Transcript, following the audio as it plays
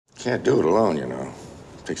Can't do it alone, you know.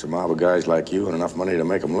 Takes a mob of guys like you and enough money to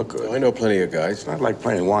make them look good. I know plenty of guys. It's not like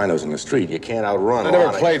playing winos in the street. You can't outrun I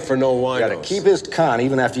never played for no winos. You gotta keep his con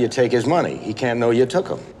even after you take his money. He can't know you took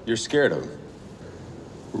him. You're scared of him.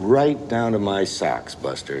 Right down to my socks,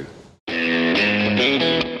 Buster.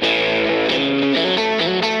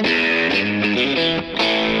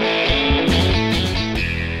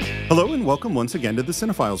 Hello and welcome once again to the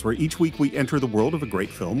Cine-Files, where each week we enter the world of a great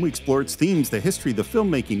film. We explore its themes, the history, the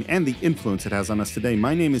filmmaking, and the influence it has on us today.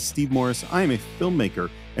 My name is Steve Morris. I am a filmmaker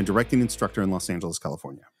and directing instructor in Los Angeles,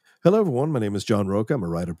 California. Hello, everyone. My name is John Rocha. I'm a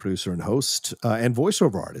writer, producer, and host, and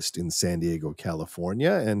voiceover artist in San Diego,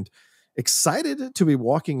 California, and excited to be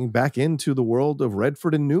walking back into the world of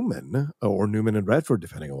Redford and Newman, or Newman and Redford,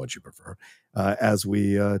 depending on what you prefer, as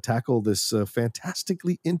we tackle this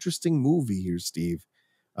fantastically interesting movie here, Steve.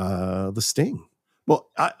 The Sting. Well,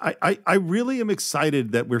 I really am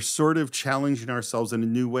excited that we're sort of challenging ourselves in a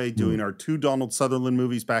new way, doing our two Donald Sutherland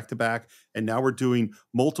movies back to back, and now we're doing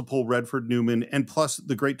multiple Redford Newman and plus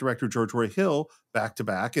the great director George Roy Hill back to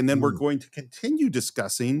back, and then we're going to continue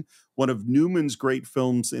discussing one of Newman's great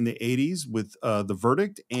films in the 80s with The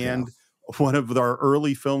Verdict, and one of our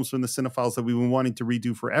early films from the Cine-Files that we've been wanting to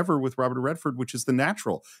redo forever with Robert Redford, which is The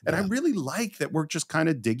Natural. And I really like that we're just kind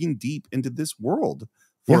of digging deep into this world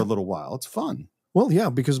for a little while. It's fun. Well, yeah,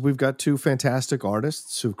 because we've got two fantastic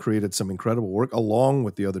artists who've created some incredible work along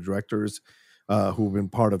with the other directors who've been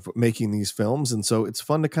part of making these films. And so it's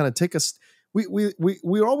fun to kind of take us.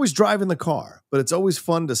 We're always driving the car, but it's always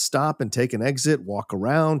fun to stop and take an exit, walk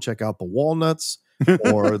around, check out the walnuts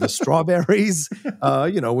or the strawberries,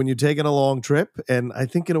 when you're taking a long trip. And I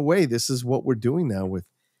think in a way, this is what we're doing now with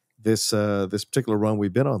this particular run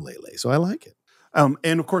we've been on lately. So I like it.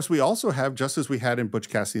 And of course, we also have, just as we had in Butch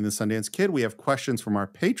Cassidy and the Sundance Kid, we have questions from our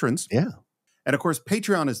patrons. Yeah. And of course,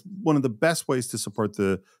 Patreon is one of the best ways to support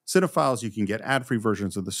the Cine-Files. You can get ad-free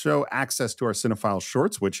versions of the show, access to our Cine-Files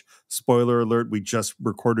shorts, which, spoiler alert, we just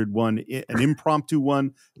recorded an impromptu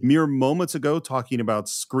one mere moments ago, talking about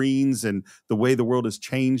screens and the way the world has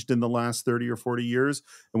changed in the last 30 or 40 years.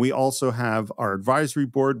 And we also have our advisory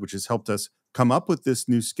board, which has helped us come up with this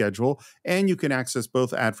new schedule, and you can access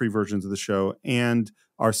both ad-free versions of the show and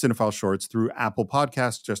our Cine-Files shorts through Apple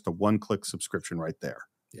Podcasts, just a one-click subscription right there.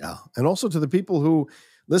 Yeah, and also to the people who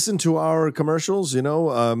listen to our commercials,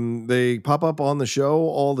 they pop up on the show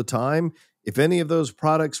all the time. If any of those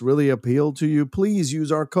products really appeal to you, please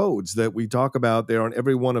use our codes that we talk about there on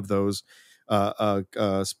every one of those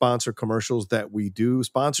sponsor commercials that we do.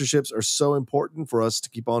 Sponsorships are so important for us to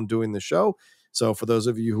keep on doing the show. So for those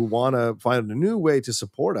of you who want to find a new way to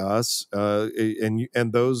support us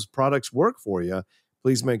and those products work for you,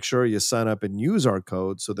 please make sure you sign up and use our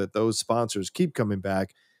code so that those sponsors keep coming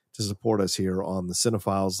back to support us here on the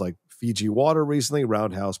Cine-Files, like Fiji Water recently,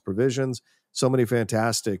 Roundhouse Provisions. So many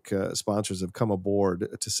fantastic sponsors have come aboard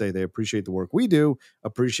to say they appreciate the work we do,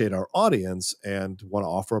 appreciate our audience, and want to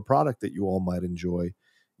offer a product that you all might enjoy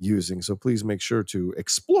using. So please make sure to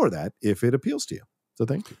explore that if it appeals to you. So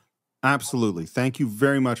thank you. Absolutely. Thank you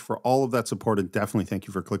very much for all of that support, and definitely thank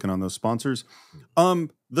you for clicking on those sponsors.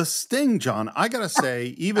 The Sting, John, I gotta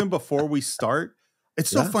say, even before we start, it's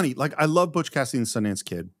so funny. Like, I love Butch Cassidy and the Sundance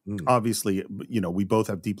Kid. Obviously, we both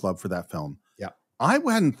have deep love for that film. Yeah. I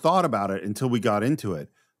hadn't thought about it until we got into it.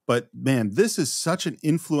 But man, this is such an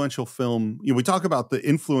influential film. We talk about the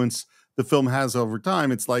influence the film has over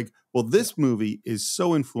time. It's like, well, this movie is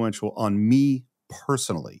so influential on me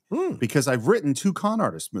personally, because I've written two con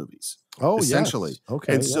artist movies. Essentially. Yes.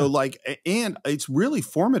 Okay. And so and it's really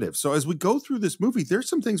formative. So as we go through this movie, there's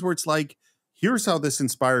some things where it's like, here's how this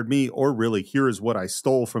inspired me, or really, here is what I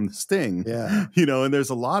stole from the Sting. Yeah. And there's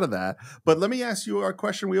a lot of that. But let me ask you our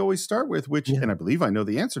question we always start with, which, and I believe I know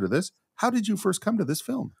the answer to this. How did you first come to this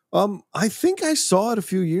film? I think I saw it a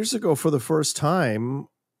few years ago for the first time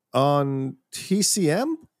on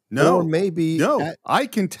TCM. No, or maybe I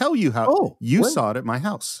can tell you how you saw it at my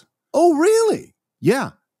house. Oh, really? Yeah.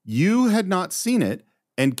 You had not seen it.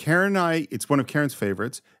 And Karen and I, it's one of Karen's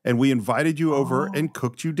favorites. And we invited you over and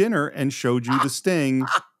cooked you dinner and showed you the Sting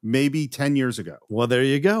maybe 10 years ago. Well, there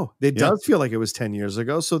you go. It does feel like it was 10 years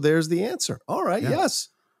ago. So there's the answer. All right. Yeah. Yes.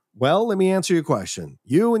 Well, let me answer your question.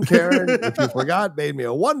 You and Karen, if you forgot, made me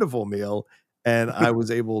a wonderful meal. And I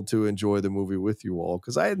was able to enjoy the movie with you all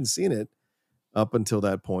because I hadn't seen it up until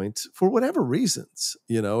that point for whatever reasons,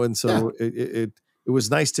 and so it was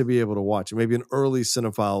nice to be able to watch it. Maybe an early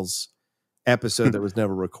Cine-Files episode that was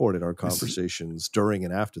never recorded, our conversations during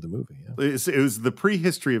and after the movie. Yeah. It was the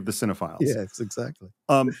prehistory of the Cine-Files. Yes, exactly.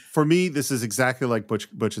 For me, this is exactly like Butch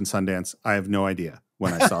and Sundance. I have no idea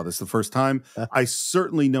when I saw this the first time. I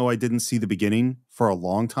certainly know I didn't see the beginning for a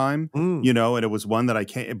long time, you know, and it was one that I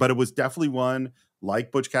can't, but it was definitely one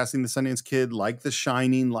like Butch Cassidy and the Sundance Kid, like The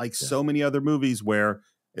Shining, like so many other movies where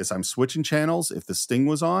as I'm switching channels, if The Sting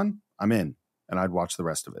was on, I'm in and I'd watch the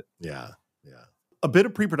rest of it. Yeah. A bit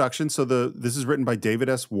of pre-production. So this is written by David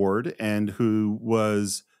S. Ward, and who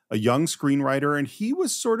was a young screenwriter, and he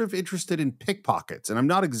was sort of interested in pickpockets. And I'm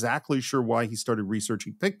not exactly sure why he started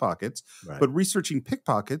researching pickpockets, but researching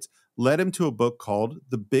pickpockets led him to a book called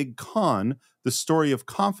The Big Con, The Story of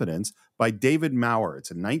Confidence by David Maurer.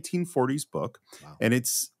 It's a 1940s book, and it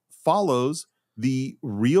follows the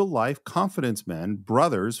real-life confidence men,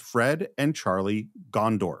 brothers Fred and Charlie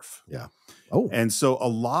Gondorf. Yeah. And so a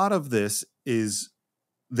lot of this is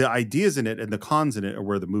the ideas in it and the cons in it are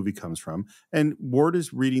where the movie comes from. And Ward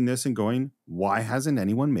is reading this and going, why hasn't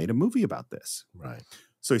anyone made a movie about this? Right.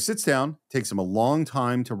 So he sits down, takes him a long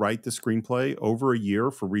time to write the screenplay, over a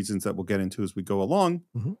year for reasons that we'll get into as we go along.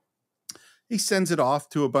 He sends it off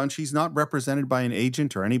to a bunch. He's not represented by an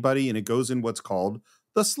agent or anybody, and it goes in what's called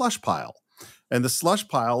the slush pile. And the slush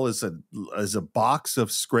pile is a box of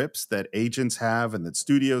scripts that agents have and that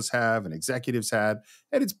studios have and executives have.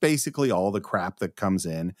 And it's basically all the crap that comes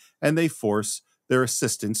in, and they force their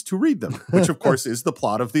assistants to read them, which of course is the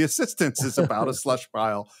plot of The Assistants, is about a slush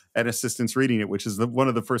pile and assistants reading it, which is one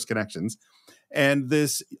of the first connections. And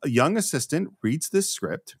this young assistant reads this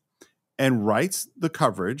script and writes the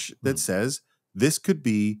coverage that says, this could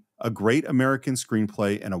be a great American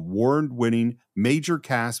screenplay and award-winning major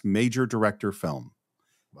cast, major director film.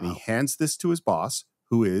 And he hands this to his boss,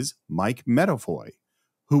 who is Mike Medavoy,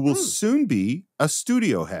 who will soon be a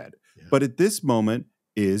studio head. But at this moment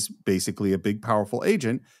is basically a big, powerful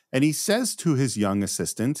agent. And he says to his young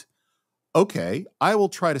assistant, okay, I will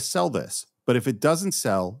try to sell this, but if it doesn't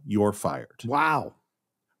sell, you're fired. Wow.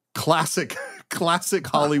 Classic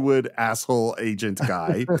Hollywood asshole agent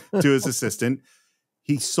guy to his assistant.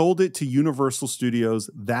 He sold it to Universal Studios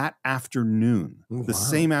that afternoon, the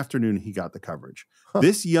same afternoon he got the coverage.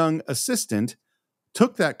 This young assistant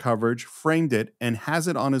took that coverage, framed it, and has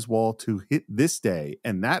it on his wall to hit this day.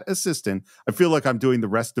 And that assistant, I feel like I'm doing the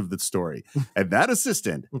rest of the story. And that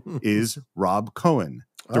assistant is Rob Cohen,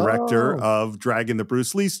 director of Dragon, the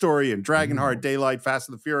Bruce Lee story, and Dragonheart, Daylight, Fast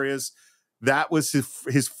and the Furious. That was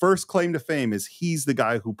his first claim to fame, is he's the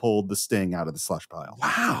guy who pulled the Sting out of the slush pile.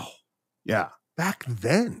 Wow. Yeah. Back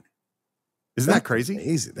then. Isn't that crazy?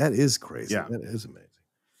 Amazing. That is crazy. Yeah. That is amazing.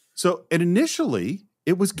 So, and initially,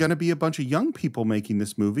 it was going to be a bunch of young people making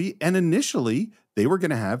this movie. And initially, they were going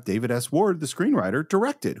to have David S. Ward, the screenwriter,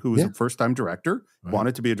 direct it, who was a first-time director,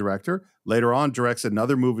 wanted to be a director. Later on, directs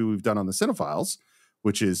another movie we've done on the Cine-Files,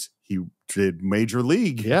 which is he did Major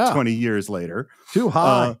League 20 years later. Too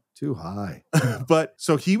high. Too high. But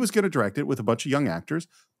so he was going to direct it with a bunch of young actors.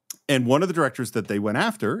 And one of the directors that they went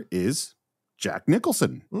after is Jack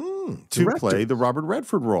Nicholson to play the Robert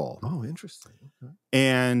Redford role. Oh, interesting. Okay.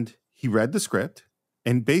 And he read the script.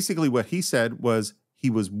 And basically what he said was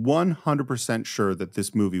he was 100% sure that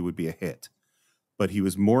this movie would be a hit. But he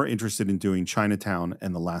was more interested in doing Chinatown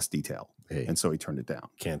and The Last Detail. Hey, and so he turned it down.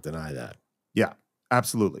 Can't deny that. Yeah,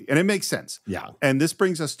 absolutely. And it makes sense. Yeah. And this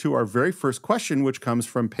brings us to our very first question, which comes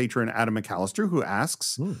from patron Adam McAllister, who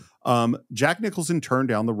asks, Jack Nicholson turned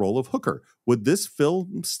down the role of Hooker. Would this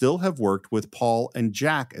film still have worked with Paul and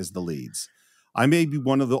Jack as the leads? I may be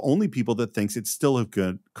one of the only people that thinks it still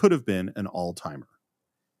could have been an all-timer.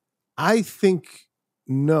 I think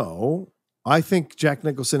no. I think Jack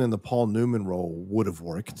Nicholson in the Paul Newman role would have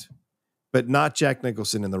worked, but not Jack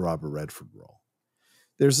Nicholson in the Robert Redford role.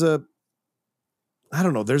 There's a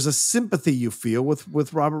sympathy you feel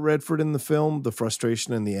with Robert Redford in the film, the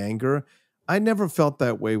frustration and the anger. I never felt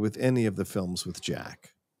that way with any of the films with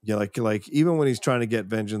Jack. Yeah, like even when he's trying to get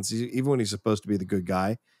vengeance, even when he's supposed to be the good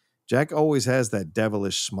guy, Jack always has that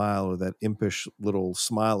devilish smile or that impish little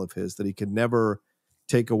smile of his that he can never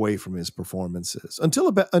take away from his performances until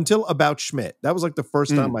About Schmidt. That was like the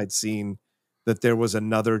first time I'd seen that there was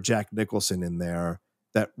another Jack Nicholson in there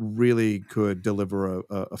that really could deliver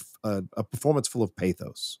a performance full of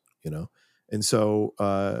pathos, you know? And so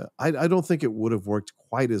I don't think it would have worked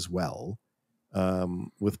quite as well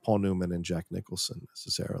with Paul Newman and Jack Nicholson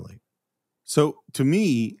necessarily. So to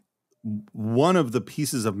me, one of the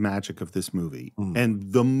pieces of magic of this movie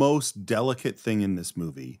and the most delicate thing in this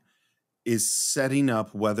movie is setting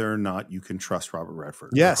up whether or not you can trust Robert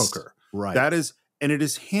Redford. Yes. Hooker. Right. That is, and it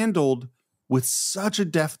is handled with such a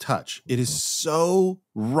deft touch. It is so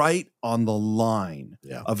right on the line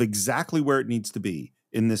of exactly where it needs to be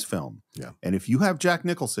in this film. Yeah. And if you have Jack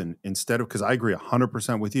Nicholson instead of, because I agree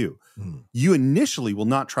 100% with you, you initially will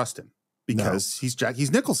not trust him because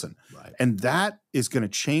he's Nicholson. Right. And that is going to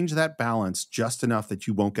change that balance just enough that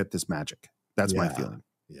you won't get this magic. That's my feeling.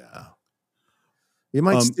 Yeah. You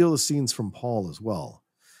might steal the scenes from Paul as well.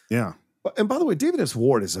 Yeah. And by the way, David S.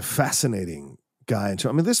 Ward is a fascinating guy.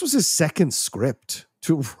 I mean, this was his second script.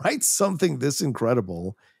 To write something this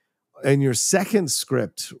incredible and your second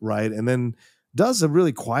script, right? And then does a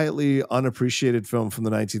really quietly unappreciated film from the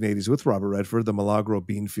 1980s with Robert Redford, The Milagro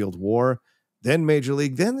Beanfield War, then Major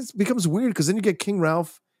League. Then it becomes weird because then you get King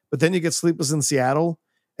Ralph, but then you get Sleepless in Seattle.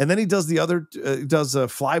 And then he does the other,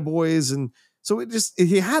 Flyboys. And so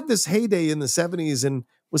he had this heyday in the 70s and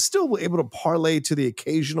was still able to parlay to the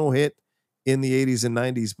occasional hit in the 80s and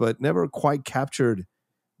 90s, but never quite captured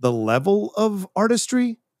the level of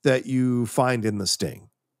artistry that you find in The Sting,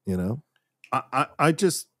 you know? I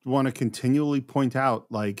just want to continually point out,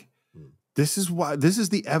 like, this is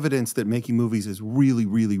the evidence that making movies is really,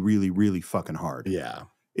 really, really, really fucking hard. Yeah.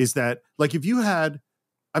 Is that, like, if you had,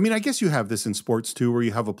 I mean, I guess you have this in sports too, where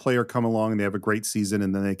you have a player come along and they have a great season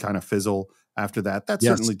and then they kind of fizzle after that. That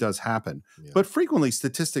certainly does happen. Yeah. But frequently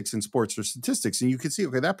statistics in sports are statistics, and you can see,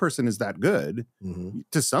 okay, that person is that good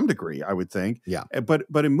to some degree, I would think. Yeah.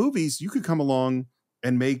 But in movies, you could come along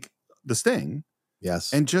and make The Sting.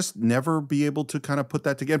 Yes. And just never be able to kind of put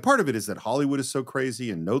that together. Part of it is that Hollywood is so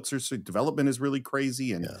crazy and development is really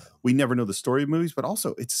crazy, and we never know the story of movies, but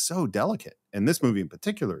also it's so delicate. And this movie in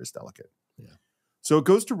particular is delicate. Yeah. So it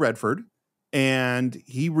goes to Redford and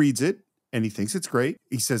he reads it and he thinks it's great.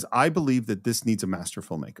 He says, I believe that this needs a master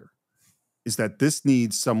filmmaker. Is that this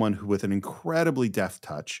needs someone who with an incredibly deft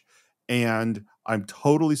touch. And I'm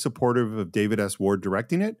totally supportive of David S. Ward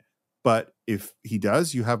directing it. But if he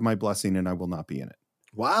does, you have my blessing and I will not be in it.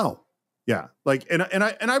 Wow. Yeah. Like, and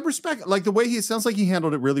I respect, like, the way it sounds like he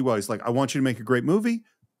handled it really well. He's like, I want you to make a great movie.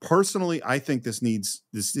 Personally, I think this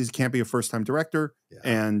can't be a first-time director. Yeah.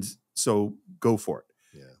 And so go for it.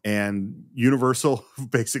 Yeah. And Universal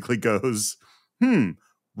basically goes,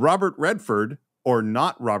 Robert Redford or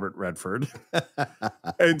not Robert Redford.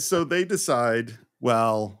 And so they decide,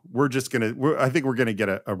 well, I think we're going to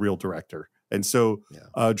get a real director. And so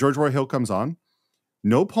George Roy Hill comes on.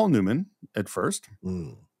 No Paul Newman at first.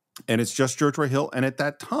 And it's just George Roy Hill. And at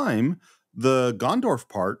that time, the Gondorf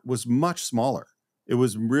part was much smaller. It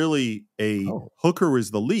was really Hooker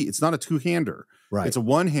is the lead. It's not a two-hander. Right. It's a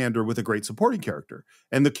one-hander with a great supporting character.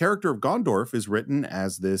 And the character of Gondorf is written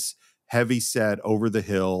as this heavy-set,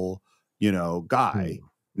 over-the-hill, guy,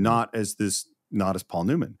 not as Paul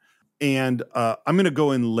Newman. And I'm going to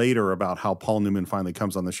go in later about how Paul Newman finally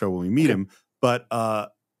comes on the show when we meet him. But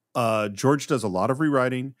George does a lot of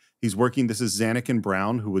rewriting. He's working. This is Zanuck and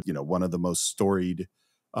Brown, who was, one of the most storied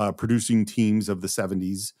producing teams of the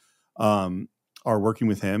 70s, are working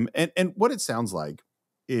with him. And what it sounds like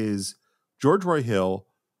is George Roy Hill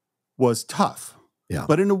was tough,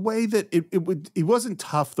 but in a way that he wasn't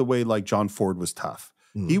tough the way like John Ford was tough.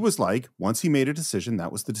 He was like, once he made a decision,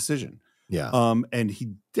 that was the decision. Yeah. And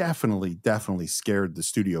he definitely scared the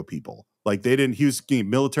studio people. Like he was getting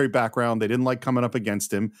military background. They didn't like coming up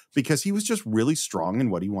against him because he was just really strong in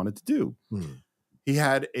what he wanted to do. He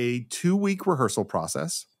had a 2-week rehearsal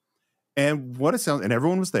process. And what it sounds, and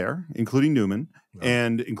everyone was there, including Newman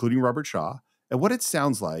and including Robert Shaw. And what it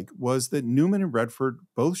sounds like was that Newman and Redford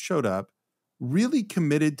both showed up really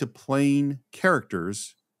committed to playing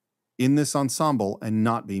characters in this ensemble and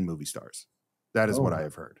not being movie stars. That is what I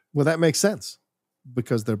have heard. Well, that makes sense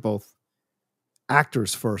because they're both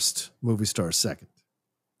actors first, movie stars second.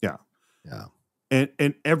 Yeah. Yeah.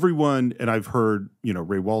 And everyone, and I've heard,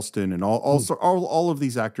 Ray Walston and all of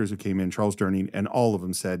these actors who came in, Charles Durning, and all of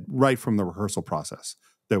them said right from the rehearsal process,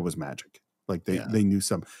 there was magic. Like they knew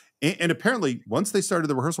some. And apparently once they started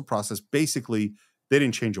the rehearsal process, basically they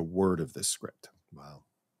didn't change a word of this script. Wow.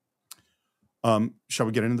 Shall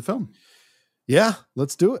we get into the film? Yeah,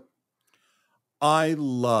 let's do it. I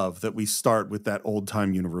love that we start with that old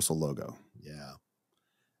time Universal logo. Yeah.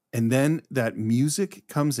 And then that music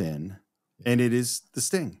comes in. And it is The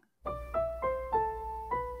Sting.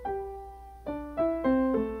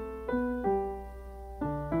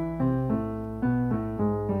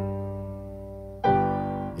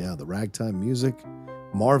 Yeah, the ragtime music.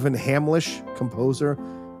 Marvin Hamlisch, composer.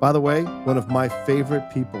 By the way, one of my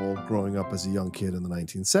favorite people growing up as a young kid in the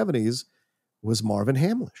 1970s was Marvin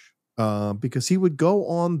Hamlisch. Because he would go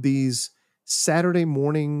on these Saturday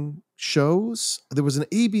morning shows. There was an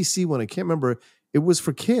ABC one, I can't remember. It was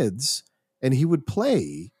for kids. And he would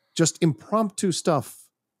play just impromptu stuff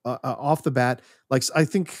off the bat. Like I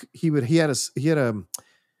think he had a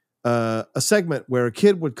segment where a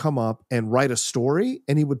kid would come up and write a story,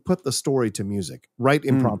 and he would put the story to music, right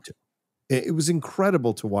impromptu. It was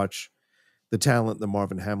incredible to watch the talent that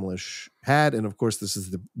Marvin Hamlisch had. And of course, this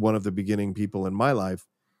is one of the beginning people in my life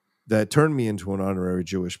that turned me into an honorary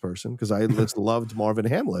Jewish person, because I just loved Marvin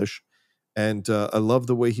Hamlisch. And I loved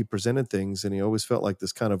the way he presented things. And he always felt like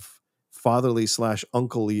this kind of fatherly /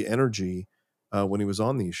 uncle-y energy when he was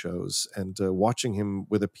on these shows. And watching him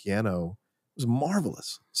with a piano was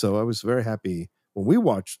marvelous. So I was very happy when I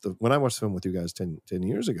watched the film with you guys 10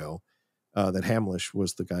 years ago, that Hamlisch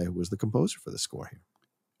was the guy who was the composer for the score here.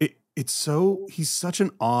 He's such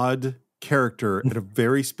an odd character at a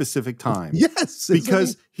very specific time. Yes,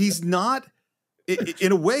 because he's not,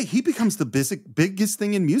 in a way, he becomes the biggest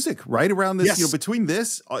thing in music right around this, Yes. Between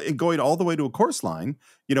this and going all the way to A Chorus Line,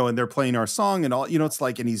 and they're playing our song and all, it's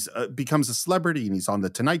like, and he's becomes a celebrity, and he's on the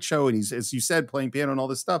Tonight Show, and he's, as you said, playing piano and all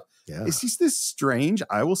this stuff. Yeah. He's this strange,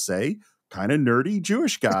 I will say, kind of nerdy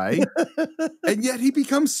Jewish guy, and yet he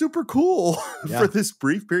becomes super cool for this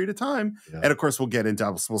brief period of time. Yeah. And of course,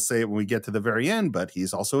 we'll say it when we get to the very end, but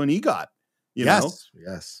he's also an EGOT, you know?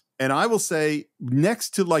 Yes. And I will say,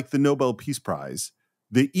 next to like the Nobel Peace Prize,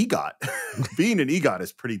 the EGOT, being an EGOT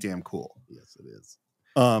is pretty damn cool. Yes, it is.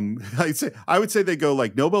 I would say they go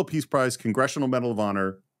like Nobel Peace Prize, Congressional Medal of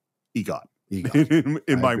Honor, EGOT.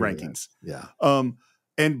 in my rankings. Yeah.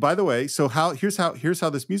 And by the way, so here's how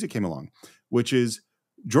this music came along, which is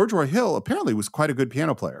George Roy Hill apparently was quite a good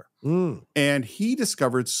piano player. And he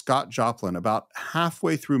discovered Scott Joplin about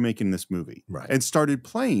halfway through making this movie, right, and started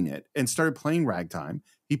playing it and started playing ragtime.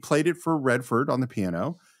 He played it for Redford on the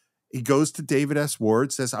piano. He goes to David S.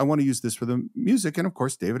 Ward, says, I want to use this for the music. And of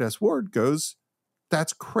course, David S. Ward goes,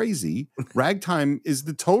 that's crazy. Ragtime is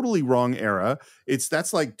the totally wrong era.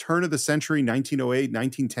 That's like turn of the century, 1908,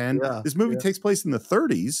 1910. Yeah, this movie takes place in the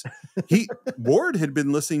 30s. Ward had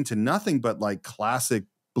been listening to nothing but like classic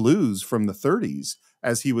blues from the 30s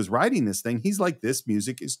as he was writing this thing. He's like, this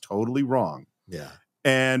music is totally wrong. Yeah.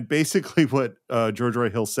 And basically what George Roy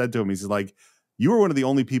Hill said to him, he's like, you are one of the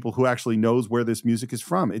only people who actually knows where this music is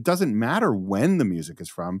from. It doesn't matter when the music is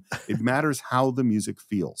from. It matters how the music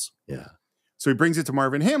feels. Yeah. So he brings it to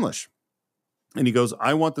Marvin Hamlisch, and he goes,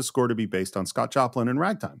 I want the score to be based on Scott Joplin and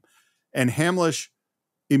ragtime. And Hamlisch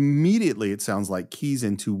immediately, it sounds like, keys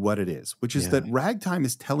into what it is, which is that ragtime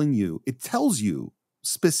is it tells you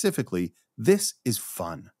specifically, this is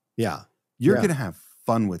fun. Yeah. You're going to have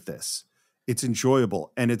fun with this. It's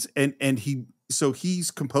enjoyable. And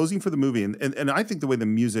he's composing for the movie. And I think the way the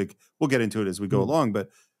music, we'll get into it as we go along,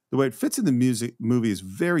 but the way it fits in the movie is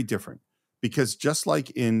very different. Because just like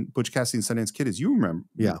in Butch Cassidy and Sundance Kid, as you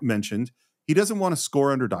mentioned, he doesn't want to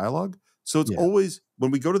score under dialogue. So it's always, when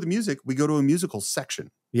we go to the music, we go to a musical section.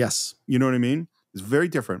 Yes. You know what I mean? It's very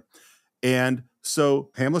different. And so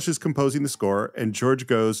Hamlisch is composing the score, and George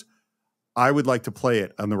goes, I would like to play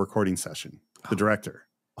it on the recording session, the director.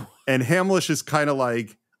 And Hamlisch is kind of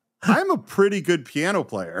like, I'm a pretty good piano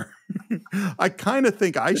player. I kind of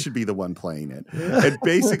think I should be the one playing it. And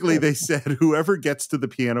basically they said whoever gets to the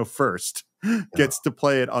piano first gets to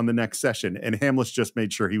play it on the next session. And Hamlisch just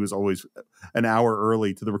made sure he was always an hour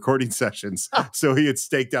early to the recording sessions. So he had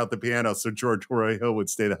staked out the piano so George Roy Hill would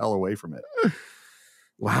stay the hell away from it.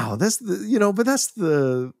 Wow. That's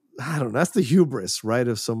the hubris, right,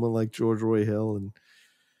 of someone like George Roy Hill. And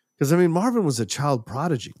because, I mean, Marvin was a child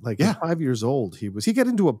prodigy. Like, at 5 years old, he got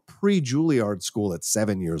into a pre-Juilliard school at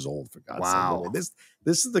 7 years old, for God's sake. I mean,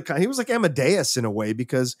 this is the kind, he was like Amadeus in a way,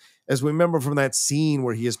 because as we remember from that scene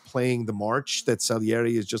where he is playing the march that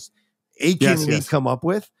Salieri is just achingly come up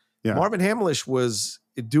with, Marvin Hamlisch was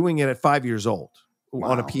doing it at 5 years old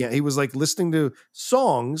on a piano. He was like listening to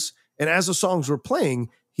songs, and as the songs were playing,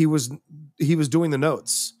 he was doing the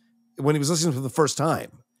notes. When he was listening for the first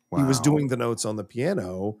time, he was doing the notes on the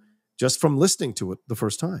piano just from listening to it the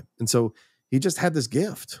first time. And so he just had this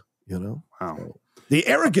gift, Wow. So, the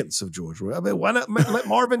arrogance of George Roy. I mean, why not let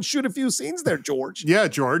Marvin shoot a few scenes there, George? Yeah,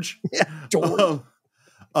 George. Yeah, George.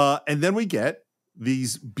 And then we get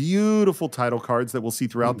these beautiful title cards that we'll see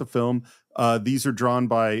throughout the film. These are drawn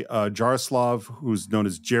by Jaroslav, who's known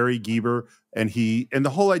as Jerry Gieber. And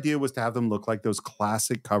the whole idea was to have them look like those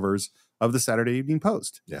classic covers of the Saturday Evening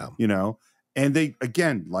Post. Yeah. And they,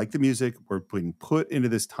 again, like the music, were being put into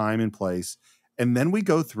this time and place. And then we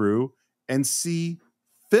go through and see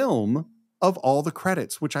film of all the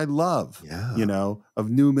credits, which I love, of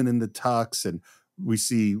Newman in the tux. And we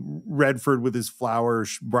see Redford with his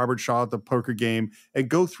flowers, Robert Shaw at the poker game, and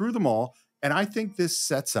go through them all. And I think this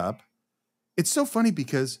sets up, it's so funny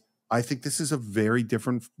because I think this is a very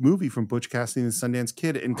different movie from Butch Cassidy and the Sundance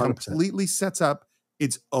Kid, and 100%. Completely sets up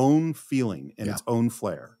its own feeling and its own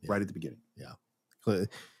flair right at the beginning.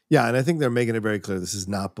 Yeah, and I think they're making it very clear this is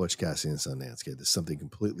not Butch Cassidy and Sundance Kid. This is something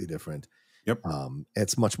completely different. Yep.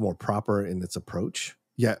 It's much more proper in its approach.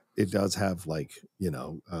 Yeah, it does have like,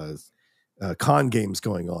 con games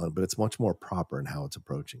going on, but it's much more proper in how it's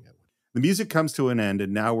approaching it. The music comes to an end,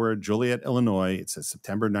 and now we're at Joliet, Illinois. It says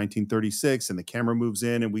September 1936, and the camera moves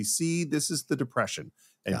in, and we see this is the Depression,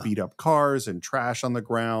 and beat up cars and trash on the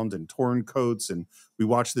ground and torn coats, and we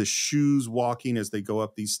watch the shoes walking as they go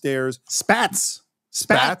up these stairs. Spats.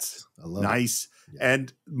 I love nice. It. Yeah.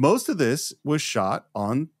 And most of this was shot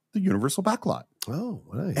on the Universal backlot. Oh,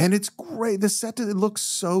 nice. And it's great. The set, it looks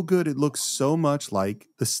so good. It looks so much like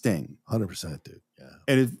The Sting. 100%, dude. Yeah.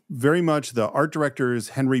 And it's very much, the art director is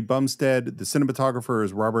Henry Bumstead. The cinematographer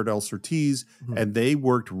is Robert L. Surtees. Mm-hmm. And they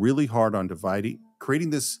worked really hard on creating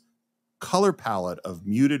this color palette of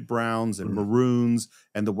muted browns and maroons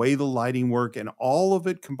and the way the lighting work. And all of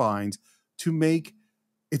it combines to make,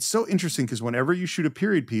 it's so interesting because whenever you shoot a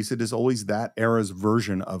period piece, it is always that era's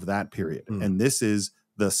version of that period. And this is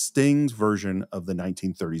the Sting's version of the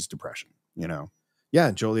 1930s Depression, Yeah,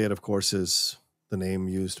 and Joliet, of course, is the name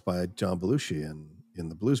used by John Belushi in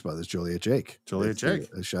the Blues Brothers, Joliet Jake.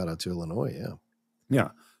 A shout out to Illinois, yeah. Yeah.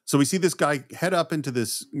 So we see this guy head up into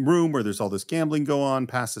this room where there's all this gambling go on,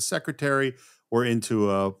 past the secretary. We're into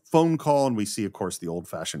a phone call, and we see, of course, the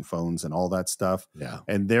old-fashioned phones and all that stuff. Yeah.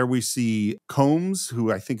 And there we see Combs, who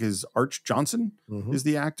I think is Arch Johnson, is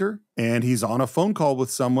the actor. And he's on a phone call with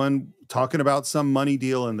someone talking about some money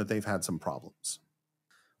deal and that they've had some problems.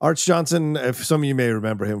 Arch Johnson, if some of you may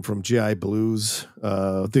remember him from GI Blues,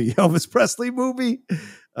 the Elvis Presley movie.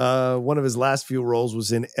 One of his last few roles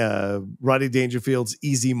was in Rodney Dangerfield's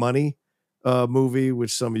Easy Money movie,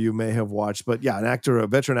 which some of you may have watched. But yeah, a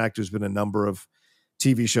veteran actor who's been in a number of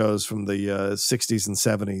TV shows from the 60s and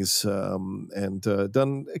 70s and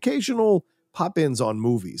done occasional pop-ins on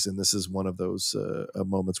movies. And this is one of those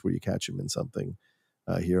moments where you catch him in something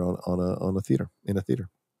here in a theater.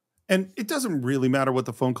 And it doesn't really matter what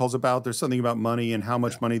the phone call's about. There's something about money and how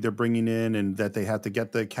much money they're bringing in, and that they have to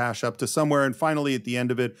get the cash up to somewhere. And finally, at the end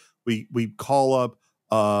of it, we call up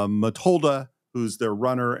Matolda, who's their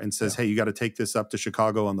runner, and says, hey, you got to take this up to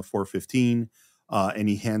Chicago on the 415. And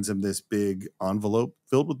he hands him this big envelope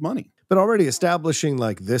filled with money. But already establishing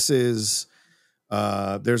like this is,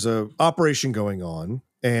 there's a operation going on,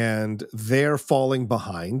 and they're falling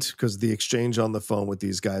behind because the exchange on the phone with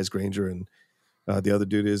these guys, Granger and the other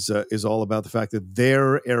dude, is all about the fact that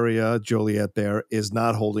their area, Joliet, there is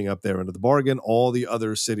not holding up their end of the bargain. All the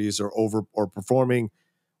other cities are overperforming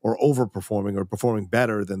or performing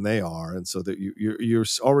better than they are, and so that you're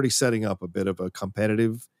already setting up a bit of a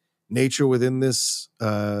competitive nature within this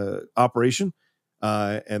operation.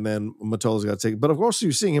 And then Matola's got to take it. But of course,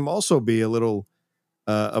 you're seeing him also be a little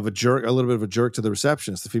of a jerk, a little bit of a jerk to the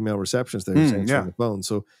receptionist, the female receptionist there saying on the phone.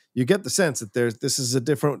 So you get the sense that this is a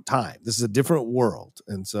different time. This is a different world.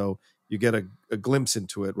 And so you get a glimpse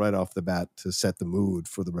into it right off the bat to set the mood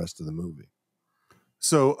for the rest of the movie.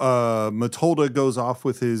 So Matolda goes off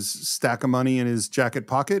with his stack of money in his jacket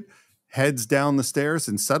pocket, heads down the stairs,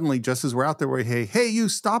 and suddenly, just as we're out there, we're, hey, you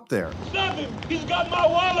stop there. Stop him! He's got my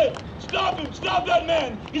wallet! Stop him! Stop that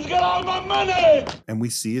man! He's got all my money! And we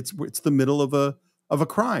see it's the middle of a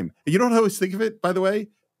crime. You don't always think of it, by the way.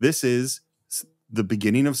 This is the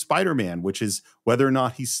beginning of Spider-Man, which is whether or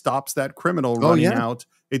not he stops that criminal running out.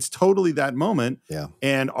 It's totally that moment. Yeah.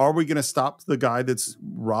 And are we going to stop the guy that's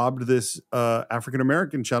robbed this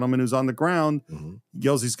African-American gentleman who's on the ground,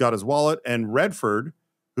 yells he's got his wallet, and Redford,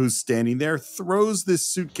 who's standing there, throws this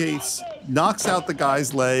suitcase, knocks out the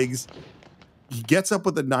guy's legs. He gets up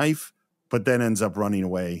with a knife, but then ends up running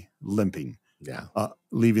away, limping,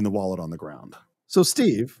 leaving the wallet on the ground. So,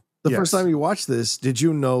 Steve, the first time you watched this, did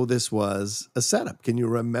you know this was a setup? Can you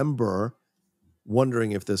remember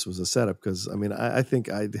wondering if this was a setup? Because I mean, I think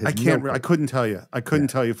I couldn't tell you. I couldn't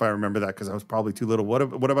tell you if I remember that because I was probably too little. What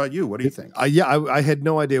about you? What do you think? I had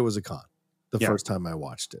no idea it was a con the first time I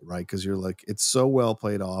watched it. Right, because you're like, it's so well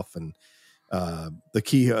played off, and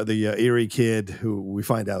the Erie kid who we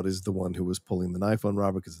find out is the one who was pulling the knife on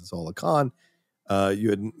Robert because it's all a con.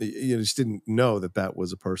 You just didn't know that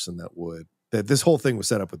was a person that this whole thing was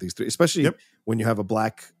set up with these three, especially when you have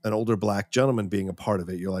an older black gentleman being a part of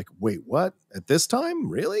it. You're like, wait, what? At this time?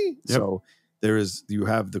 Really? Yep. So you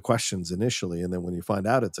have the questions initially. And then when you find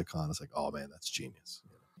out it's a con, it's like, oh man, that's genius.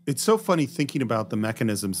 It's so funny thinking about the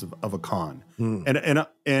mechanisms of a con.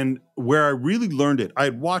 And where I really learned it, I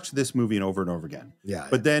had watched this movie over and over again. Yeah.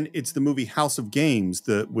 But then it's the movie House of Games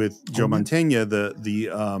with Joe Mantegna,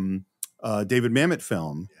 the David Mamet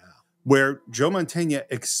film. Yeah. Where Joe Mantegna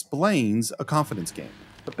explains a confidence game.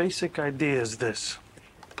 The basic idea is this.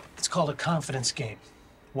 It's called a confidence game.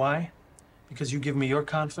 Why? Because you give me your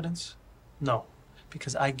confidence? No.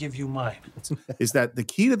 Because I give you mine. is that the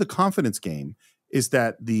key to the confidence game is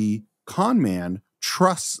that the con man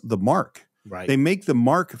trusts the mark. Right. They make the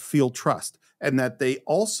mark feel trust, and that they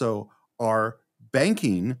also are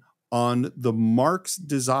banking on the mark's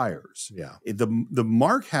desires. Yeah. The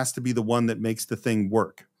mark has to be the one that makes the thing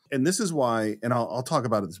work. And this is why, and I'll talk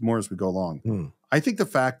about it more as we go along. I think the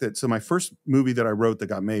fact that, so my first movie that I wrote that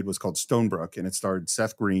got made was called Stonebrook, and it starred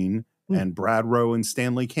Seth Green and Brad Rowe and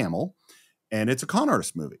Stanley Camel. And it's a con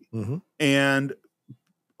artist movie. And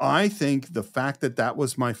I think the fact that that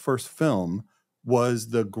was my first film was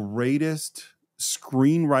the greatest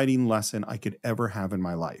screenwriting lesson I could ever have in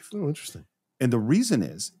my life. Oh, interesting. And the reason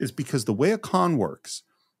is because the way a con works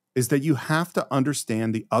is that you have to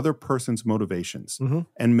understand the other person's motivations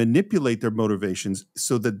and manipulate their motivations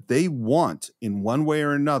so that they want, in one way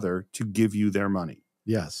or another, to give you their money.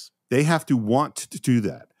 Yes. They have to want to do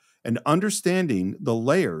that. And understanding the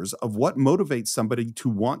layers of what motivates somebody to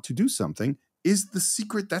want to do something is the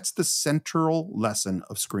secret. That's the central lesson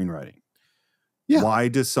of screenwriting. Yeah. Why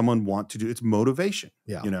does someone want to do it's motivation?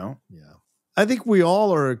 Yeah. You know? Yeah. I think we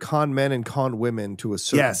all are con men and con women to a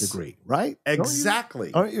certain degree, right?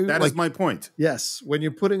 Exactly. Aren't you? That is my point. Yes. When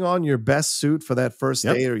you're putting on your best suit for that first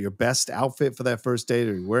date, or your best outfit for that first date,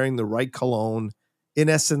 or you're wearing the right cologne, in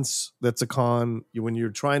essence, that's a con. When you're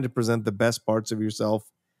trying to present the best parts of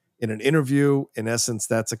yourself in an interview, in essence,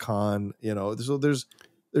 that's a con. You know, so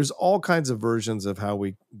there's all kinds of versions of how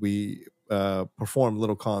we perform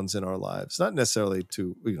little cons in our lives. Not necessarily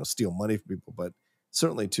to steal money from people, but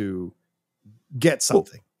certainly to get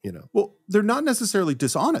something. Well, they're not necessarily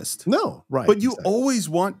dishonest. No, right. But you always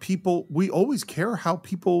want people. We always care how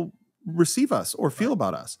people receive us or feel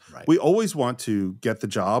about us. Right. We always want to get the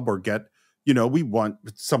job or get. We want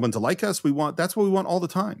someone to like us. That's what we want all the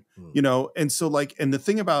time, And so and the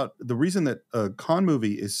thing about the reason that a con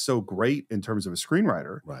movie is so great in terms of a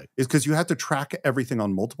screenwriter is because you have to track everything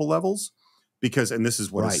on multiple levels and this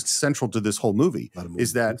is what is central to this whole movie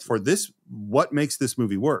is that for this, what makes this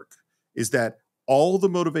movie work is that all the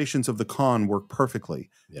motivations of the con work perfectly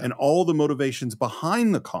and all the motivations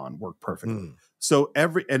behind the con work perfectly. So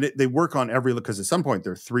they work on every, because at some point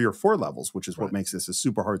there are 3 or 4 levels, which is what makes this a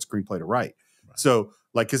super hard screenplay to write. So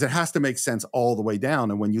because it has to make sense all the way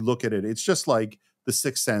down. And when you look at it, it's just like The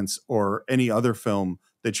Sixth Sense or any other film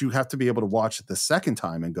that you have to be able to watch it the second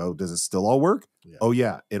time and go, does it still all work? Yeah. Oh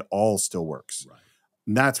yeah, it all still works. Right.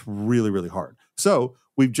 And that's really, really hard. So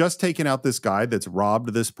we've just taken out this guy that's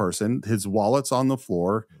robbed this person. His wallet's on the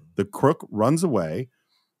floor. The crook runs away.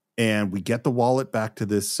 And we get the wallet back to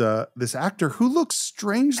this actor who looks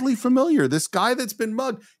strangely familiar. This guy that's been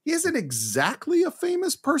mugged. He isn't exactly a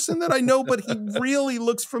famous person that I know, but he really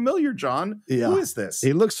looks familiar, John. Yeah. Who is this?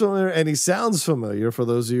 He looks familiar and he sounds familiar for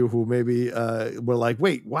those of you who maybe were like,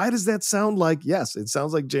 wait, why does that sound like? Yes, it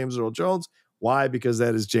sounds like James Earl Jones. Why? Because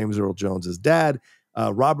that is James Earl Jones's dad.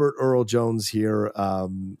 Robert Earl Jones here,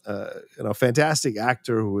 fantastic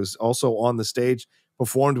actor who is also on the stage.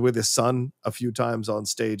 Performed with his son a few times on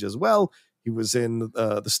stage as well. He was in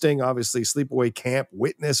The Sting, obviously, Sleepaway Camp,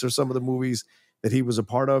 Witness, or some of the movies that he was a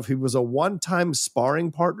part of. He was a one-time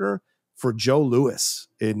sparring partner for Joe Louis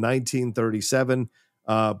in 1937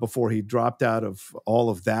 before he dropped out of all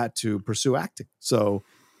of that to pursue acting. So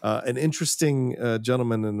an interesting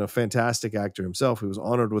gentleman and a fantastic actor himself. He was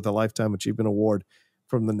honored with a Lifetime Achievement Award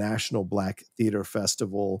from the National Black Theater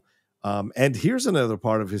Festival. And here's another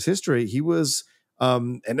part of his history. He was...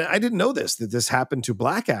 and I didn't know that this happened to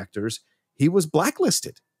black actors. He was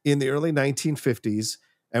blacklisted in the early 1950s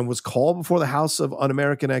and was called before the House of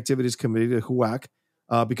Un-American Activities Committee, the HUAC,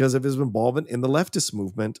 because of his involvement in the leftist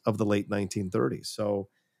movement of the late 1930s. So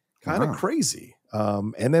kind of crazy.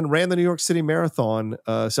 And then ran the New York City Marathon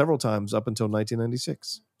several times up until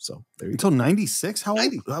 1996. So there you until 96? How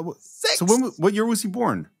old? 96. So what year was he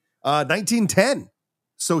born? 1910.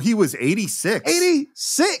 So he was 86.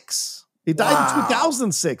 86. He died in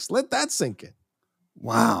 2006. Let that sink in.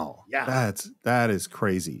 Wow. Yeah. That is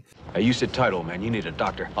crazy. Hey, you sit tight, old man. You need a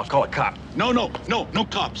doctor. I'll call a cop. No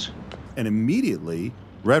cops. And immediately,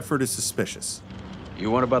 Redford is suspicious.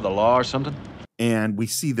 You wanted by the law or something? And we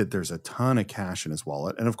see that there's a ton of cash in his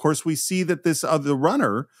wallet. And of course, we see that this other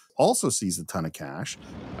runner also sees a ton of cash.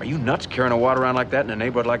 Are you nuts carrying a wallet around like that in a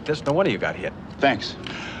neighborhood like this? No wonder you got hit. Thanks.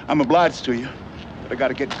 I'm obliged to you, but I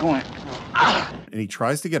gotta get going. And he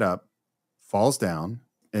tries to get up, falls down,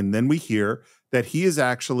 and then we hear that he is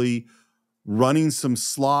actually running some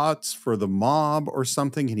slots for the mob or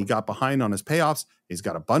something, and he got behind on his payoffs. He's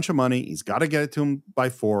got a bunch of money. He's got to get it to him by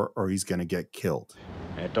 4 or he's going to get killed.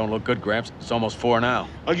 It don't look good, Gramps. It's almost 4 now.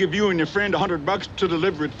 I'll give you and your friend $100 to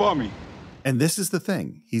deliver it for me. And this is the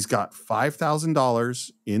thing. He's got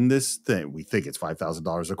 $5,000 in this thing. We think it's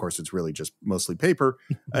 $5,000. Of course, it's really just mostly paper.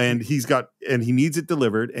 And he needs it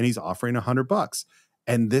delivered, and he's offering $100.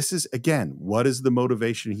 And this is, again, what is the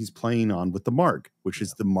motivation he's playing on with the mark, which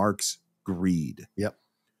is the mark's greed. Yep.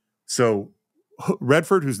 So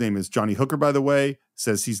Redford, whose name is Johnny Hooker, by the way,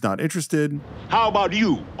 says he's not interested. How about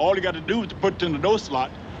you? All you got to do is to put it in the door slot.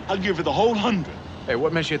 I'll give you the whole 100. Hey,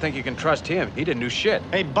 what makes you think you can trust him? He didn't do shit.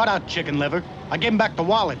 Hey, butt out, chicken liver. I gave him back the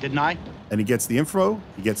wallet, didn't I? And he gets the info.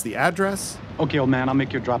 He gets the address. Okay, old man, I'll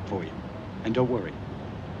make your drop for you. And don't worry.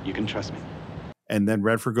 You can trust me. And then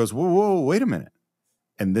Redford goes, whoa, wait a minute.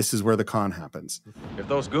 And this is where the con happens. If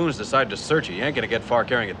those goons decide to search you, you ain't gonna get far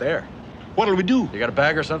carrying it there. What'll we do? You got a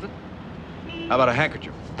bag or something? How about a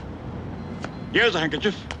handkerchief? Here's a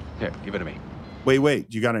handkerchief. Here, give it to me.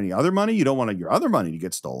 Wait, you got any other money? You don't want your other money to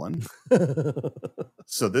get stolen.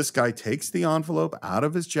 So this guy takes the envelope out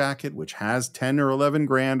of his jacket, which has 10 or 11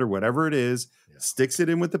 grand or whatever it is, sticks it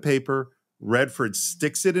in with the paper. Redford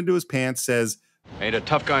sticks it into his pants, says, Ain't a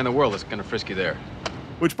tough guy in the world that's gonna frisk you there.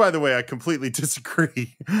 which, by the way, I completely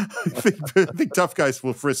disagree. I think tough guys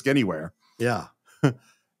will frisk anywhere. Yeah.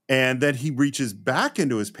 And then he reaches back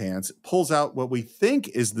into his pants, pulls out what we think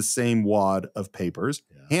is the same wad of papers,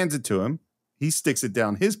 hands it to him. He sticks it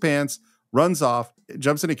down his pants, runs off,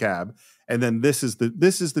 jumps in a cab, and then this is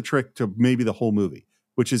the trick to maybe the whole movie,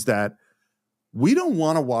 which is that we don't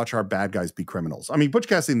want to watch our bad guys be criminals. I mean, Butch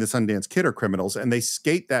Cassidy and the Sundance Kid are criminals, and they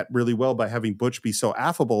skate that really well by having Butch be so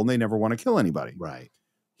affable, and they never want to kill anybody. Right.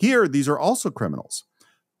 Here, these are also criminals.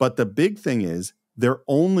 But the big thing is they're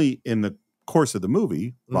only in the course of the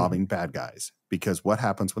movie robbing bad guys, because what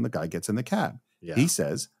happens when the guy gets in the cab? Yeah. He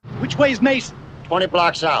says, Which way's Mason? 20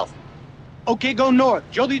 blocks south. Okay, go north.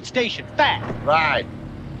 Joliet Station. Fast. Right.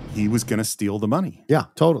 he was going to steal the money. Yeah,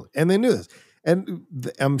 totally. And they knew this. And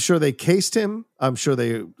I'm sure they cased him. I'm sure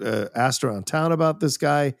they asked around town about this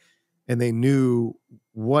guy, and they knew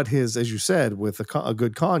what his, as you said, with a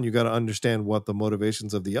good con, you got to understand what the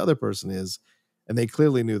motivations of the other person is. And they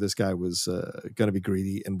clearly knew this guy was going to be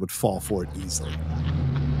greedy and would fall for it easily.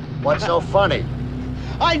 What's so funny?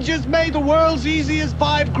 I just made the world's easiest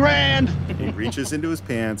 $5,000. He reaches into his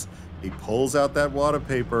pants, he pulls out that wad of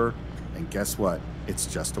paper, and guess what? It's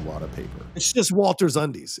just a wad of paper. It's just Walter's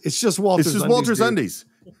undies. It's just Walter's undies. It's just Walter's undies.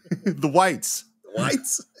 The whites. The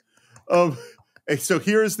whites. So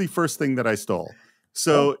here's the first thing that I stole.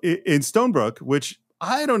 So in Stonebrook, which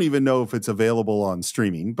I don't even know if it's available on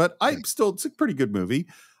streaming, but it's a pretty good movie.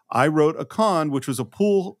 I wrote a con, which was a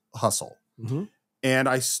pool hustle. Mm-hmm. And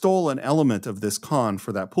I stole an element of this con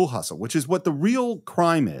for that pool hustle, which is what the real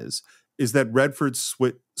crime is that Redford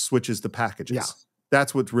switches the packages. Yeah.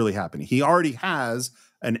 That's what's really happening. He already has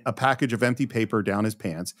a package of empty paper down his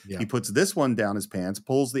pants. Yeah. He puts this one down his pants,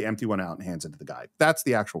 pulls the empty one out, and hands it to the guy. That's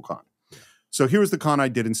the actual con. Yeah. So here was the con I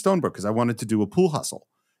did in Stonebrook, because I wanted to do a pool hustle.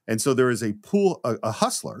 And so there is a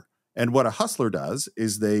hustler. And what a hustler does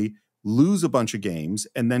is they lose a bunch of games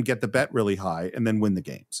and then get the bet really high and then win the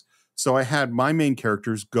games. So I had my main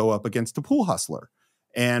characters go up against a pool hustler,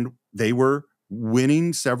 and they were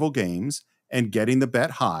winning several games and getting the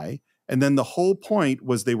bet high. And then the whole point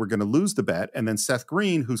was they were going to lose the bet. And then Seth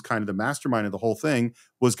Green, who's kind of the mastermind of the whole thing,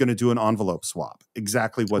 was going to do an envelope swap.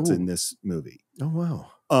 Exactly what's in this movie. Oh, wow.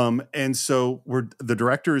 And so the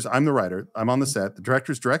directors, I'm the writer, I'm on the set, the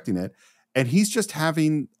director's directing it, and he's just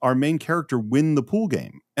having our main character win the pool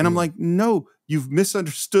game. And I'm like, no, you've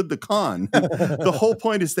misunderstood the con. The whole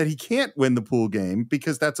point is that he can't win the pool game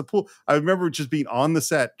because that's a pool. I remember just being on the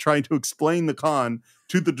set trying to explain the con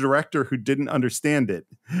to the director who didn't understand it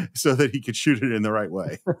so that he could shoot it in the right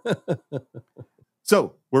way.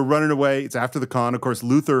 So we're running away. It's after the con. Of course,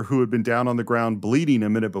 Luther, who had been down on the ground bleeding a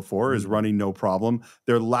minute before, is running no problem.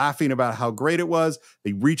 They're laughing about how great it was.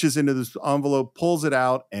 He reaches into this envelope, pulls it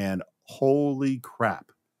out, and holy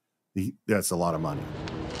crap. That's a lot of money.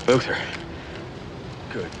 Luther.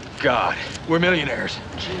 Good God. We're millionaires.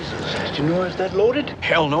 Jesus, did you know I was that loaded?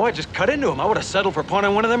 Hell no, I just cut into him. I would have settled for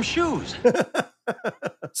pawning one of them shoes.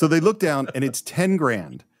 So they look down, and it's 10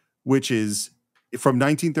 grand, which is, from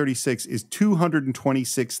 1936, is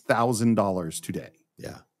 $226,000 today.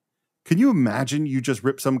 Yeah. Can you imagine you just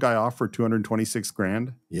rip some guy off for 226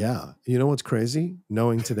 grand? Yeah. You know what's crazy?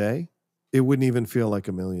 Knowing today, it wouldn't even feel like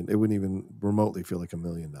 $1 million. It wouldn't even remotely feel like $1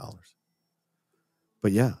 million.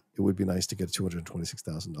 But yeah, it would be nice to get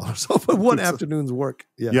 $226,000 off of one afternoon's work.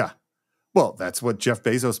 Yeah. Yeah. Well, that's what Jeff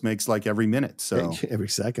Bezos makes like every minute. So every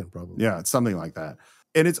second, probably. Yeah, it's something like that.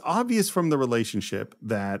 And it's obvious from the relationship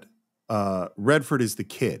that Redford is the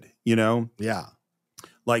kid, you know? Yeah.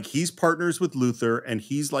 Like he's partners with Luther and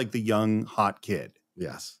he's like the young, hot kid.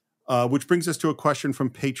 Yes. Which brings us to a question from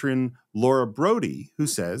patron Laura Brody, who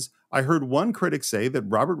says, I heard one critic say that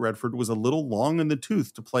Robert Redford was a little long in the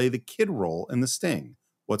tooth to play the kid role in The Sting.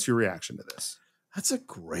 What's your reaction to this? That's a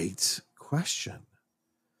great question.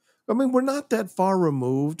 I mean, we're not that far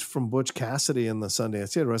removed from Butch Cassidy in the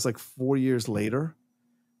Sundance Theater. It's like 4 years later.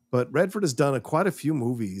 But Redford has done quite a few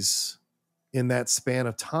movies in that span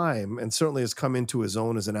of time, and certainly has come into his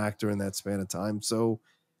own as an actor in that span of time. So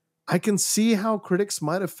I can see how critics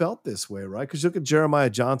might have felt this way, right? Because you look at Jeremiah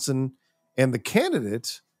Johnson and The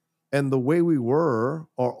Candidate, and The Way We Were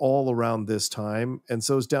are all around this time, and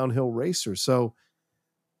so is Downhill Racer. So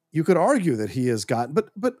you could argue that he has gotten,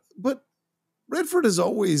 but Redford has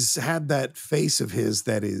always had that face of his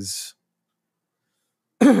that is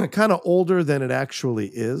kind of older than it actually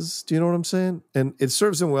is. Do you know what I'm saying? And it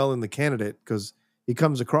serves him well in The Candidate because he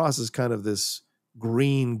comes across as kind of this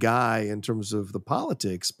green guy in terms of the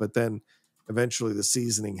politics, but then eventually the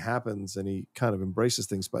seasoning happens and he kind of embraces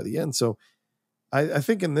things by the end. So I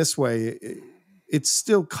think in this way, it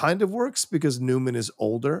still kind of works because Newman is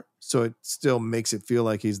older, so it still makes it feel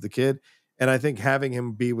like he's the kid. And I think having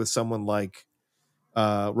him be with someone like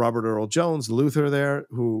Robert Earl Jones, Luther there,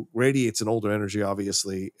 who radiates an older energy,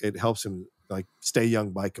 obviously, it helps him like stay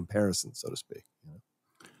young by comparison, so to speak.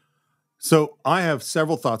 So I have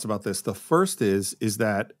several thoughts about this. The first is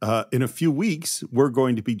that in a few weeks, we're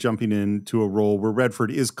going to be jumping into a role where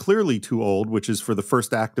Redford is clearly too old, which is for the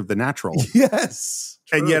first act of The Natural. Yes.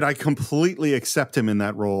 True. And yet I completely accept him in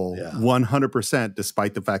that role 100%,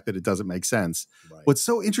 despite the fact that it doesn't make sense. Right. What's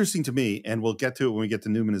so interesting to me, and we'll get to it when we get to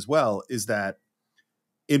Newman as well, is that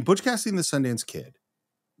in Butch Cassidy and the Sundance Kid,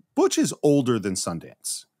 Butch is older than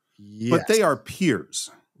Sundance, but they are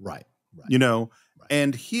peers. Right. You know,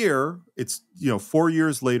 and here it's, 4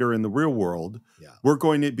 years later in the real world, we're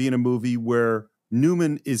going to be in a movie where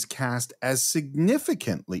Newman is cast as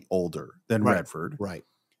significantly older than Redford. Right.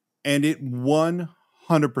 And it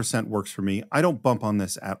 100% works for me. I don't bump on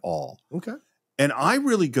this at all. Okay. And I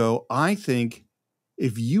really go, I think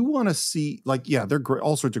if you want to see, they're great,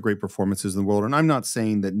 all sorts of great performances in the world. And I'm not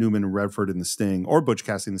saying that Newman and Redford in The Sting or Butch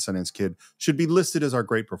Cassidy and the Sundance Kid should be listed as our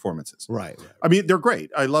great performances. Right. I mean, they're great.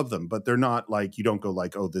 I love them, but they're not like, you don't go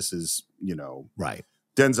like, oh, this is, right.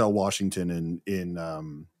 Denzel Washington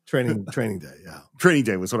in Training Day. Yeah. Training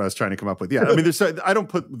Day was what I was trying to come up with. Yeah. I mean, I don't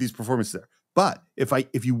put these performances there. But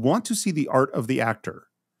if you want to see the art of the actor,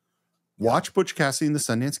 watch Butch Cassidy and the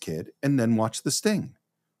Sundance Kid and then watch The Sting.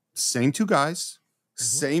 Same two guys,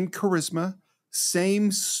 same charisma,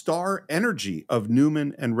 same star energy of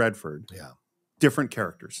Newman and Redford. Yeah. Different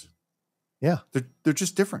characters. Yeah. They're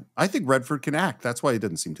just different. I think Redford can act. That's why he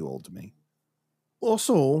doesn't seem too old to me.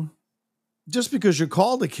 Also, just because you're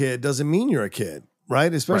called a kid doesn't mean you're a kid,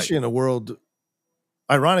 right? Especially in a world.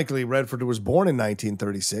 Ironically, Redford was born in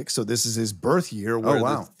 1936, so this is his birth year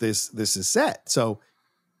where this is set. So,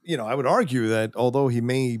 I would argue that although he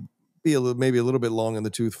may be maybe a little bit long in the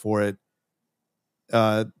tooth for it,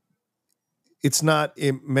 it's not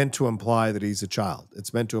meant to imply that he's a child.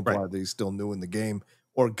 It's meant to imply that he's still new in the game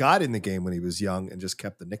or got in the game when he was young and just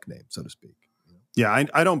kept the nickname, so to speak. Yeah,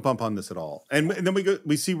 I don't bump on this at all. And then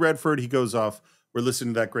we see Redford. He goes off. We're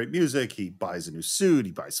listening to that great music. He buys a new suit.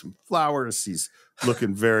 He buys some flowers. He's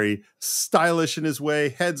looking very stylish in his way.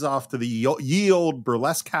 Heads off to the ye old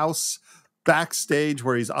burlesque house backstage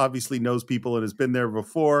where he's obviously knows people and has been there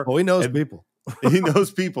before. Oh, he knows people. He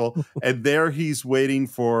knows people. And there he's waiting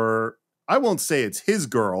for, I won't say it's his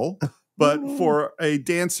girl, but for a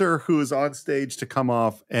dancer who is on stage to come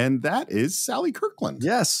off. And that is Sally Kirkland.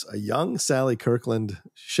 Yes, a young Sally Kirkland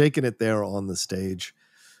shaking it there on the stage.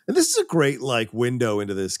 And this is a great window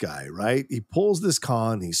into this guy, right? He pulls this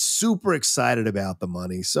con. He's super excited about the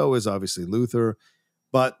money. So is obviously Luther.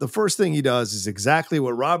 But the first thing he does is exactly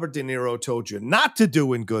what Robert De Niro told you not to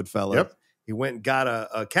do in Goodfellas. Yep. He went and got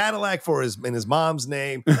a Cadillac in his mom's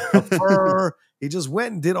name, a fur. He just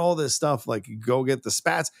went and did all this stuff like go get the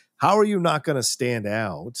spats. How are you not going to stand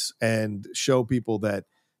out and show people that,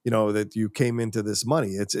 that you came into this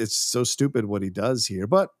money? It's so stupid what he does here,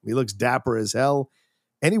 but he looks dapper as hell.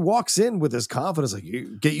 And he walks in with his confidence, like,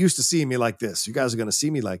 you get used to seeing me like this. You guys are going to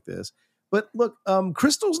see me like this. But look,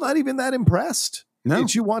 Crystal's not even that impressed. No.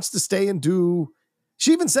 And she wants to stay and do.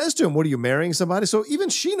 She even says to him, what are you marrying somebody? So even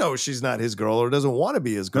she knows she's not his girl or doesn't want to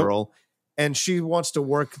be his girl. Nope. And she wants to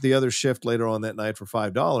work the other shift later on that night for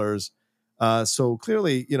 $5. So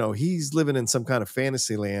clearly, he's living in some kind of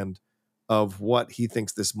fantasy land of what he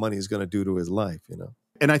thinks this money is going to do to his life,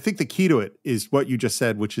 And I think the key to it is what you just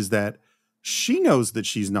said, which is that she knows that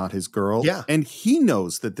she's not his girl. Yeah. And he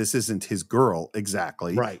knows that this isn't his girl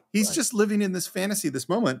exactly. Right. He's just living in this fantasy, this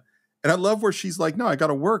moment. And I love where she's like, no, I got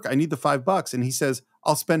to work. I need the $5. And he says,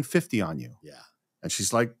 I'll spend 50 on you. Yeah. And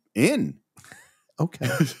she's like, in. Okay.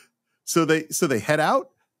 So they head out.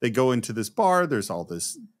 They go into this bar. There's all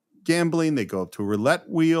this gambling. They go up to a roulette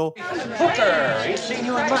wheel. Hooker, ain't seen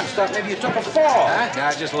you in months. Thought maybe you took a fall.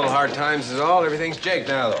 Nah, just a little hard times is all. Everything's Jake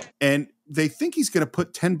now, though. And they think he's going to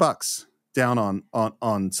put $10 down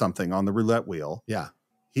on something on the roulette wheel. Yeah.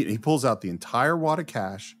 He pulls out the entire wad of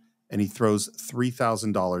cash and he throws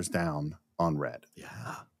 $3,000 down on red.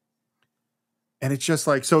 Yeah. And it's just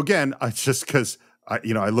like, so again, I just because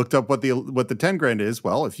I looked up what the 10 grand is.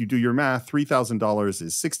 Well, if you do your math, $3,000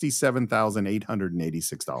 is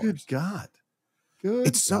 $67,886. Good God.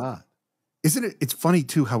 Good God. Isn't it? It's funny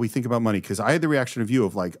too how we think about money, because I had the reaction of you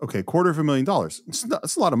of like, okay, $250,000.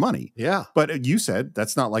 It's a lot of money. Yeah. But you said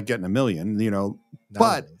that's not like getting $1 million,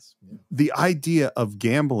 But the idea of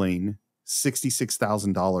gambling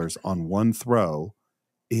 $66,000 on one throw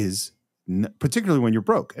is particularly when you're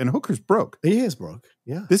broke, and Hooker's broke. He is broke.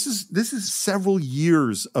 Yeah. This is several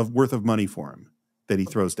years of worth of money for him that he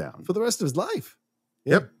throws down for the rest of his life.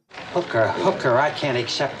 Yep. Hooker, I can't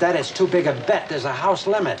accept that. It's too big a bet. There's a house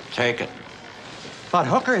limit. Take it. But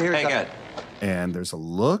Hooker, here's Take it. And there's a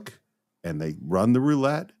look, and they run the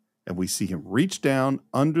roulette, and we see him reach down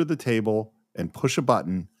under the table and push a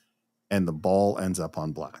button, and the ball ends up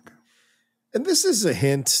on black. And this is a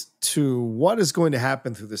hint to what is going to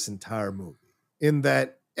happen through this entire movie, in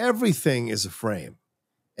that everything is a frame.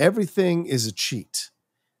 Everything is a cheat.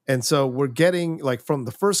 And so we're getting, like, from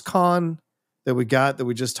the first con that we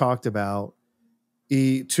just talked about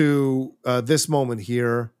to this moment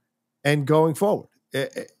here and going forward.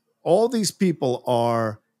 All these people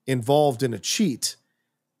are involved in a cheat,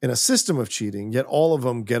 in a system of cheating, yet all of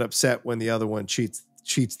them get upset when the other one cheats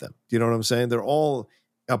them. Do you know what I'm saying? They're all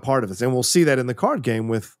a part of this. And we'll see that in the card game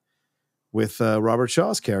with Robert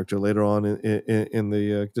Shaw's character later on in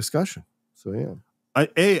the discussion. So, yeah.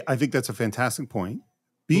 I think that's a fantastic point.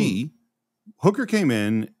 B, Hooker came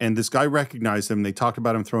in and this guy recognized him. They talked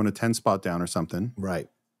about him throwing a 10 spot down or something. Right.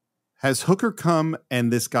 Has Hooker come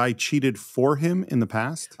and this guy cheated for him in the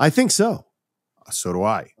past? I think so. So do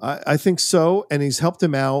I. I think so. And he's helped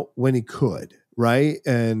him out when he could. Right.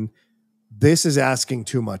 And this is asking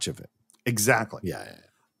too much of him. Exactly. Yeah.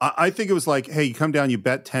 I think it was like, hey, you come down, you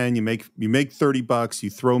bet 10, you make $30, you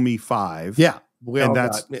throw me 5. Yeah. And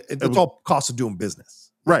that's all cost of doing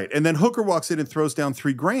business. Right. And then Hooker walks in and throws down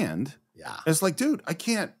 $3,000. Yeah. And it's like, dude,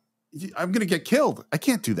 I'm going to get killed. I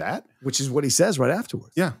can't do that. Which is what he says right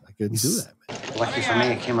afterwards. Yeah. I couldn't do that, man. Lucky for me,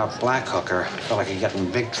 it came up black, Hooker. I feel like you get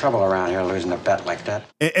in big trouble around here losing a bet like that.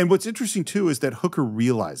 And what's interesting, too, is that Hooker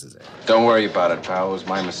realizes it. Don't worry about it, pal. It was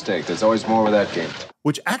my mistake. There's always more with that game.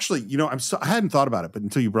 Which actually, I hadn't thought about it, but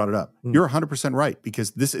until you brought it up, you're 100% right,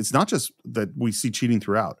 because it's not just that we see cheating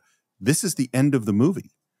throughout. This is the end of the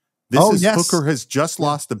movie. Hooker has just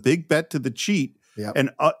lost a big bet to the cheat,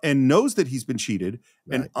 and knows that he's been cheated.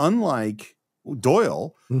 Right. And unlike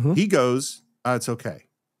Doyle, he goes, it's okay.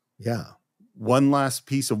 Yeah. One last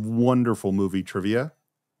piece of wonderful movie trivia.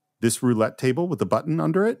 This roulette table with the button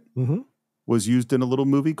under it was used in a little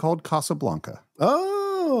movie called Casablanca.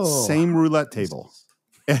 Oh. Same roulette table.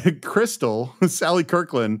 And Crystal, Sally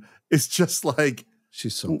Kirkland, is just like...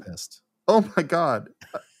 She's so pissed. Oh, my God.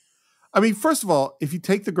 I mean, first of all, if you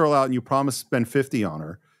take the girl out and you promise to spend 50 on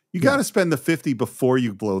her, you got to spend the 50 before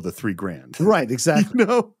you blow the $3,000. Right, exactly.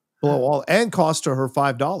 Blow all and cost her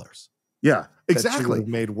 $5. Yeah, exactly. That she would have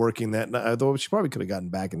made working that night, although she probably could have gotten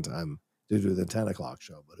back in time to do the 10 o'clock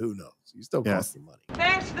show, but who knows? You still cost you money.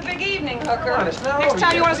 Thanks for the big evening, Hooker. Next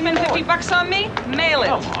time you want to spend $50 on me, mail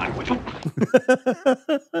it.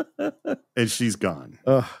 And she's gone.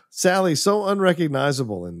 Sally, so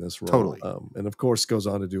unrecognizable in this role. Totally. And of course goes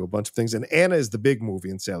on to do a bunch of things. And Anna is the big movie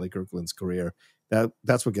in Sally Kirkland's career.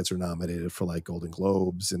 That's what gets her nominated for like Golden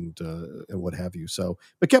Globes and what have you. So,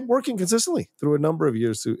 but kept working consistently through a number of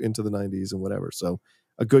years into the 90s and whatever. So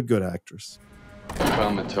a good actress.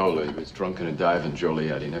 Palmatola, he was drunk in a dive in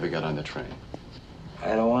Joliet. He never got on the train.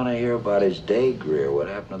 I don't want to hear about his day, Greer. What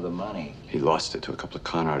happened to the money? He lost it to a couple of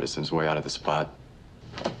con artists on his way out of the spot.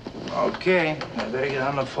 Okay, I better get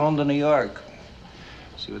on the phone to New York.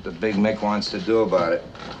 See what the Big Mick wants to do about it.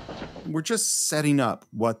 We're just setting up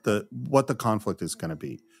what the conflict is going to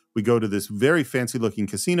be. We go to this very fancy-looking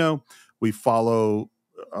casino. We follow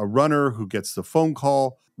a runner who gets the phone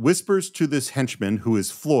call, whispers to this henchman who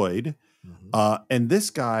is Floyd. And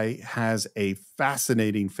this guy has a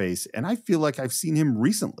fascinating face, and I feel like I've seen him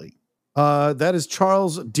recently. That is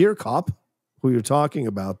Charles Deerkop, who you're talking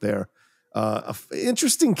about there.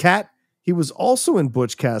 Interesting cat. He was also in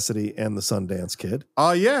Butch Cassidy and the Sundance Kid.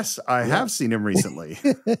 Oh, yes. I have seen him recently.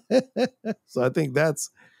 So I think that's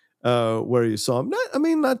where you saw him.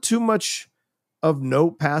 Not too much of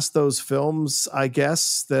note past those films, I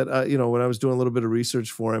guess, that, when I was doing a little bit of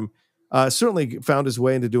research for him, certainly found his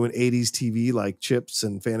way into doing 80s TV like Chips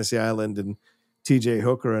and Fantasy Island and TJ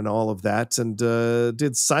Hooker and all of that, and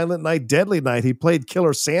did Silent Night, Deadly Night. He played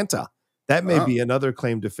Killer Santa. That may be another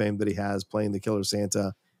claim to fame that he has, playing the Killer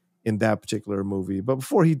Santa in that particular movie. But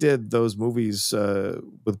before he did those movies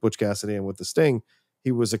with Butch Cassidy and with The Sting,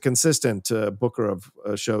 he was a consistent booker of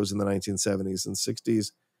shows in the 1970s and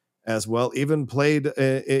 60s as well. Even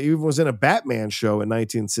was in a Batman show in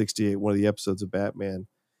 1968, one of the episodes of Batman.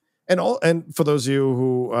 And for those of you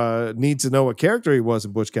who need to know what character he was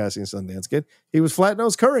in Butch Cassidy and Sundance Kid, he was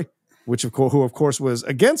Flat-Nosed Curry, who of course was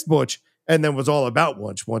against Butch and then was all about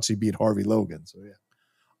Butch once he beat Harvey Logan. So yeah.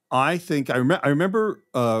 I think I remember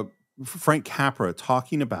Frank Capra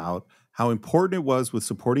talking about how important it was with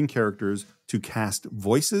supporting characters to cast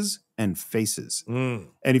voices and faces. And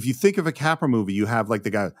if you think of a Capra movie, you have like the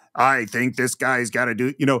guy, I think this guy's got to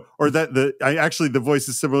do, or the voice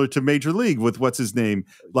is similar to Major League with what's his name?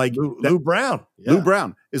 Like Lou Brown. Yeah. Lou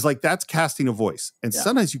Brown is like, that's casting a voice. And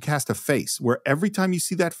sometimes you cast a face where every time you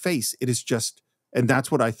see that face, it is just, and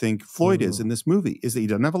that's what I think Floyd is in this movie, is that he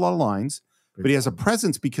doesn't have a lot of lines, but he has a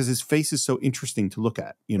presence because his face is so interesting to look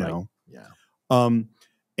at, know? Right. Yeah.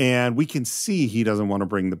 And we can see he doesn't want to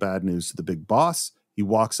bring the bad news to the big boss. He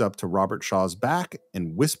walks up to Robert Shaw's back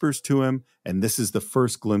and whispers to him. And this is the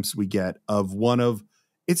first glimpse we get of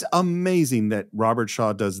it's amazing that Robert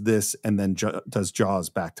Shaw does this and then does Jaws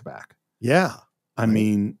back to back. Yeah. I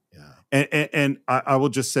mean, and I will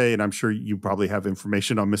just say, and I'm sure you probably have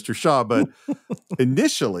information on Mr. Shaw, but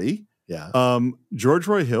initially, George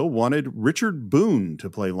Roy Hill wanted Richard Boone to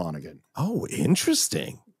play Lonergan. Oh,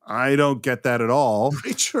 interesting. I don't get that at all.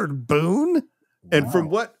 Richard Boone? And from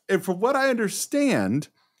what I understand,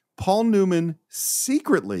 Paul Newman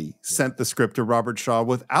secretly sent the script to Robert Shaw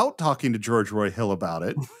without talking to George Roy Hill about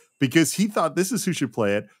it because he thought this is who should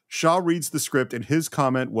play it. Shaw reads the script and his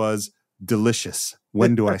comment was, delicious.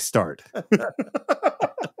 When do I start?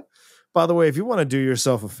 By the way, if you want to do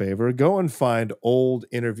yourself a favor, go and find old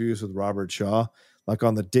interviews with Robert Shaw, like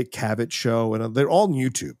on the Dick Cavett show, and they're all on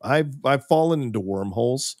YouTube. I've fallen into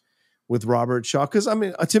wormholes with Robert Shaw because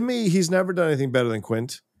to me, he's never done anything better than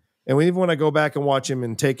Quint. And even when I go back and watch him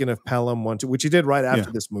in Taken of Pelham 1, 2, which he did right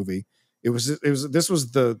after this movie, this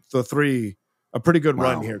was the three, a pretty good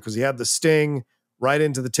run here because he had The Sting right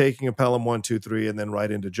into the Taking of Pelham 1, 2, 3, and then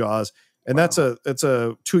right into Jaws. And it's a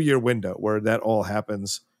 2-year window where that all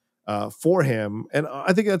happens for him. And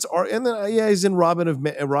I think that's art. And then he's in Robin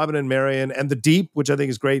and Marion and The Deep, which I think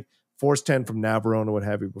is great. Force 10 from Navarone or what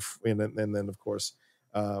have you. And then of course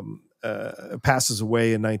passes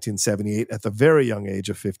away in 1978 at the very young age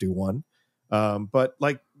of 51. But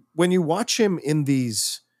like when you watch him in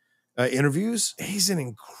these interviews, he's an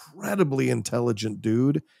incredibly intelligent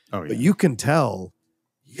dude. Oh, yeah. But you can tell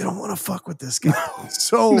you don't want to fuck with this guy.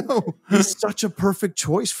 He's such a perfect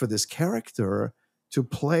choice for this character to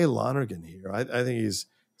play Lonergan here. I think he's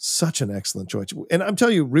such an excellent choice. And I'm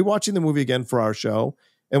telling you, rewatching the movie again for our show,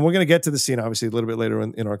 and we're going to get to the scene obviously a little bit later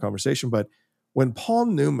in our conversation, but when Paul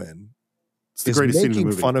Newman is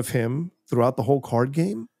making fun of him throughout the whole card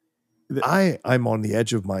game, I'm on the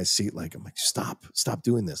edge of my seat. Like, I'm like, stop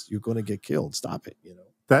doing this. You're going to get killed. Stop it.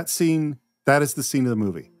 That scene, that is the scene of the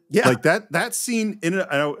movie. Yeah. Like that scene in it.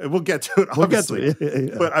 We'll get to it, obviously. We'll get to it.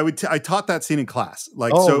 Yeah. But I taught that scene in class.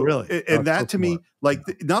 Like, really? And that to me, like,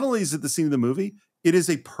 not only is it the scene of the movie, it is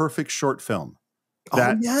a perfect short film.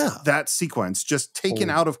 That sequence, just taken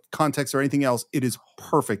out of context or anything else, it is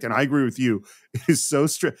perfect. And I agree with you. It is so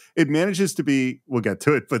it manages to be, we'll get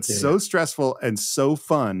to it, but so stressful and so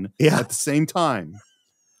fun at the same time.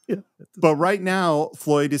 Yeah. But right now,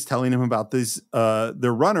 Floyd is telling him about this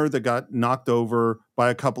the runner that got knocked over by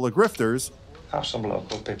a couple of grifters. Have some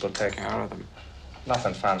local people take care of them.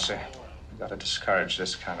 Nothing fancy. You got to discourage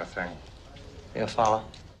this kind of thing. You follow?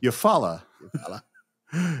 You follow.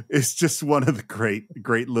 It's just one of the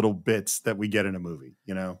great little bits that we get in a movie,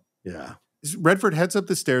 Yeah. Redford heads up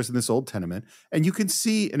the stairs in this old tenement, and you can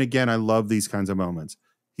see, and again, I love these kinds of moments.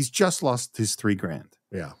 He's just lost his $3,000.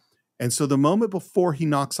 Yeah. And so the moment before he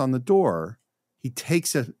knocks on the door, he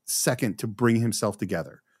takes a second to bring himself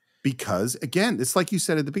together. Because again, it's like you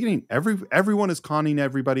said at the beginning, everyone is conning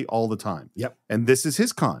everybody all the time. Yep. And this is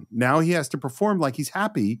his con. Now he has to perform like he's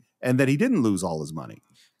happy and that he didn't lose all his money.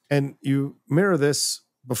 And you mirror this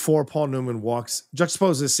before Paul Newman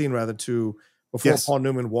juxtapose this scene to before Paul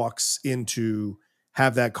Newman walks in to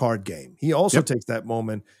have that card game. He also takes that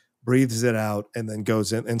moment breathes it out, and then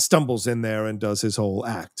goes in and stumbles in there and does his whole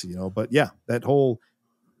act, But yeah,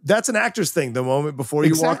 that's an actor's thing. The moment before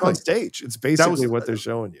you walk on stage, it's basically what they're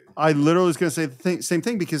showing you. I literally was going to say the same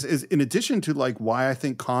thing, because in addition to like why I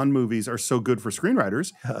think con movies are so good for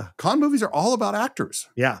screenwriters, con movies are all about actors.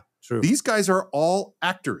 Yeah, true. These guys are all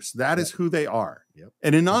actors. That is who they are. Yep.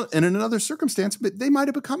 And in another circumstance, but they might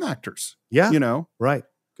have become actors. Yeah. Right.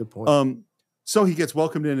 Good point. So he gets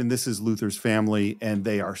welcomed in, and this is Luther's family, and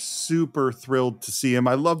they are super thrilled to see him.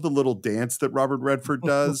 I love the little dance that Robert Redford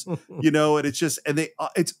does, and it's just, and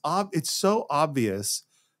it's so obvious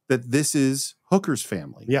that this is Hooker's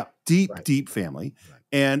family. Yeah. Deep family. Right.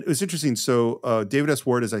 And it was interesting. So David S.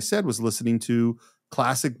 Ward, as I said, was listening to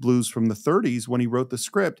classic blues from the 30s when he wrote the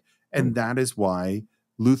script. And that is why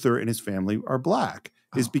Luther and his family are black.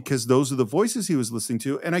 Is because those are the voices he was listening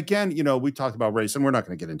to. And again, we talked about race, and we're not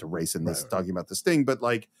going to get into race in this, talking about this thing, but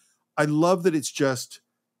like, I love that it's just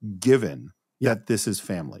given that this is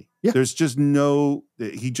family. Yeah. There's just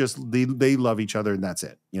they love each other, and that's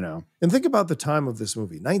it, And think about the time of this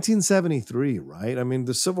movie, 1973, right? I mean,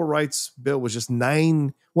 the Civil Rights Bill was just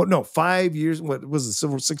 5 years. What was the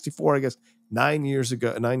Civil 64? I guess 9 years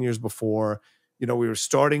ago, 9 years before, we were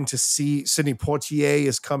starting to see Sidney Poitier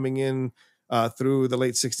is coming in, through the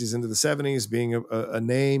late 60s into the 70s, being a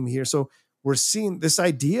name here. So we're seeing this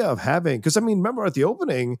idea of having, because I mean, remember at the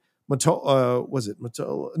opening, was it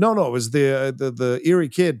Matola? No, it was the Erie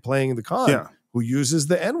kid playing the con who uses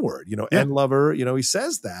the N-word, N-lover, he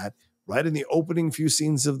says that right in the opening few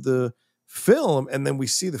scenes of the film. And then we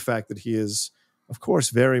see the fact that he is, of course,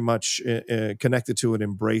 very much connected to and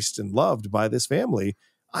embraced and loved by this family.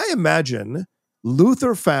 I imagine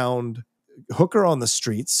Luther found Hooker on the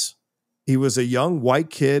streets. He was a young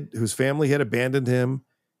white kid whose family had abandoned him.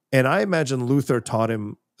 And I imagine Luther taught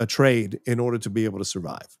him a trade in order to be able to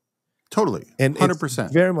survive. Totally. And 100%.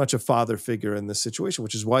 It's very much a father figure in this situation,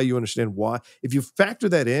 which is why you understand why. If you factor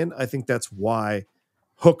that in, I think that's why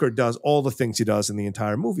Hooker does all the things he does in the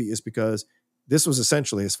entire movie, is because this was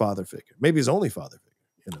essentially his father figure. Maybe his only father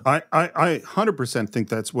figure. I 100% think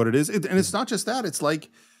that's what it is. And it's not just that. It's like,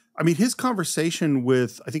 I mean, his conversation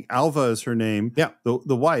with, I think Alva is her name,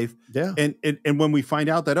 the wife. Yeah. And when we find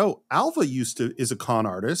out that, Alva is a con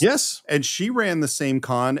artist. Yes. And she ran the same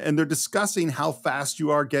con, and they're discussing how fast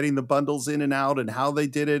you are getting the bundles in and out and how they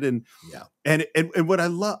did it. And what I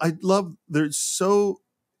love, there's so,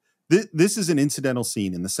 this is an incidental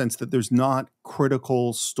scene in the sense that there's not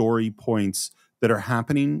critical story points that are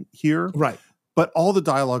happening here. Right. But all the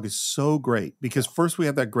dialogue is so great, because first we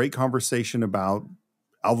have that great conversation about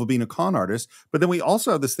Alva being a con artist, but then we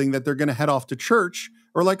also have this thing that they're going to head off to church,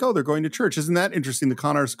 or like, they're going to church. Isn't that interesting? The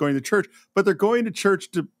con artists going to church, but they're going to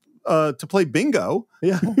church to play bingo,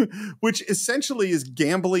 which essentially is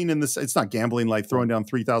gambling it's not gambling like throwing down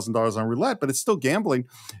 $3,000 on roulette, but it's still gambling.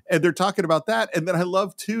 And they're talking about that. And then I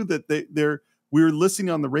love too that we were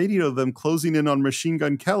listening on the radio to them closing in on Machine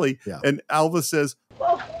Gun Kelly. Yeah. And Alva says,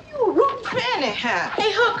 "Well, who you rooting for anyhow?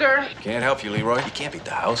 Hey, Hooker." Can't help you, Leroy. You can't beat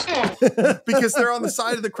the house. Because they're on the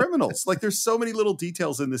side of the criminals. Like, there's so many little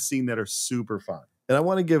details in this scene that are super fun. And I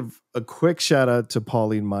want to give a quick shout out to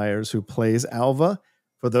Pauline Myers, who plays Alva.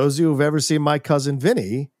 For those of you who've ever seen My Cousin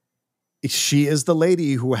Vinny, she is the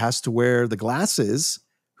lady who has to wear the glasses,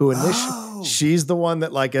 who she's the one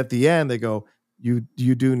that, like, at the end they go, you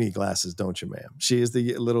do need glasses, don't you, ma'am? She is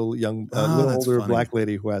the little young, older funny black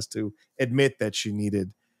lady who has to admit that she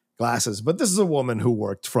needed glasses. But this is a woman who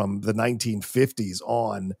worked from the 1950s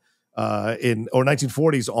on or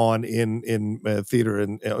 1940s on in theater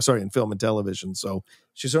and in film and television. So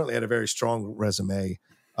she certainly had a very strong resume.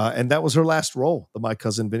 And that was her last role. The My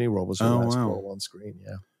Cousin Vinny role was her last role on screen.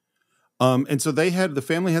 Yeah. And so the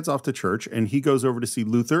family heads off to church, and he goes over to see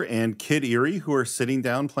Luther and Kid Erie, who are sitting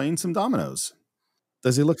down playing some dominoes.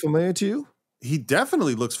 Does he look familiar to you? He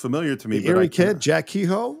definitely looks familiar to me. The Erie kid, Jack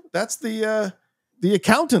Kehoe. That's the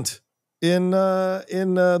accountant in The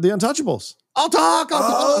Untouchables. I'll talk.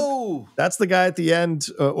 Oh, that's the guy at the end,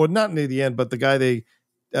 or not near the end, but the guy they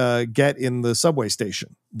get in the subway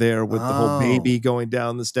station there with the whole baby going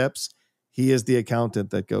down the steps. He is the accountant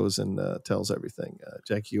that goes and tells everything.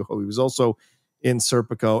 Jack Kehoe. He was also in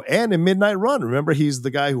Serpico and in Midnight Run. Remember, he's the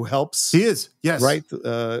guy who helps. He is, yes. Right?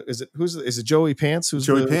 Is it Joey Pants? Who's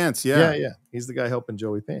Joey Pants? Yeah, yeah. He's the guy helping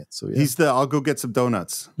Joey Pants. So he's I'll go get some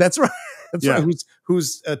donuts. That's right. That's right.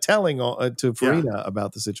 Who's telling to Farina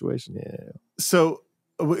about the situation? Yeah. So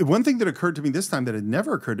one thing that occurred to me this time that had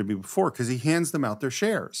never occurred to me before, because he hands them out their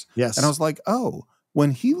shares. Yes, and I was like,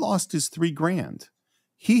 when he lost his $3,000,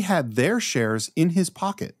 he had their shares in his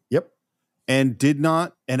pocket. Yep. And did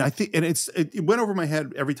not, and I think, and it went over my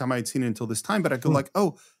head every time I had seen it until this time, but I go like,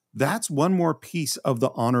 that's one more piece of the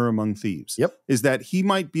honor among thieves. Yep. Is that he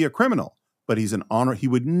might be a criminal, but he's an honor. He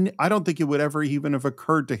would, I don't think it would ever even have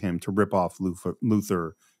occurred to him to rip off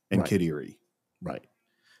Luther and Kid Erie. Right.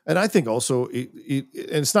 And I think also, and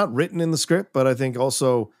it's not written in the script, but I think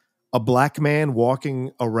also a black man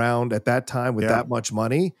walking around at that time with that much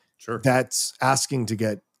money, that's asking to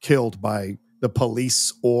get killed by the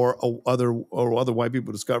police or other white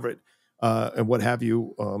people discover it and what have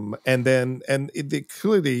you.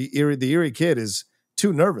 Clearly the Erie kid is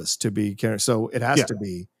too nervous to be carrying. So it has to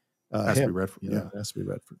be has him. to be Redford. Yeah, it has to be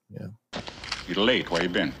Redford. Yeah. You're late. Where you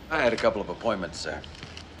been? I had a couple of appointments, sir.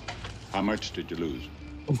 How much did you lose?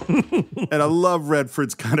 And I love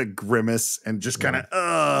Redford's kind of grimace and just kind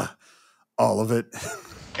of, all of it.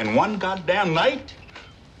 In one goddamn night?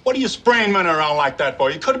 What are you spraying men around like that for?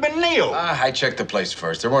 You could have been Neil. I checked the place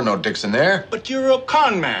first. There weren't no dicks in there. But you're a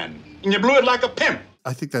con man, and you blew it like a pimp.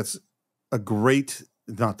 I think that's a great,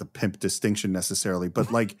 not the pimp distinction necessarily,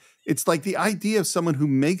 but like, it's like the idea of someone who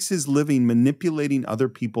makes his living manipulating other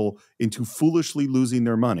people into foolishly losing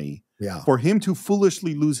their money. Yeah. For him to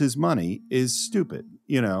foolishly lose his money is stupid,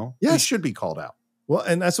 you know? He should be called out. Well,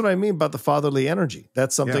 and that's what I mean about the fatherly energy.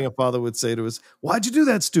 That's something a father would say to his, why'd you do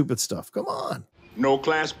that stupid stuff? Come on. No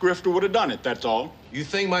class grifter would have done it, that's all. You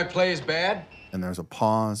think my play is bad? And there's a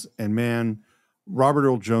pause. And man, Robert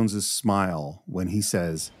Earl Jones's smile when he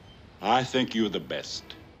says, I think you're the best.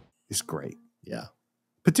 Is great. Yeah.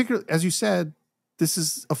 Particularly, as you said, this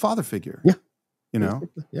is a father figure. Yeah. You know?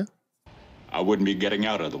 Yeah. I wouldn't be getting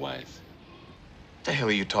out otherwise. What the hell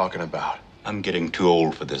are you talking about? I'm getting too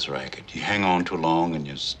old for this racket. You hang on too long and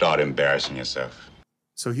you start embarrassing yourself.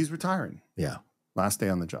 So he's retiring. Yeah. Last day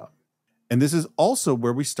on the job. And this is also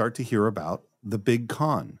where we start to hear about the big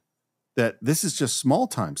con. That this is just small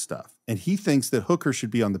time stuff. And he thinks that Hooker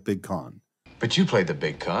should be on the big con. But you played the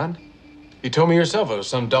big con. You told me yourself it was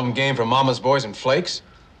some dumb game for Mama's Boys and Flakes.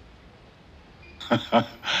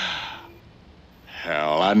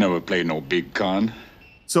 Hell, I never played no big con.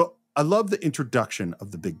 So I love the introduction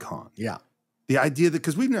of the big con. Yeah. The idea that,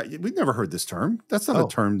 because we've never heard this term. That's not a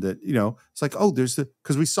term that, you know, it's like,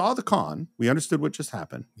 because we saw the con, we understood what just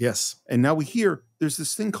happened. Yes. And now we hear there's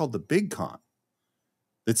this thing called the big con.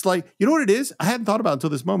 It's like, you know what it is? I hadn't thought about it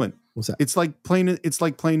until this moment. What's that? It's like playing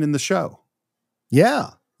in the show.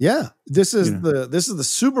 Yeah. Yeah. This is the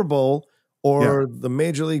Super Bowl or the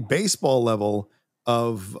Major League Baseball level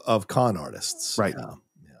of con artists. Right. Yeah.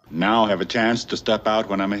 Now I have a chance to step out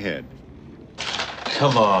when I'm ahead.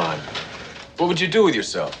 Come on. What would you do with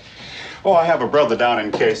yourself? Oh, I have a brother down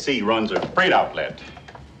in KC runs a freight outlet.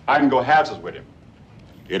 I can go halves with him.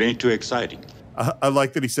 It ain't too exciting. I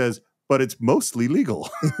like that he says, but it's mostly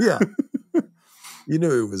legal. Yeah. You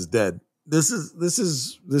knew he was dead. This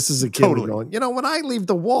is a kid going, you know, when I leave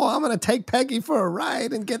the war, I'm going to take Peggy for a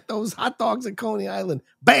ride and get those hot dogs at Coney Island.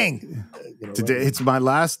 Bang. You know, Today, it's my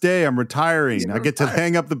last day. I'm retiring. I get to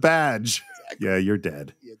hang up the badge. Exactly. Yeah, you're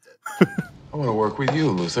dead. I want to work with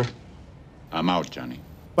you, Luther. I'm out, Johnny.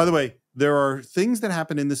 By the way, there are things that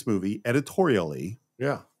happen in this movie editorially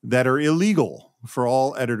that are illegal for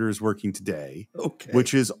all editors working today. Okay.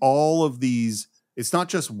 Which is all of these, it's not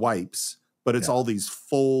just wipes, but it's all these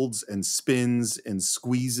folds and spins and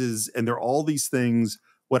squeezes, and they're all these things.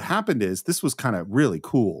 What happened is, this was kind of really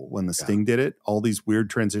cool when the Sting did it, all these weird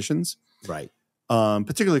transitions. Right.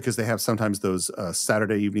 Particularly because they have sometimes those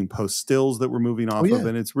Saturday Evening Post stills that we're moving off of,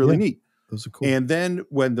 and it's really neat. Those are cool. And then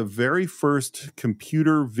when the very first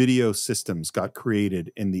computer video systems got created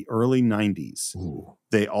in the early 90s,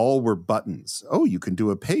 they all were buttons. Oh, you can do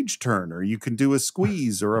a page turn, or you can do a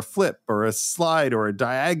squeeze or a flip or a slide or a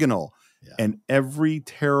diagonal. Yeah. And every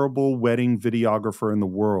terrible wedding videographer in the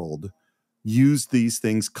world used these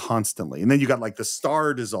things constantly. And then you got like the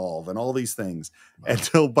star dissolve and all these things. Wow.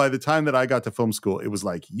 Until by the time that I got to film school, it was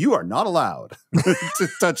like, you are not allowed to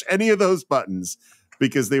touch any of those buttons,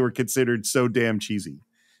 because they were considered so damn cheesy.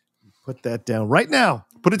 Put that down right now.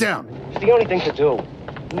 Put it down. It's the only thing to do.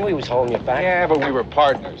 I knew he was holding you back. Yeah, but we were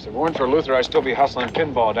partners. If it weren't for Luther, I'd still be hustling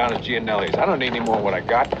pinball down at Gianelli's. I don't need any more of what I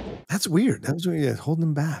got. That's weird. That was weird. Holding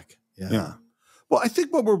him back. Yeah. Well, I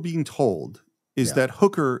think what we're being told is that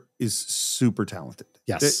Hooker is super talented.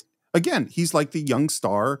 Yes. Again, he's like the young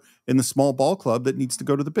star in the small ball club that needs to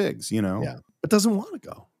go to the bigs, you know? Yeah. But doesn't want to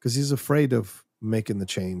go because he's afraid of making the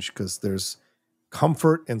change, because there's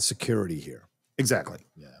comfort and security here. Exactly.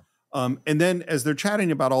 Yeah. And then as they're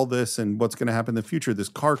chatting about all this and what's going to happen in the future, this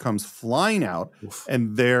car comes flying out,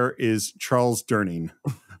 and there is Charles Durning,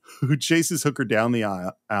 who chases Hooker down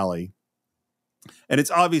the alley. And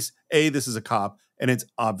it's obvious, this is a cop, and it's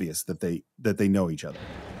obvious that they know each other.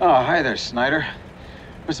 Oh, hi there, Snyder.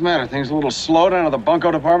 What's the matter? Things a little slow down at the bunko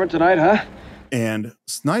department tonight, huh? And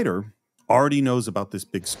Snyder already knows about this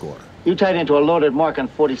big score. You tied into a loaded mark on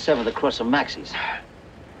 47th across from Maxie's.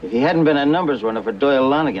 If he hadn't been a numbers runner for Doyle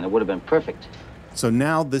Lonigan, it would have been perfect. So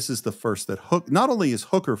now this is the first that not only is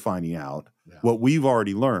Hooker finding out what we've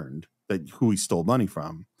already learned, that who he stole money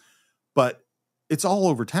from, but it's all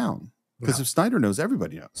over town. Because if Snyder knows,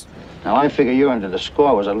 everybody knows. Now, I figure your end of the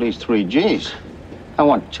score was at least 3 G's. I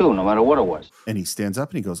want 2, no matter what it was. And he stands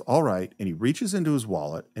up and he goes, all right. And he reaches into his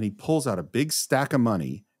wallet and he pulls out a big stack of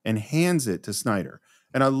money and hands it to Snyder.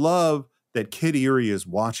 And I love that Kid Erie is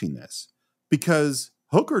watching this because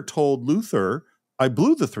Hooker told Luther, I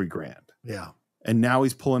blew the $3,000. Yeah. And now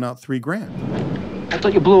he's pulling out $3,000. I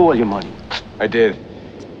thought you blew all your money. I did.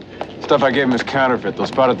 Stuff I gave him is counterfeit. They'll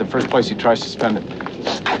spot it the first place he tries to spend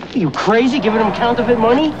it. Are you crazy giving him counterfeit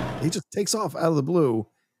money? He just takes off out of the blue,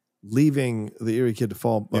 leaving the Erie Kid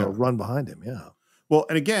to run behind him. Yeah. Well,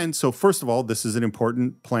 and again, so first of all, this is an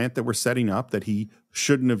important plant that we're setting up that he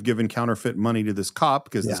shouldn't have given counterfeit money to this cop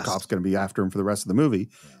because this cop's going to be after him for the rest of the movie.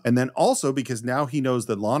 Yeah. And then also because now he knows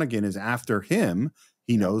that Lonigan is after him,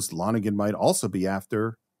 he knows Lonigan might also be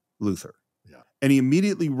after Luther. Yeah. And he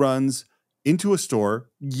immediately runs into a store,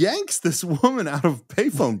 yanks this woman out of a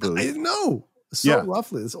payphone booth. I didn't know. So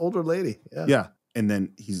roughly, this older lady. Yeah. Yeah. And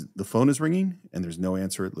then the phone is ringing and there's no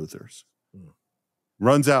answer at Luther's.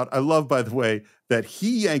 Runs out. I love, by the way, that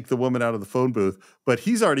he yanked the woman out of the phone booth, but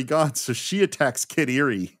he's already gone. So she attacks Kid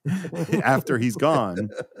Erie after he's gone.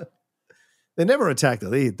 They never attack the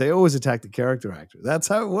lead. They always attack the character actor. That's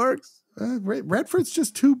how it works. Redford's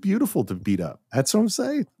just too beautiful to beat up. That's what I'm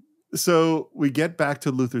saying. So we get back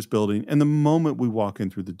to Luther's building. And the moment we walk in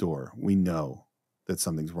through the door, we know that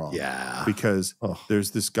something's wrong. Yeah. Because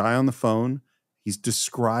there's this guy on the phone. He's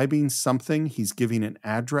describing something. He's giving an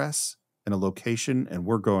address and a location. And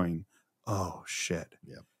we're going, oh, shit.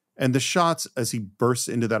 Yeah. And the shots as he bursts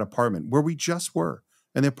into that apartment where we just were.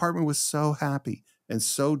 And the apartment was so happy and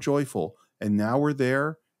so joyful. And now we're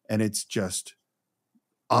there. And it's just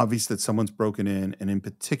obvious that someone's broken in. And in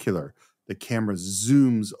particular, the camera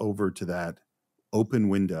zooms over to that open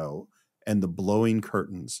window and the blowing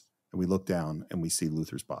curtains. And we look down and we see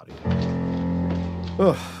Luther's body.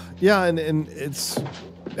 Oh, yeah,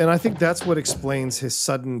 and I think that's what explains his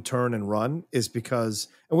sudden turn and run is because,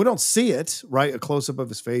 and we don't see it, right? A close-up of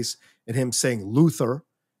his face and him saying Luther.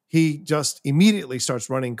 He just immediately starts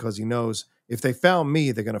running because he knows if they found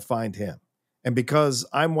me, they're going to find him. And because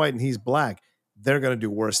I'm white and he's black, they're going to do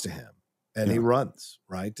worse to him. And he runs,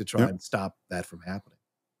 right, to try and stop that from happening.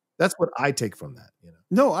 That's what I take from that. You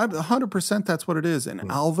know? No, I'm 100% that's what it is. And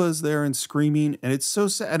Alva's there and screaming. And it's so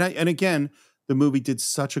sad. And again, the movie did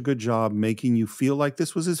such a good job making you feel like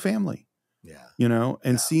this was his family. Yeah. You know,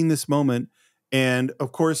 and seeing this moment. And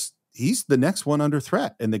of course, he's the next one under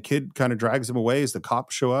threat. And the kid kind of drags him away as the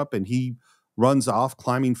cops show up and he runs off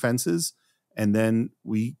climbing fences. And then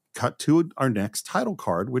we cut to our next title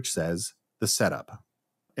card, which says The Setup.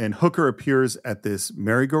 And Hooker appears at this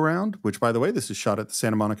merry-go-round, which, by the way, this is shot at the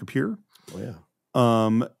Santa Monica Pier. Oh, yeah.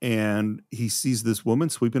 And he sees this woman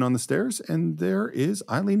sweeping on the stairs, and there is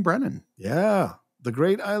Eileen Brennan. Yeah, the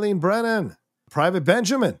great Eileen Brennan. Private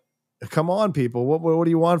Benjamin. Come on, people. What do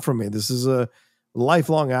you want from me? This is a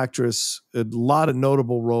lifelong actress, a lot of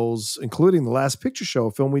notable roles, including The Last Picture Show,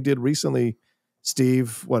 a film we did recently,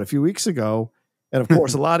 Steve, a few weeks ago. And of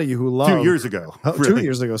course, a lot of you who love 2 years ago, really. 2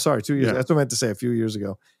 years ago. Sorry, 2 years. Yeah. That's what I meant to say. A few years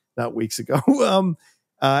ago, not weeks ago.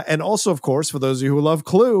 And also, of course, for those of you who love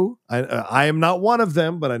Clue, I am not one of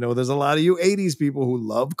them, but I know there's a lot of you '80s people who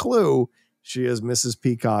love Clue. She is Mrs.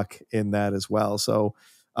 Peacock in that as well. So,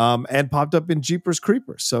 and popped up in Jeepers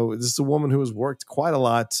Creepers. So this is a woman who has worked quite a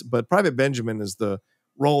lot. But Private Benjamin is the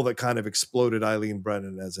role that kind of exploded Eileen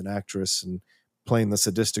Brennan as an actress and playing the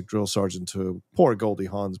sadistic drill sergeant to poor Goldie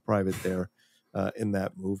Hawn's private there. In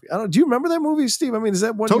that movie, do you remember that movie, Steve? I mean, is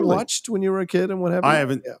that what you watched when you were a kid and what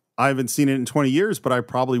happened? I haven't seen it in 20 years, but I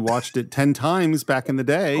probably watched it 10 times back in the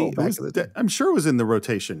day. I'm sure it was in the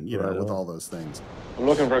rotation, with all those things. I'm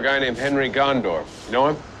looking for a guy named Henry Gondorf. You know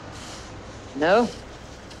him? No.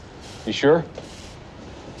 You sure?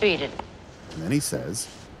 Read it. And then he says,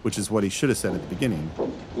 which is what he should have said at the beginning.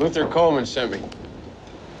 Luther Coleman sent me.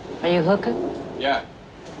 Are you Hooker? Yeah.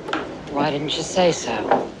 Why didn't you say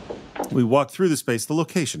so? We walk through the space. The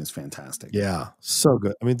location is fantastic. Yeah, so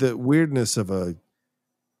good. I mean, the weirdness of a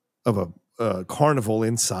carnival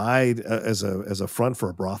inside as a front for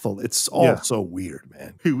a brothel. It's all so weird,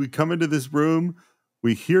 man. We come into this room.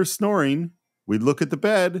 We hear snoring. We look at the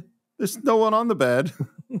bed. There's no one on the bed.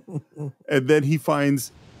 And then he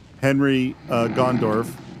finds Henry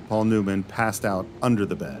Gondorf, Paul Newman, passed out under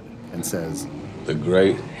the bed and says, The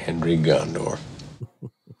great Henry Gondor.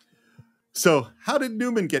 So how did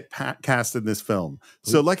Newman get cast in this film?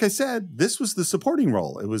 So like I said, this was the supporting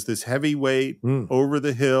role. It was this heavyweight,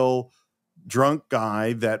 over-the-hill, drunk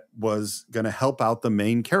guy that was going to help out the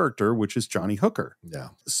main character, which is Johnny Hooker. Yeah.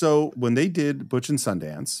 So when they did Butch and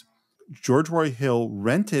Sundance, George Roy Hill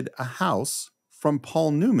rented a house from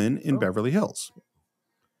Paul Newman in Beverly Hills.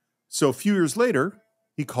 So a few years later,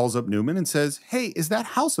 he calls up Newman and says, hey, is that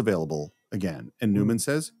house available again? And Newman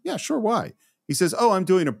says, yeah, sure, why? He says, oh, I'm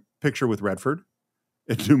doing a picture with Redford.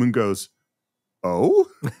 And Newman goes, oh,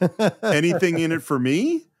 anything in it for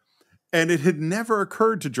me? And it had never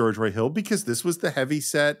occurred to George Roy Hill because this was the heavy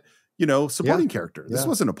set, supporting character. This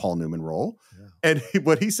wasn't a Paul Newman role. Yeah. And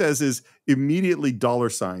what he says is immediately dollar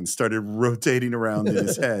signs started rotating around in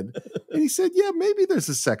his head. And he said, yeah, maybe there's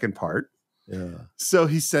a second part. Yeah. So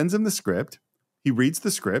he sends him the script. He reads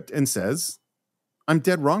the script and says, I'm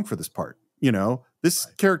dead wrong for this part. This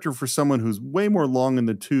character for someone who's way more long in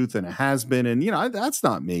the tooth than it has been. And, that's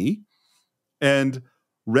not me. And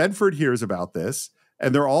Redford hears about this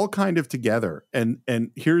and they're all kind of together. And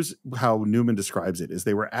here's how Newman describes it is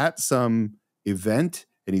they were at some event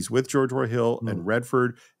and he's with George Roy Hill and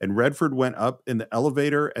Redford went up in the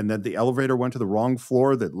elevator and then the elevator went to the wrong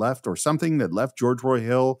floor that left George Roy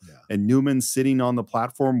Hill and Newman sitting on the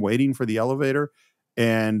platform waiting for the elevator.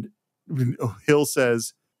 And Hill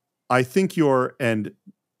says, I think and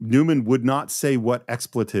Newman would not say what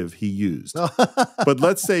expletive he used, but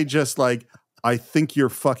let's say just like, I think you're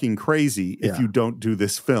fucking crazy if you don't do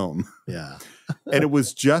this film. Yeah. And it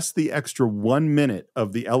was just the extra 1 minute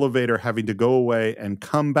of the elevator having to go away and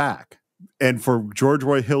come back. And for George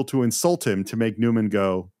Roy Hill to insult him to make Newman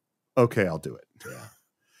go, okay, I'll do it. Yeah.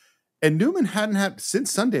 And Newman hadn't had,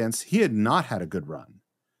 since Sundance, he had not had a good run.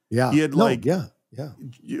 Yeah. He had Yeah.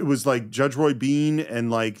 It was like Judge Roy Bean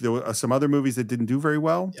and like there were some other movies that didn't do very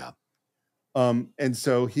well. Yeah. And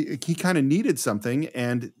so he kind of needed something,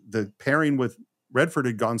 and the pairing with Redford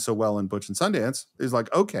had gone so well in Butch and Sundance. Is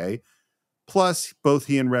like, okay. Plus, both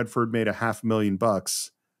he and Redford made $500,000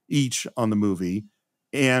 each on the movie,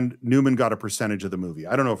 and Newman got a percentage of the movie.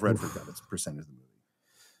 I don't know if Redford got a percentage of the movie.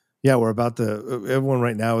 Yeah, we're about everyone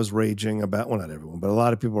right now is raging about, well, not everyone, but a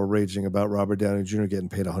lot of people are raging about Robert Downey Jr. getting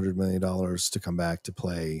paid $100 million to come back to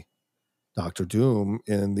play Dr. Doom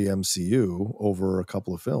in the MCU over a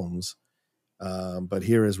couple of films. But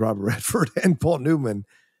here is Robert Redford and Paul Newman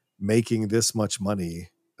making this much money.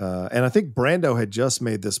 And I think Brando had just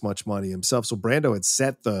made this much money himself. So Brando had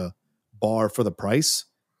set the bar for the price.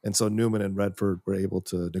 And so Newman and Redford were able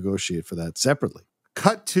to negotiate for that separately.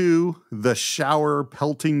 Cut to the shower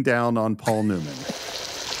pelting down on Paul Newman.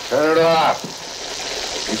 Turn it off.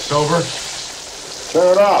 You sober?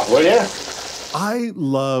 Turn it off, will you? I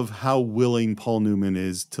love how willing Paul Newman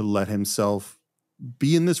is to let himself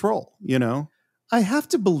be in this role, I have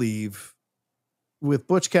to believe with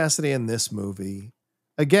Butch Cassidy in this movie,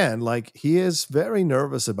 again, like he is very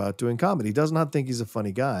nervous about doing comedy. He does not think he's a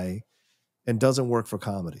funny guy and doesn't work for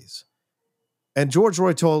comedies. And George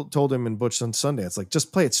Roy told him in Butch and Sundance, like,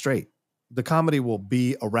 just play it straight. The comedy will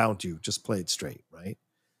be around you. Just play it straight, right?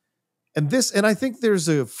 And I think there's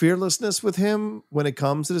a fearlessness with him when it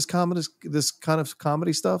comes to this kind of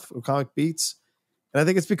comedy stuff or comic beats. And I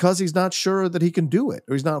think it's because he's not sure that he can do it,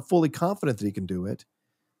 or he's not fully confident that he can do it.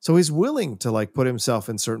 So he's willing to like put himself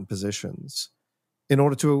in certain positions in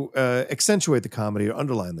order to accentuate the comedy or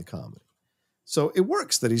underline the comedy. So it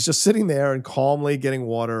works that he's just sitting there and calmly getting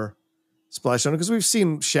water splashed on him, because we've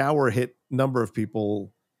seen shower hit number of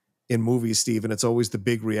people in movies, Steve, and it's always the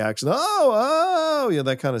big reaction,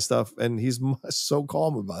 that kind of stuff. And he's so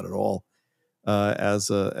calm about it all as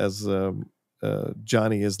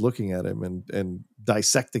Johnny is looking at him and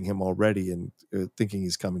dissecting him already and thinking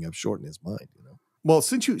he's coming up short in his mind. Well,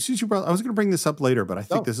 since you brought, I was going to bring this up later, but I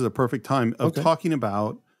think this is a perfect time of talking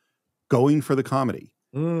about going for the comedy.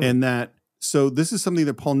 And that, so this is something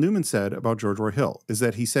that Paul Newman said about George Roy Hill, is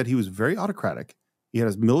that he said he was very autocratic. He had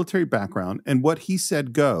his military background, and what he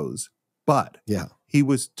said goes, but he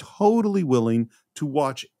was totally willing to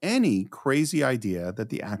watch any crazy idea that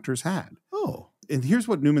the actors had. Oh. And here's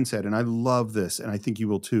what Newman said, and I love this, and I think you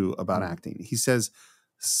will too, about acting. He says,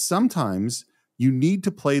 sometimes you need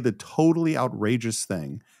to play the totally outrageous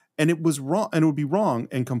thing. And it was wrong, and it would be wrong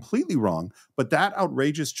and completely wrong. But that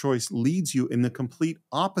outrageous choice leads you in the complete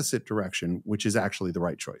opposite direction, which is actually the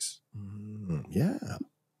right choice. Yeah.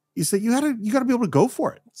 You say you got to be able to go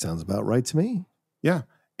for it. Sounds about right to me. Yeah.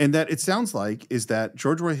 And that it sounds like is that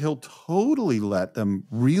George Roy Hill totally let them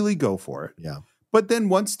really go for it. Yeah. But then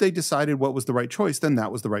once they decided what was the right choice, then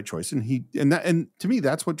that was the right choice. And to me,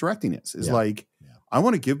 that's what directing is like, I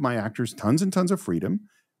want to give my actors tons and tons of freedom.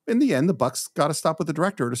 In the end, the buck's got to stop with the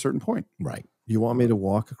director at a certain point. Right. You want me to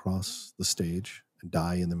walk across the stage and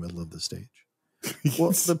die in the middle of the stage?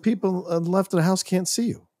 Well, the people left of the house can't see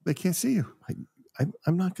you. They can't see you.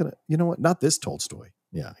 I'm not going to, you know what? Not this Tolstoy.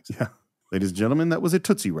 Yeah. Exactly. Yeah. Ladies and gentlemen, that was a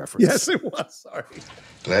Tootsie reference. Yes, it was. Sorry.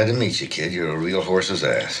 Glad to meet you, kid. You're a real horse's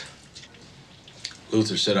ass.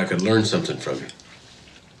 Luther said I could learn something from you.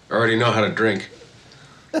 I already know how to drink.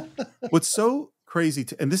 What's so crazy,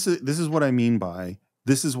 and this is what I mean by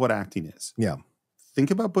this is what acting is. Yeah. Think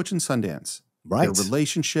about Butch and Sundance. Right. Their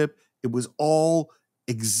relationship, it was all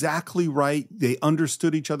exactly right. They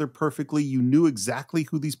understood each other perfectly. You knew exactly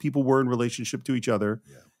who these people were in relationship to each other.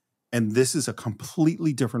 Yeah. And this is a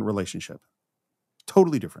completely different relationship.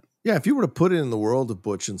 Totally different. Yeah, if you were to put it in the world of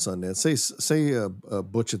Butch and Sundance, say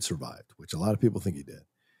Butch had survived, which a lot of people think he did.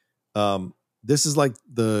 This is like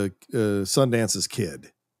the Sundance's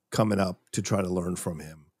kid coming up to try to learn from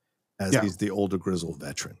him as he's the older grizzled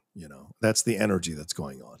veteran. You know, that's the energy that's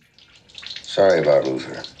going on. Sorry about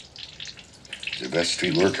Luther. He's the best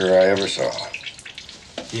street worker I ever saw.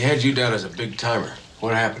 He had you down as a big timer.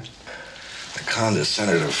 What happened? I conned a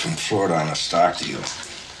senator from Florida on a stock deal.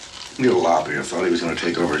 Little lobbyist thought he was going to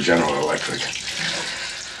take over General Electric.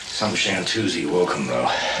 Some Shantuzi woke him, though,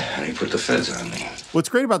 and he put the feds on me. What's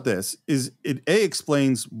great about this is it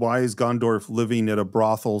explains why is Gondorf living at a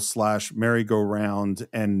brothel / merry-go-round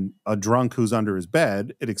and a drunk who's under his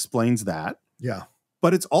bed. It explains that. Yeah.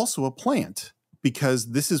 But it's also a plant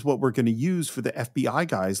because this is what we're going to use for the FBI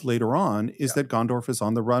guys later on is that Gondorf is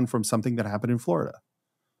on the run from something that happened in Florida.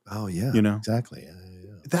 Oh, yeah. You know? Exactly.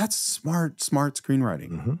 That's smart screenwriting.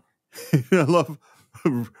 Mm-hmm. I love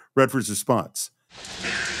Redford's response.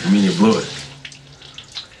 You mean you blew it?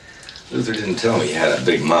 Luther didn't tell me he had a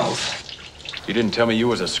big mouth. You didn't tell me you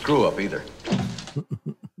was a screw-up either.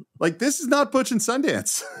 Like, this is not Butch and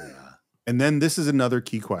Sundance. Yeah. And then this is another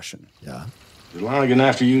key question. Yeah. Is Lonergan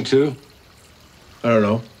after you, too? I don't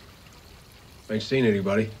know. Ain't seen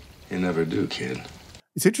anybody. You never do, kid.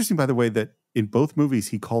 It's interesting, by the way, that in both movies,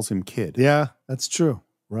 he calls him kid. Yeah, that's true.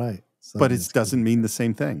 Right. But it doesn't mean the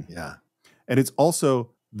same thing. Yeah. And it's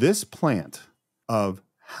also this plant of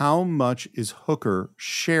how much is Hooker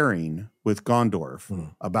sharing with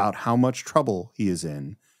Gondorf about how much trouble he is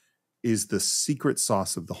in is the secret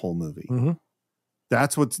sauce of the whole movie. Mm-hmm.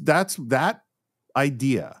 That's that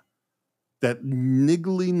idea, that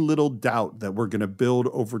niggling little doubt that we're going to build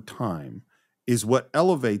over time is what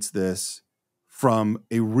elevates this from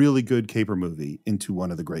a really good caper movie into one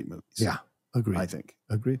of the great movies. Yeah. Agreed. I think.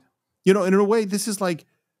 Agreed. You know, and in a way, this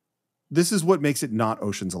is what makes it not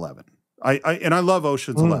Ocean's 11. I love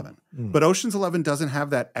Ocean's 11, but Ocean's 11 doesn't have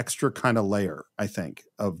that extra kind of layer, I think,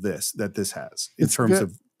 of this that this has in terms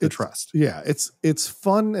of the trust. Yeah, it's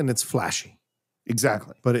fun and it's flashy.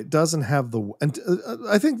 Exactly. But it doesn't have the, and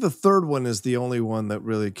I think the third one is the only one that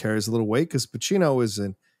really carries a little weight because Pacino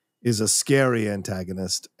is a scary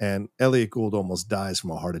antagonist and Elliot Gould almost dies from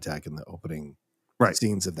a heart attack in the opening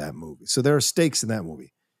scenes of that movie. So there are stakes in that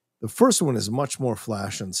movie. The first one is much more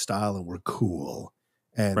flash and style and we're cool.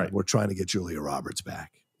 And we're trying to get Julia Roberts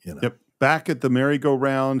back. You know? Yep. Back at the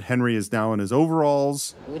merry-go-round, Henry is now in his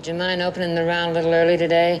overalls. Would you mind opening the round a little early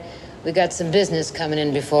today? We got some business coming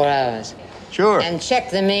in before hours. Sure. And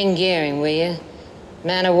check the main gearing, will you?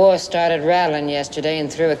 Man of War started rattling yesterday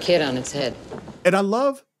and threw a kid on its head. And I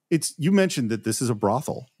love you mentioned that this is a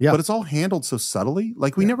brothel, but it's all handled so subtly.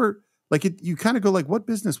 Like we never, like it, you kind of go like, what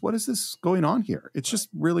business? What is this going on here? It's just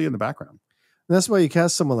really in the background. And that's why you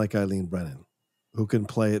cast someone like Eileen Brennan, who can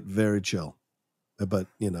play it very chill. But,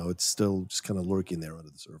 you know, it's still just kind of lurking there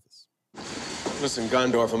under the surface. Listen,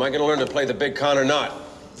 Gondorf, am I going to learn to play the big con or not?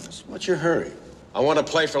 What's your hurry? I want to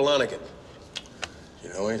play for Lonergan. You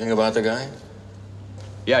know anything about the guy?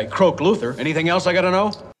 Yeah, he croaked Luther. Anything else I got to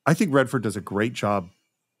know? I think Redford does a great job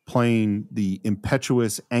playing the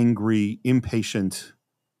impetuous, angry, impatient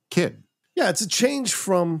kid. Yeah, it's a change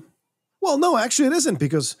from, well, no, actually it isn't,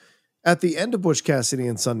 because at the end of Butch Cassidy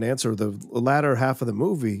and Sundance, or the latter half of the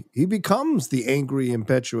movie, he becomes the angry,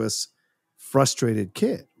 impetuous, frustrated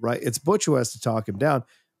kid, right? It's Butch who has to talk him down,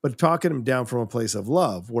 but talking him down from a place of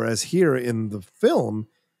love. Whereas here in the film,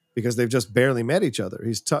 because they've just barely met each other,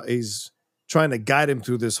 he's trying to guide him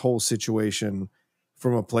through this whole situation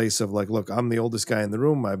from a place of like, look, I'm the oldest guy in the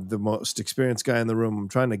room. I'm the most experienced guy in the room. I'm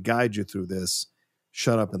trying to guide you through this.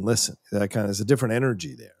 Shut up and listen. That kind of is a different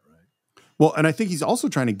energy there. Well, and I think he's also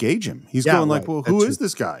trying to gauge him. He's going like, well, who is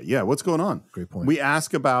this guy? Yeah, what's going on? Great point. We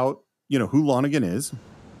ask about, who Lonergan is.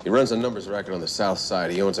 He runs a numbers racket on the south side.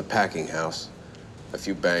 He owns a packing house, a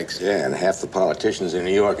few banks. Yeah, and half the politicians in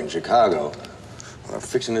New York and Chicago Well,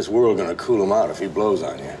 fixing this world gonna cool him out if he blows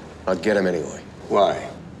on you. I'll get him anyway. Why?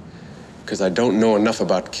 Because I don't know enough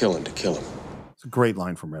about killing to kill him. It's a great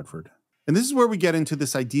line from Redford. And this is where we get into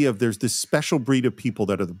this idea of there's this special breed of people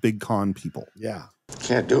that are the big con people. Yeah.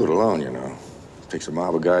 Can't do it alone, you know. Takes a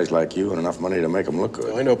mob of guys like you and enough money to make them look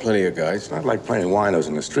good. I know plenty of guys. It's not like playing winos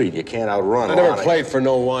in the street. You can't outrun I him. never played for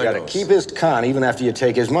no winos. You gotta keep his con even after you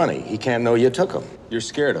take his money. He can't know you took him. You're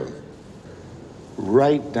scared of him.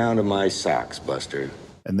 Right down to my socks, Buster.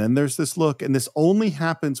 And then there's this look, and this only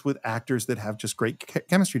happens with actors that have just great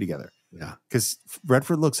chemistry together. Yeah. Because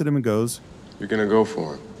Redford looks at him and goes, "You're gonna go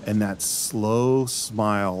for him." And that slow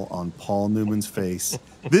smile on Paul Newman's face.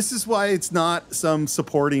 This is why it's not some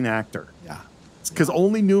supporting actor. Yeah. It's because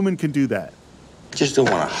only Newman can do that. Just don't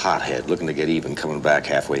want a hothead looking to get even coming back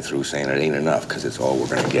halfway through saying it ain't enough because it's all we're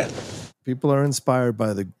gonna get. People are inspired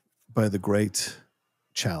by the great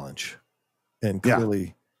challenge. And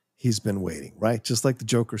clearly he's been waiting, right? Just like the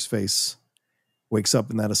Joker's face wakes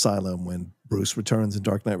up in that asylum when Bruce returns in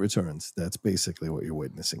Dark Knight Returns. That's basically what you're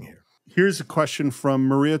witnessing here. Here's a question from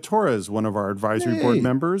Maria Torres, one of our advisory board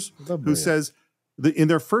members, who says, in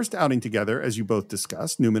their first outing together, as you both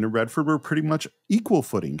discussed, Newman and Redford were pretty much equal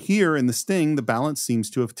footing. Here in The Sting, the balance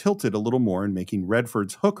seems to have tilted a little more in making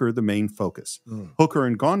Redford's Hooker the main focus. Hooker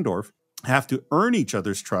and Gondorf have to earn each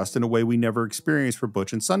other's trust in a way we never experienced for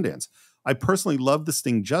Butch and Sundance. I personally love The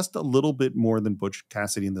Sting just a little bit more than Butch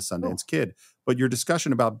Cassidy and the Sundance Kid, but your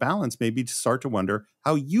discussion about balance made me start to wonder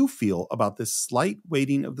how you feel about this slight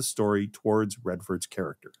weighting of the story towards Redford's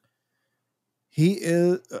character. He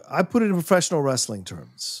is, I put it in professional wrestling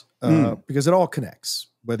terms because it all connects,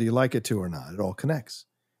 whether you like it to or not, it all connects.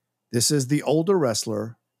 This is the older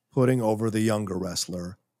wrestler putting over the younger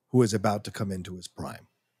wrestler who is about to come into his prime.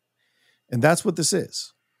 And that's what this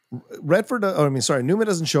is. Newman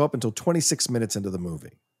doesn't show up until 26 minutes into the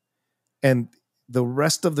movie. And the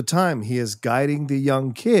rest of the time, he is guiding the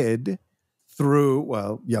young kid through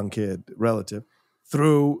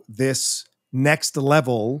this next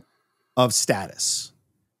level of status.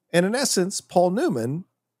 And in essence, Paul Newman,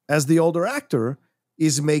 as the older actor,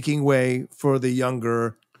 is making way for the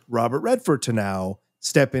younger Robert Redford to now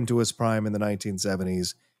step into his prime in the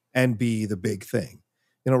 1970s and be the big thing.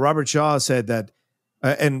 You know, Robert Shaw said that,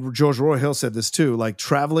 and George Roy Hill said this too, like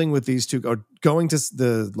traveling with these two, or going to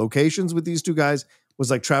the locations with these two guys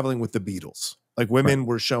was like traveling with the Beatles. Like women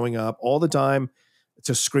were showing up all the time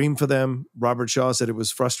to scream for them. Robert Shaw said it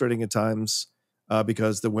was frustrating at times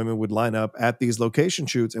because the women would line up at these location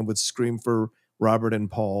shoots and would scream for Robert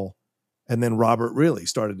and Paul. And then Robert really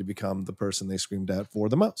started to become the person they screamed at for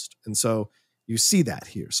the most. And so you see that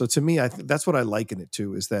here. So to me, I think that's what I liken it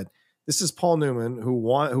to, is that this is Paul Newman who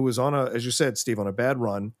was on a, as you said, Steve, on a bad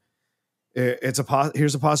run. Here's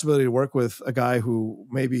a possibility to work with a guy who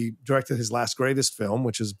maybe directed his last greatest film,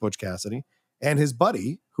 which is Butch Cassidy, and his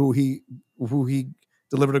buddy who he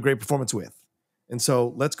delivered a great performance with. And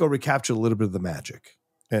so let's go recapture a little bit of the magic.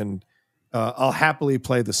 And I'll happily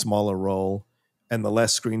play the smaller role and the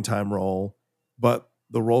less screen time role, but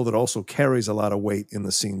the role that also carries a lot of weight in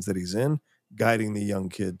the scenes that he's in, guiding the young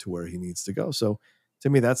kid to where he needs to go. So to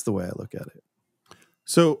me, that's the way I look at it.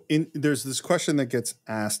 So there's this question that gets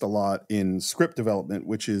asked a lot in script development,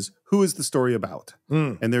 which is, who is the story about?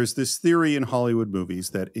 And there's this theory in Hollywood movies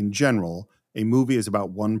that in general, a movie is about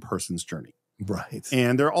one person's journey. Right.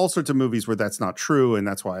 And there are all sorts of movies where that's not true. And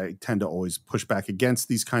that's why I tend to always push back against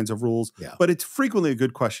these kinds of rules. Yeah. But it's frequently a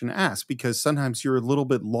good question to ask, because sometimes you're a little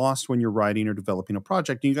bit lost when you're writing or developing a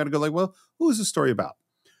project. And you got to go like, well, who is the story about?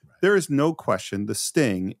 Right. There is no question The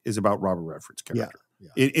Sting is about Robert Redford's character. Yeah.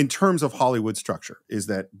 Yeah. In terms of Hollywood structure, is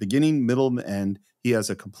that beginning, middle, and end, he has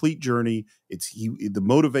a complete journey. The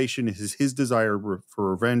motivation is his desire for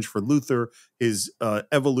revenge for Luther. His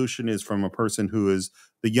evolution is from a person who is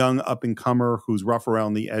the young up-and-comer who's rough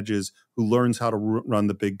around the edges, who learns how to run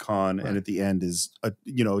the big con, and at the end is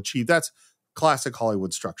achieved. That's classic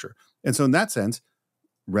Hollywood structure. And so in that sense,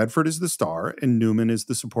 Redford is the star and Newman is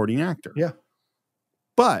the supporting actor. Yeah.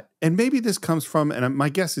 But, and maybe this comes from, and my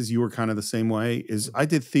guess is you were kind of the same way, is I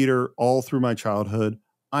did theater all through my childhood.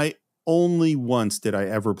 I only once did I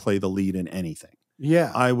ever play the lead in anything.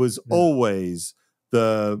 Yeah. I was always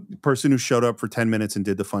the person who showed up for 10 minutes and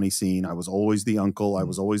did the funny scene. I was always the uncle. I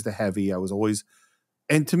was always the heavy. I was always,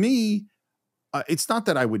 and to me, it's not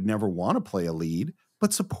that I would never want to play a lead,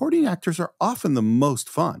 but supporting actors are often the most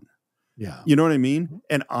fun. Yeah. You know what I mean?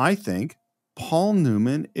 And I think Paul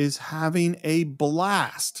Newman is having a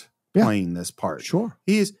blast playing this part. Sure.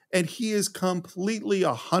 He is completely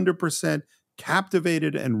 100%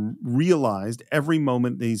 captivated and realized every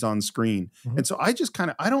moment that he's on screen. And so I just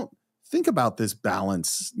I don't think about this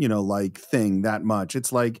balance, like thing that much.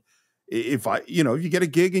 It's like if you get a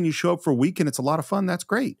gig and you show up for a week and it's a lot of fun, that's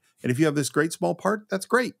great. And if you have this great small part, that's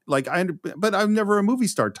great. But I'm never a movie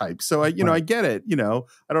star type. So I get it.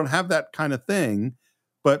 I don't have that kind of thing.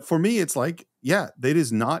 But for me, it's like, yeah, it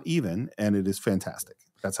is not even, and it is fantastic.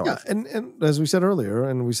 That's how I feel. And as we said earlier,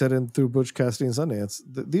 and we said through Butch Cassidy and Sundance,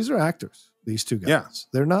 these are actors. These two guys, yeah.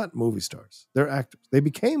 They're not movie stars. They're actors. They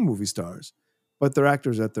became movie stars, but they're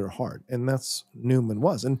actors at their heart, and that's Newman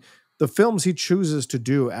was. And the films he chooses to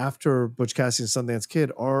do after Butch Cassidy and Sundance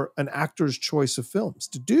Kid are an actor's choice of films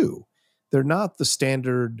to do. They're not the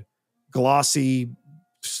standard glossy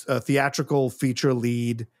theatrical feature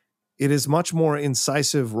lead. It is much more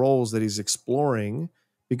incisive roles that he's exploring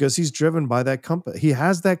because he's driven by that compass. He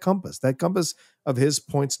has that compass. That compass of his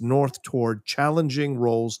points north toward challenging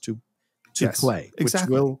roles to play, exactly. which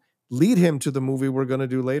will lead him to the movie we're going to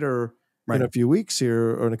do later in a few weeks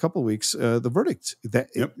here, or in a couple of weeks, The Verdict.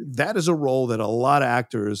 That is a role that a lot of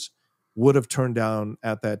actors would have turned down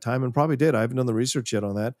at that time and probably did. I haven't done the research yet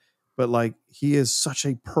on that, but like he is such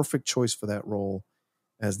a perfect choice for that role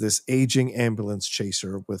as this aging ambulance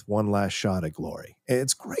chaser with one last shot at glory.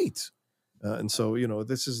 It's great. And so,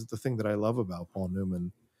 this is the thing that I love about Paul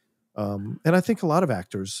Newman. And I think a lot of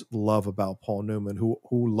actors love about Paul Newman who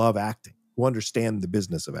love acting, who understand the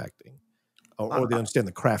business of acting, or they understand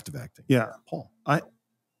the craft of acting. Yeah. Paul. I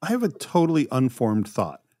have a totally unformed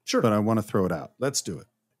thought. Sure. But I want to throw it out. Let's do it.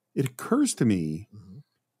 It occurs to me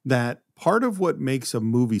that part of what makes a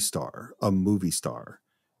movie star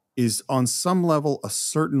is on some level a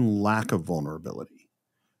certain lack of vulnerability.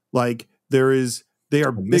 Like they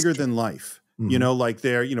are bigger than life. Like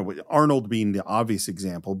they're, Arnold being the obvious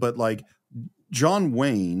example, but like John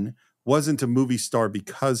Wayne wasn't a movie star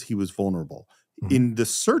because he was vulnerable. In The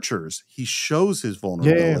Searchers, he shows his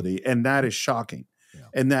vulnerability, and that is shocking. Yeah.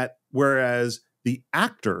 And that whereas the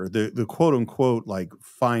actor, the quote unquote like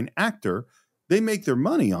fine actor, they make their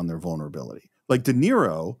money on their vulnerability. Like De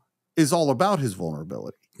Niro is all about his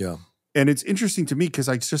vulnerability. Yeah. And it's interesting to me because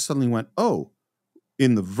I just suddenly went, oh,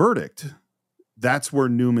 in The Verdict, that's where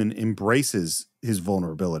Newman embraces his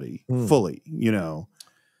vulnerability fully,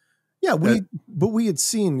 Yeah, we had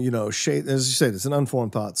seen, shade, as you said, it's an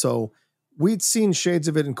unformed thought. So we'd seen shades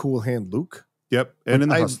of it in Cool Hand Luke. Yep. And in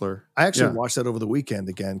The Hustler. I actually watched that over the weekend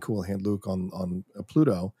again, Cool Hand Luke on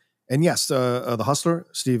Pluto. And yes, The Hustler,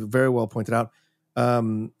 Steve very well pointed out.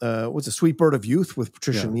 What's a Sweet Bird of Youth with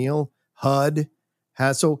Patricia Neal, HUD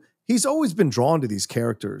so he's always been drawn to these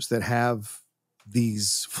characters that have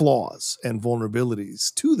these flaws and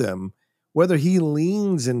vulnerabilities to them. Whether he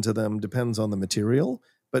leans into them depends on the material,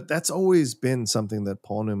 but that's always been something that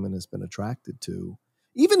Paul Newman has been attracted to.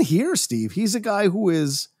 Even here, Steve, he's a guy who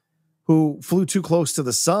flew too close to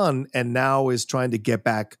the sun and now is trying to get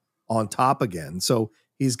back on top again. So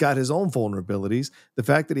he's got his own vulnerabilities. The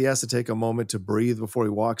fact that he has to take a moment to breathe before he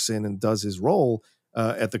walks in and does his role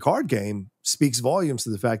at the card game speaks volumes to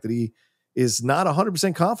the fact that he is not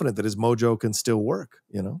 100% confident that his mojo can still work,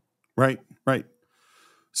 Right.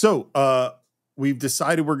 So we've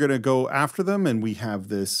decided we're going to go after them, and we have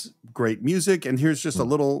this great music. And here's just a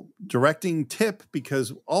little directing tip,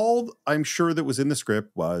 because all I'm sure that was in the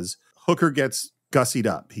script was Hooker gets gussied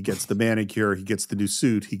up. He gets the manicure. He gets the new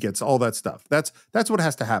suit. He gets all that stuff. That's what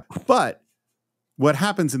has to happen. But what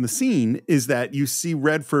happens in the scene is that you see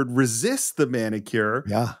Redford resist the manicure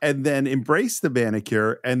and then embrace the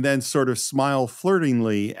manicure and then sort of smile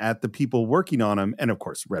flirtingly at the people working on him. And of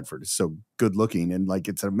course, Redford is so good looking, and like,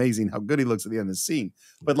 it's amazing how good he looks at the end of the scene.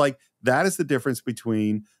 But like, that is the difference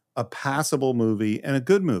between a passable movie and a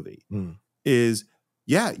good movie is,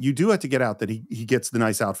 you do have to get out that he gets the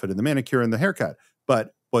nice outfit and the manicure and the haircut.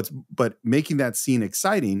 But making that scene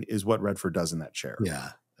exciting is what Redford does in that chair.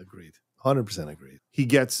 Yeah, agreed. 100% agreed. He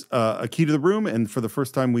gets a key to the room, and for the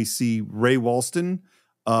first time, we see Ray Walston,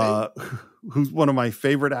 who's one of my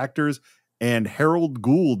favorite actors, and Harold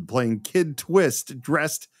Gould playing Kid Twist,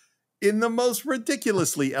 dressed in the most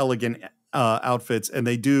ridiculously elegant outfits, and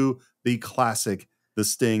they do the classic The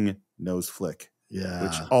Sting nose flick,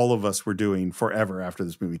 which all of us were doing forever after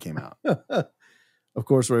this movie came out. Of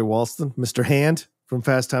course, Ray Walston, Mr. Hand from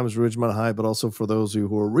Fast Times at Ridgemont High, but also for those of you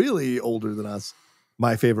who are really older than us,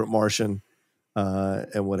 my favorite Martian,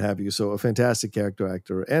 and what have you. So a fantastic character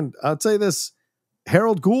actor. And I'll tell you this,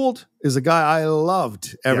 Harold Gould is a guy I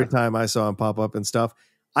loved every time I saw him pop up and stuff.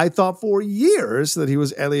 I thought for years that he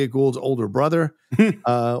was Elliot Gould's older brother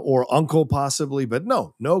or uncle possibly, but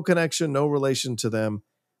no connection, no relation to them.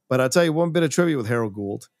 But I'll tell you one bit of trivia with Harold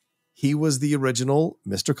Gould. He was the original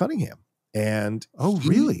Mr. Cunningham. And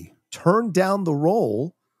really? Turned down the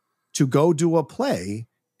role to go do a play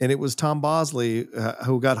And it was Tom Bosley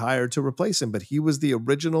who got hired to replace him, but he was the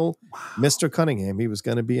original Mr. Cunningham. He was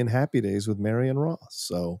going to be in Happy Days with Marion Ross.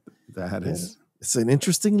 So that is, it's an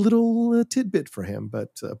interesting little tidbit for him.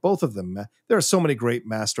 But both of them, there are so many great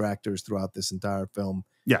master actors throughout this entire film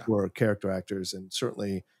who are character actors. And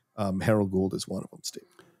certainly Harold Gould is one of them, Steve.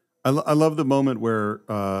 I love the moment where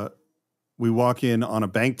we walk in on a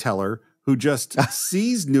bank teller who just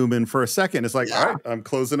sees Newman for a second. It's like, all right, I'm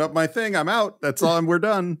closing up my thing. I'm out. That's all. We're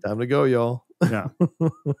done. Time to go, y'all. Yeah.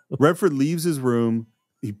 Redford leaves his room.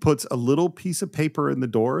 He puts a little piece of paper in the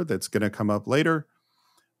door that's going to come up later.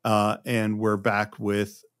 And we're back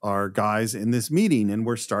with our guys in this meeting, and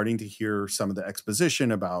we're starting to hear some of the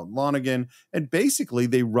exposition about Lonigan. And basically,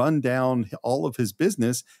 they run down all of his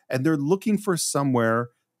business, and they're looking for somewhere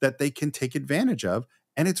that they can take advantage of.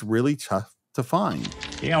 And it's really tough to find.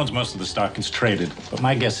 He owns most of the stock it's traded, but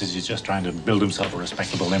my guess is he's just trying to build himself a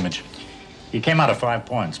respectable image. He came out of 5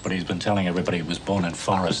 Points, but he's been telling everybody he was born in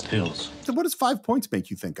Forest Hills. So what does 5 Points make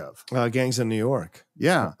you think of? Gangs in New York.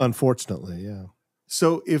 Yeah. Unfortunately, yeah.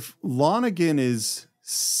 So if Lonigan is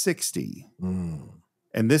 60, and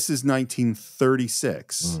this is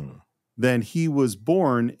 1936, then he was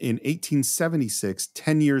born in 1876,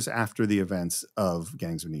 10 years after the events of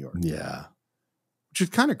Gangs of New York. Yeah. Which is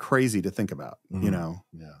kind of crazy to think about, you know?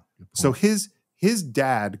 Yeah. So his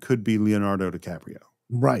dad could be Leonardo DiCaprio.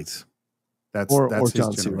 Right. That's or his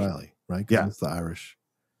John C. generation. Reilly, right? Yeah. It's the Irish.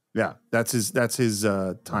 Yeah. That's his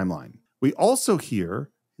timeline. We also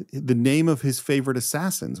hear the name of his favorite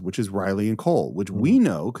assassins, which is Riley and Cole, which we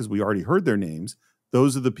know because we already heard their names.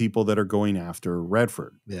 Those are the people that are going after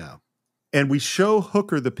Redford. Yeah. And we show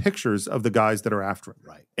Hooker the pictures of the guys that are after him.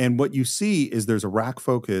 Right. And what you see is there's a rack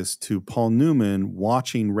focus to Paul Newman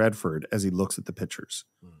watching Redford as he looks at the pictures.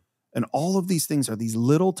 And all of these things are these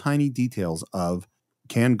little tiny details of,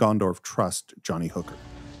 can Gondorf trust Johnny Hooker?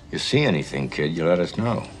 You see anything, kid, you let us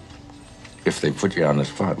know. If they put you on the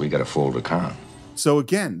spot, we got to fold a con. So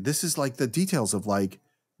again, this is like the details of like,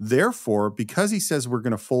 therefore, because he says we're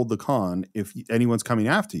going to fold the con if anyone's coming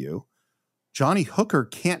after you, Johnny Hooker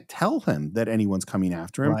can't tell him that anyone's coming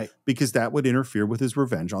after him because that would interfere with his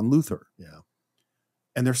revenge on Luther. Yeah.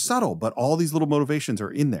 And they're subtle, but all these little motivations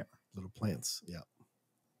are in there. Little plants. Yeah.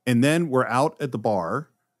 And then we're out at the bar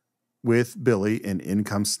with Billy, and in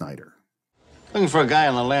comes Snyder. Looking for a guy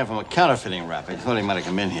on the lam from a counterfeiting rap. I thought he might have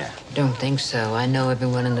come in here. Don't think so. I know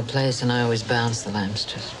everyone in the place, and I always bounce the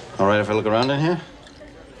Lamsters. All right if I look around in here?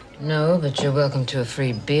 No, but you're welcome to a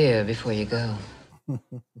free beer before you go.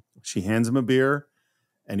 She hands him a beer,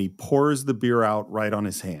 and he pours the beer out right on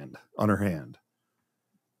her hand.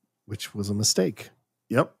 Which was a mistake.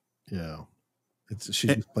 Yep. Yeah. She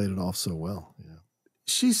just played it off so well. Yeah.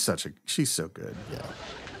 She's so good. Yeah.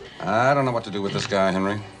 I don't know what to do with this guy,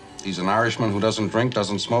 Henry. He's an Irishman who doesn't drink,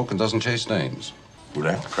 doesn't smoke, and doesn't chase dames. Who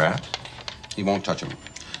that? Kraft? He won't touch him.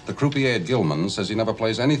 The croupier at Gilman says he never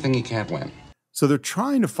plays anything he can't win. So they're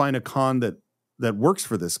trying to find a con that works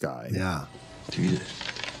for this guy. Yeah. Jesus.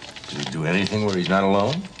 Does he do anything where he's not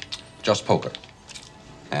alone? Just poker.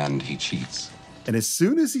 And he cheats. And as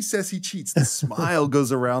soon as he says he cheats, the smile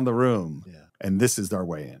goes around the room. Yeah. And this is our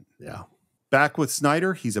way in. Yeah. Back with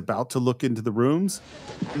Snyder, he's about to look into the rooms.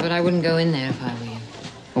 But I wouldn't go in there if I were you.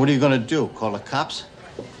 What are you going to do? Call the cops?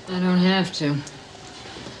 I don't have to.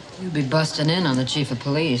 You'll be busting in on the chief of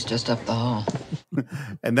police just up the hall.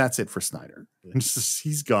 And that's it for Snyder.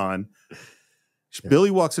 He's gone.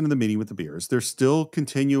 Billy walks into the meeting with the beers. They're still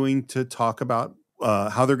continuing to talk about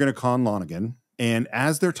how they're going to con Lonigan. And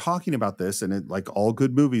as they're talking about this, and like all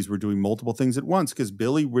good movies, we're doing multiple things at once because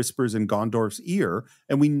Billy whispers in Gondorf's ear,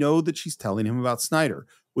 and we know that she's telling him about Snyder,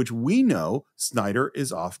 which we know Snyder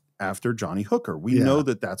is off after Johnny Hooker. We know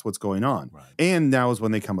that that's what's going on. Right. And now is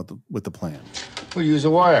when they come up with the plan. We'll use a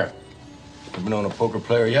wire. Never known a poker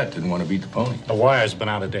player yet didn't want to beat the pony. The wire's been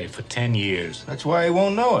out of date for 10 years. That's why he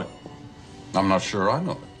won't know it. I'm not sure I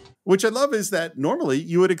know it. Which I love is that normally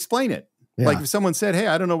you would explain it. Yeah. Like if someone said, hey,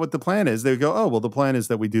 I don't know what the plan is, they would go, oh, well, the plan is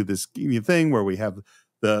that we do this thing where we have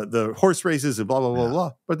the horse races and blah, blah, blah,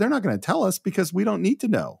 blah. But they're not going to tell us because we don't need to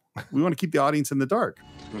know. We want to keep the audience in the dark.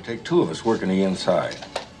 It's going to take two of us working the inside.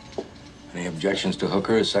 Any objections to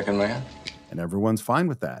Hooker as second man? And everyone's fine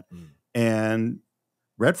with that. And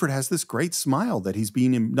Redford has this great smile that he's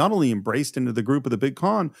being not only embraced into the group of the big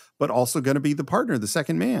con, but also going to be the partner, the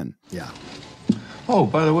second man. Yeah. Oh,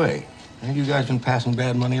 by the way, have you guys been passing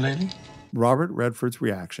bad money lately? Robert Redford's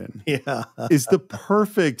reaction is the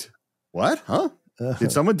perfect, what? Huh? Did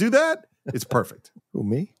someone do that? It's perfect. Who,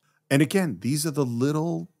 me? And again, these are the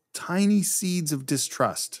little tiny seeds of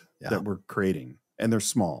distrust that we're creating, and they're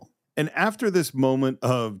small. And after this moment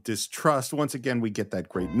of distrust, once again, we get that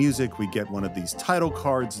great music. We get one of these title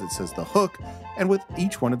cards that says the hook. And with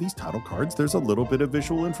each one of these title cards, there's a little bit of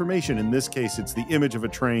visual information. In this case, it's the image of a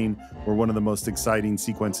train where one of the most exciting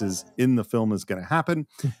sequences in the film is going to happen.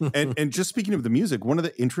 and just speaking of the music, one of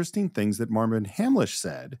the interesting things that Marvin Hamlisch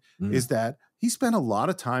said is that he spent a lot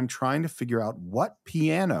of time trying to figure out what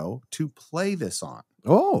piano to play this on.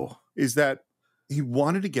 Oh. Is that he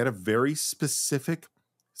wanted to get a very specific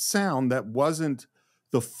sound that wasn't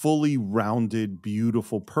the fully rounded,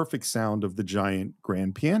 beautiful, perfect sound of the giant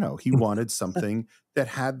grand piano. He wanted something that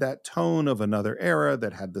had that tone of another era,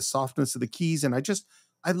 that had the softness of the keys. And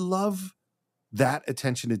I love that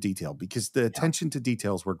attention to detail, because the attention to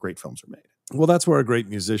details where great films are made. Well, that's where a great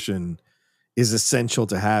musician is essential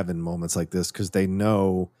to have in moments like this, because they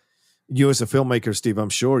know, you as a filmmaker, Steve, I'm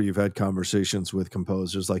sure you've had conversations with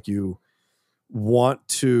composers like you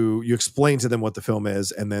explain to them what the film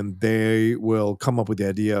is, and then they will come up with the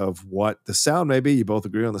idea of what the sound may be. You both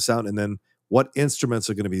agree on the sound, and then what instruments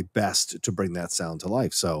are going to be best to bring that sound to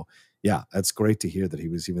life. So yeah, that's great to hear that he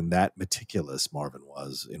was even that meticulous, Marvin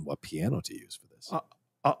was, in what piano to use for this.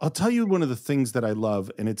 I'll tell you one of the things that I love,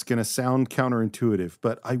 and it's going to sound counterintuitive,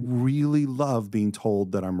 but I really love being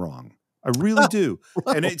told that I'm wrong. I really do.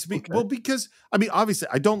 And it's because, I mean, obviously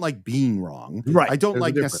I don't like being wrong. Right. I don't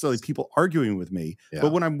like necessarily people arguing with me,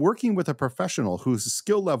 but when I'm working with a professional whose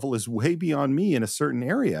skill level is way beyond me in a certain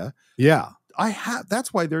area,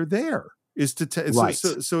 that's why they're there, is to right.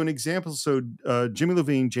 So an example, Jimmy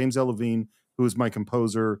Levine, James L. Levine, who is my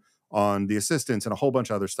composer on The Assistants and a whole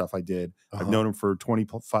bunch of other stuff I did. I've known him for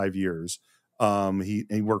 25 years.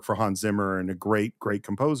 He worked for Hans Zimmer and a great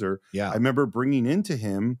composer. Yeah. I remember bringing into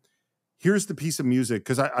him, here's the piece of music,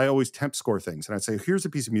 because I always temp score things, and I'd say, here's a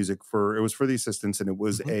piece of music it was for The Assistants, and it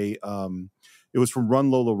was it was from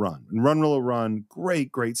Run Lola Run. And Run Lola Run,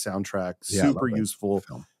 great soundtrack, super useful.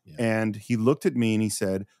 Yeah. And he looked at me and he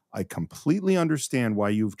said, I completely understand why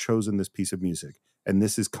you've chosen this piece of music, and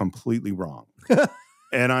this is completely wrong.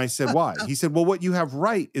 And I said, why? He said, well, what you have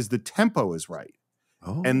right is the tempo is right.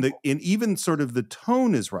 Oh. And even sort of the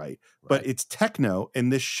tone is right, but it's techno,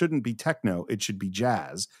 and this shouldn't be techno. It should be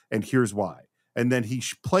jazz. And here's why. And then he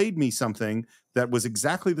played me something that was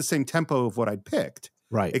exactly the same tempo of what I'd picked,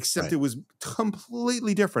 except it was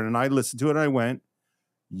completely different. And I listened to it and I went,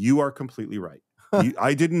 you are completely right.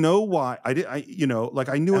 I didn't know why. I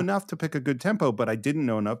knew enough to pick a good tempo, but I didn't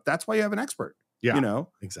know enough. That's why you have an expert. Yeah, you know,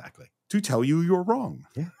 exactly. To tell you you're wrong.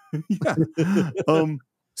 Yeah.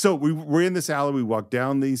 So we're in this alley. We walk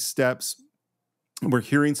down these steps. We're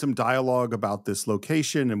hearing some dialogue about this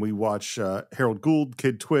location, and we watch Harold Gould,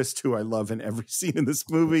 Kid Twist, who I love in every scene in this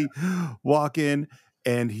movie, walk in,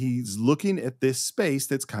 and he's looking at this space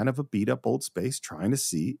that's kind of a beat-up old space, trying to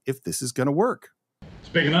see if this is going to work. It's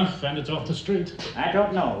big enough, and it's off the street. I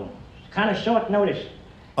don't know. Kind of short notice.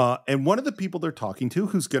 And one of the people they're talking to,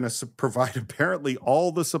 who's going to provide apparently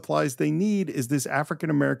all the supplies they need, is this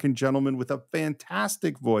African-American gentleman with a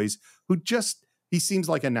fantastic voice he seems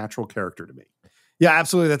like a natural character to me. Yeah,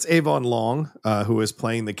 absolutely. That's Avon Long, who is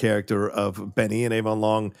playing the character of Benny. And Avon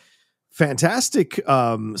Long, fantastic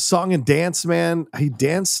song and dance man. He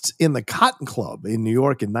danced in the Cotton Club in New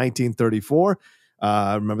York in 1934.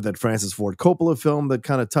 I remember that Francis Ford Coppola film that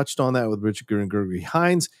kind of touched on that with Richard Gere and Gregory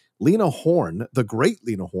Hines. Lena Horne, the great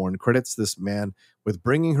Lena Horne, credits this man with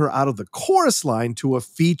bringing her out of the chorus line to a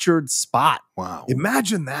featured spot. Wow.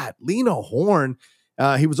 Imagine that. Lena Horne.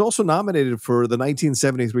 He was also nominated for the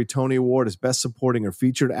 1973 Tony Award as Best Supporting or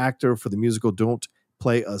Featured Actor for the musical Don't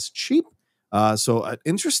Play Us Cheap. So an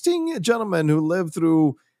interesting gentleman who lived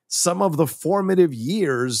through some of the formative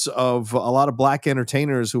years of a lot of black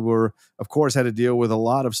entertainers who were, of course, had to deal with a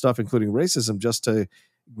lot of stuff, including racism, just to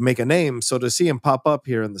make a name. So to see him pop up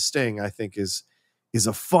here in The Sting, I think is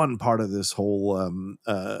a fun part of this whole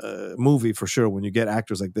movie for sure. When you get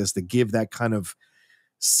actors like this that give that kind of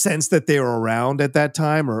sense that they were around at that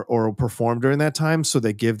time or performed during that time, so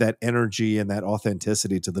they give that energy and that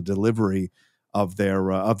authenticity to the delivery of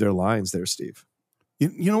their lines there, Steve.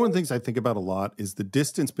 You know, one of the things I think about a lot is the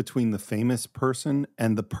distance between the famous person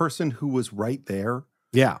and the person who was right there.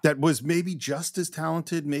 Yeah. That was maybe just as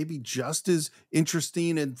talented, maybe just as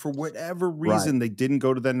interesting. And for whatever reason, they didn't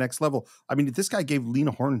go to that next level. I mean, this guy gave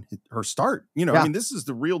Lena Horne her start. You know, I mean, this is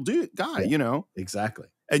the real guy, you know. Exactly.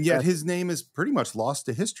 And yet his name is pretty much lost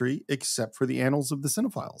to history, except for the annals of the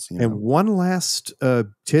Cine-Files. You know? And one last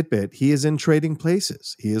tidbit, he is in Trading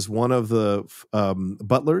Places. He is one of the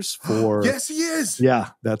butlers for... Yes, he is. Yeah,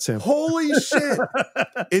 that's him. Holy shit.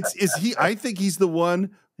 Is he? I think he's the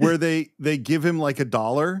one where they give him like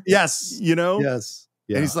 $1. Yes. You know? Yes.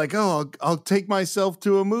 And he's like, oh, I'll take myself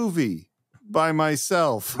to a movie by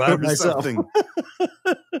myself. Something.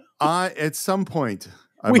 At some point,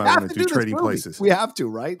 I might want to do Trading Places. We have to,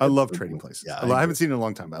 right? I love Trading Places. Yeah, I haven't seen it in a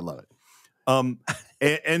long time, but I love it.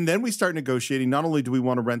 And then we start negotiating. Not only do we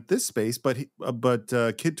want to rent this space, but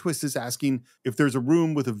Kid Twist is asking if there's a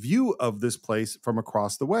room with a view of this place from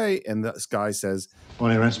across the way. And this guy says,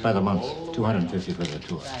 Only rents by the month, $250 for the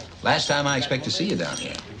tour. Last time I expect to see you down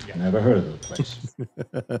here. Never heard of the place.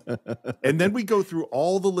 And then we go through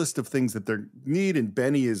all the list of things that they need, and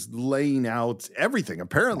Benny is laying out everything.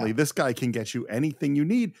 Apparently, this guy can get you anything you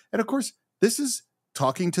need. And of course, this is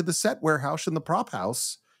talking to the set warehouse and the prop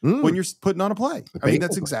house when you're putting on a play. I mean,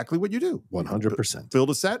 that's exactly what you do. 100%. Build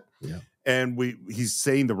a set. Yeah. And he's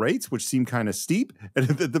saying the rates, which seem kind of steep. And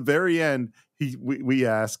at the very end, we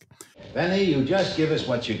ask, Benny, you just give us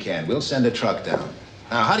what you can. We'll send a truck down.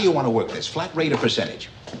 Now, how do you want to work this? Flat rate or percentage?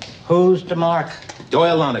 Who's the mark?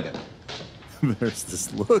 Doyle Lonigan. There's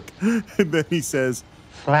this look. And then he says,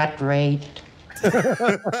 Flat rate.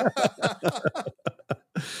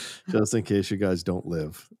 Just in case you guys don't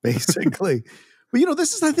live, basically. But,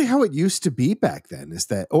 this is, I think, how it used to be back then, is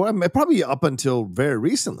that, or probably up until very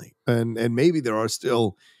recently. And maybe there are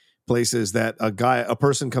still places that a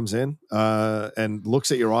person comes in and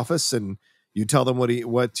looks at your office, and you tell them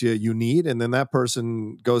what you need, and then that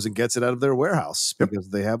person goes and gets it out of their warehouse because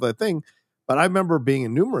they have that thing. But I remember being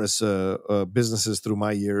in numerous businesses through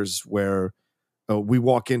my years where we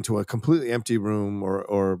walk into a completely empty room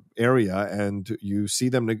or area, and you see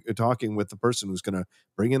them talking with the person who's going to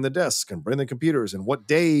bring in the desk and bring the computers and what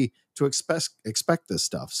day to expect this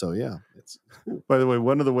stuff. So, yeah. By the way,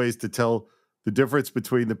 one of the ways to tell the difference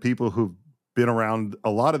between the people who've been around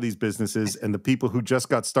a lot of these businesses and the people who just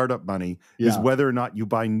got startup money is whether or not you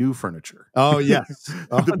buy new furniture. Oh, yes.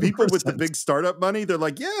 The people with the big startup money, they're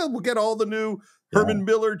like, yeah, we'll get all the new Herman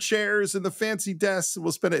Miller chairs and the fancy desks, and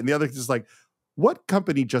we'll spend it. And the other is like, what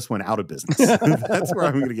company just went out of business? That's where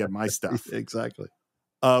I'm going to get my stuff. Exactly.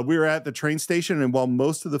 We were at the train station, and while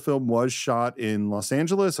most of the film was shot in Los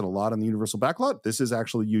Angeles and a lot on the Universal backlot, this is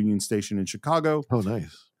actually Union Station in Chicago. Oh,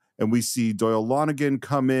 nice. And we see Doyle Lonigan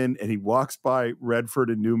come in, and he walks by Redford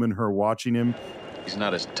and Newman, who are watching him. He's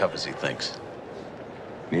not as tough as he thinks.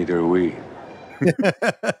 Neither are we.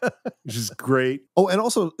 Which is great. Oh, and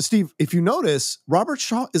also, Steve, if you notice, Robert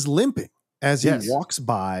Shaw is limping as he walks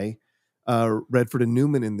by Redford and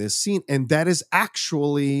Newman in this scene, and that is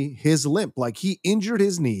actually his limp. Like, he injured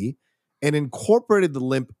his knee and incorporated the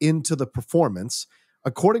limp into the performance.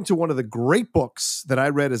 According to one of the great books that I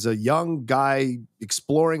read as a young guy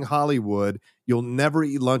exploring Hollywood, You'll Never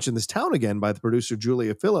Eat Lunch in This Town Again, by the producer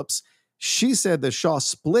Julia Phillips, she said that Shaw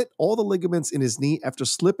split all the ligaments in his knee after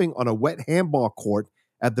slipping on a wet handball court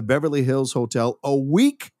at the Beverly Hills Hotel a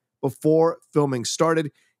week before filming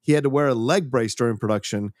started. He had to wear a leg brace during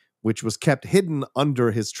production, which was kept hidden under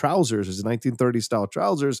his trousers, his 1930s style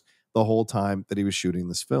trousers, the whole time that he was shooting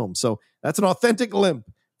this film. So that's an authentic limp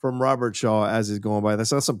from Robert Shaw as he's going by.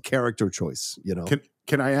 That's not some character choice,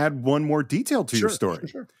 Can I add one more detail to your story?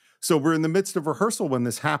 Sure. So we're in the midst of rehearsal when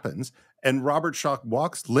this happens, and Robert Shaw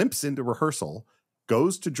limps into rehearsal,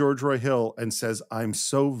 goes to George Roy Hill and says, "I'm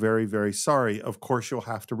so very, very sorry. Of course you'll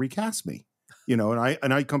have to recast me." And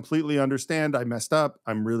I completely understand. I messed up.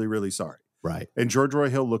 I'm really, really sorry. Right. And George Roy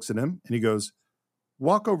Hill looks at him and he goes,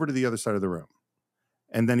 "Walk over to the other side of the room."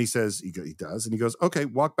 And then he says, he does, and he goes, "Okay,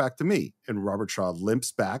 walk back to me." And Robert Shaw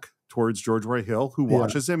limps back towards George Roy Hill, who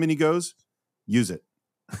watches him, and he goes, "Use it."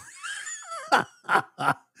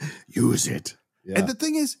 Use it. Yeah. And the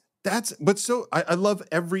thing is, I love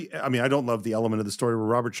I don't love the element of the story where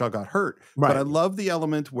Robert Shaw got hurt, but I love the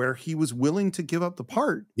element where he was willing to give up the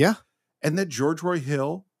part. Yeah. And that George Roy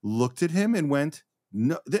Hill looked at him and went,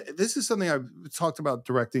 "No, this is something I've talked about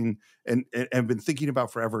directing and been thinking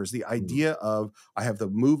about forever, is the idea of I have the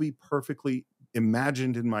movie perfectly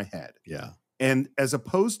imagined in my head." Yeah. And as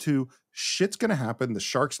opposed to shit's going to happen, the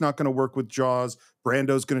shark's not going to work with Jaws,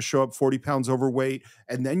 Brando's going to show up 40 pounds overweight,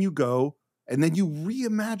 and then you go and then you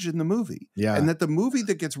reimagine the movie. Yeah. And that the movie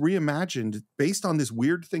that gets reimagined based on this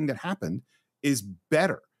weird thing that happened is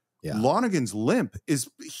better. Yeah. Lonigan's limp is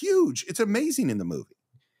huge. It's amazing in the movie.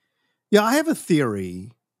 Yeah, I have a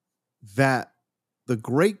theory that the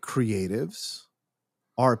great creatives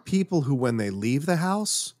are people who, when they leave the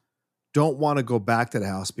house, don't want to go back to the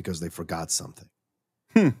house because they forgot something.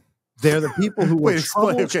 They're the people who will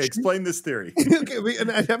explain this theory. Okay,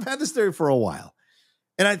 and I've had this theory for a while.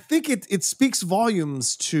 And I think it speaks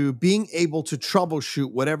volumes to being able to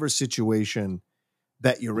troubleshoot whatever situation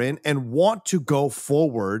that you're in and want to go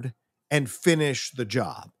forward and finish the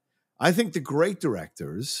job. I think the great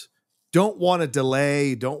directors don't want to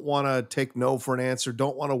delay, don't want to take no for an answer,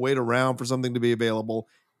 don't want to wait around for something to be available.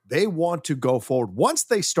 They want to go forward. Once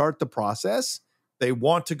they start the process, they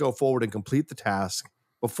want to go forward and complete the task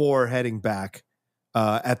before heading back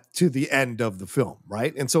to the end of the film,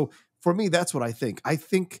 right? And so for me, that's what I think. I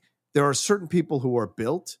think there are certain people who are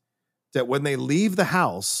built that when they leave the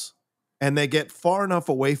house and they get far enough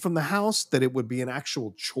away from the house that it would be an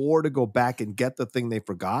actual chore to go back and get the thing they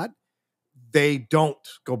forgot, they don't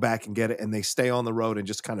go back and get it, and they stay on the road and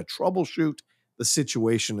just kind of troubleshoot the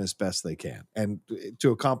situation as best they can and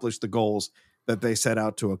to accomplish the goals that they set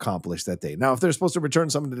out to accomplish that day. Now, if they're supposed to return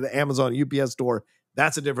something to the Amazon UPS store,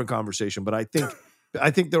 that's a different conversation. But I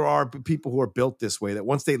think there are people who are built this way, that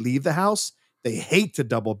once they leave the house, they hate to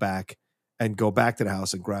double back and go back to the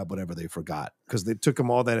house and grab whatever they forgot, because they took them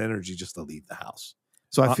all that energy just to leave the house.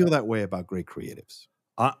 So I feel that way about great creatives.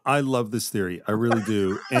 I love this theory. I really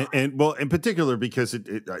do. and well, in particular, because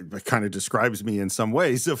it kind of describes me in some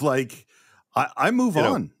ways of like, I move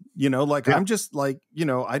on, I'm just like,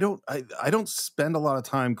 I don't spend a lot of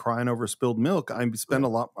time crying over spilled milk. I spend a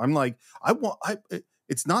lot. I'm like,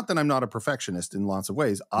 it's not that I'm not a perfectionist in lots of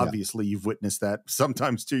ways. Obviously, you've witnessed that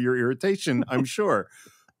sometimes to your irritation, I'm sure.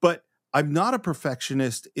 But I'm not a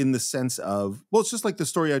perfectionist in the sense of, well, it's just like the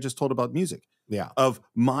story I just told about music. Yeah. Of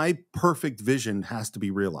my perfect vision has to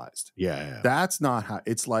be realized. Yeah. That's not how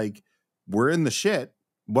it's like, we're in the shit.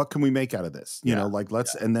 What can we make out of this?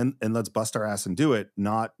 Let's let's bust our ass and do it,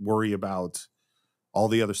 not worry about all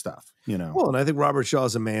the other stuff, Well, and I think Robert Shaw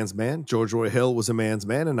is a man's man. George Roy Hill was a man's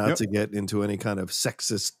man, and not to get into any kind of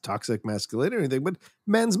sexist, toxic masculinity or anything, but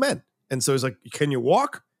men's men. And so he's like, can you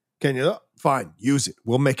walk? Can you? Fine, use it.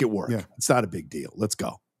 We'll make it work. Yeah. It's not a big deal. Let's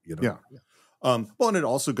go. Yeah. Well, and it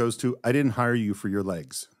also goes to, I didn't hire you for your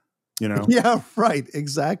legs, Yeah, right.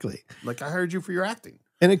 Exactly. Like I hired you for your acting.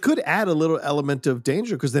 And it could add a little element of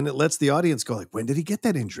danger, because then it lets the audience go like, when did he get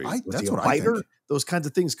that injury? That's what I think. Those kinds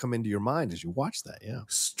of things come into your mind as you watch that. Yeah.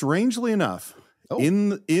 Strangely enough,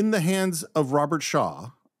 in the hands of Robert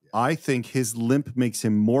Shaw, I think his limp makes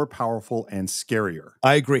him more powerful and scarier.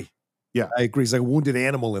 I agree. Yeah. I agree. He's like a wounded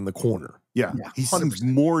animal in the corner. Yeah. He seems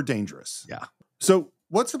more dangerous. Yeah. So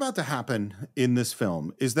what's about to happen in this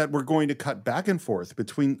film is that we're going to cut back and forth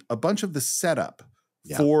between a bunch of the setup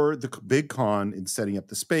for the big con in setting up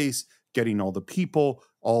the space, getting all the people,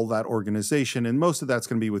 all that organization. And most of that's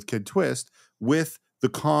going to be with Kid Twist, with the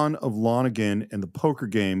con of Lonigan and the poker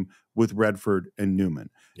game with Redford and Newman.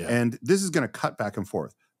 Yeah. And this is going to cut back and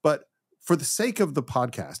forth. But for the sake of the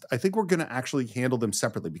podcast, I think we're going to actually handle them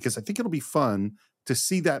separately, because I think it'll be fun to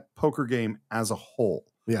see that poker game as a whole.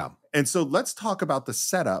 Yeah. And so let's talk about the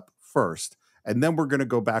setup first, and then we're going to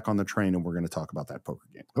go back on the train and we're going to talk about that poker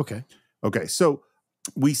game. Okay. So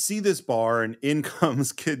we see this bar, and in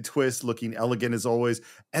comes Kid Twist looking elegant as always.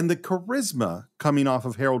 And the charisma coming off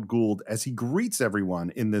of Harold Gould as he greets everyone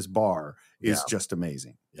in this bar is just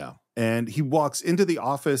amazing. Yeah. And he walks into the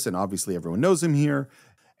office, and obviously everyone knows him here.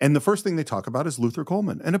 And the first thing they talk about is Luther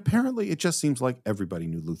Coleman. And apparently it just seems like everybody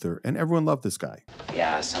knew Luther and everyone loved this guy.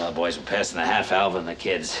 Yeah, some of the boys were passing the half hour and the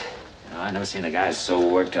kids. I never seen a guy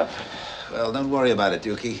so worked up. Well, don't worry about it,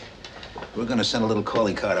 Dookie. We're going to send a little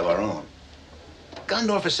calling card of our own.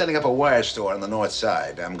 Gundorf is setting up a wire store on the north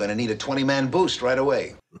side. I'm going to need a 20-man boost right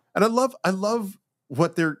away. And I love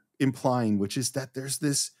what they're implying, which is that there's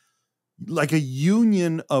this, like a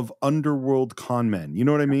union of underworld con men. You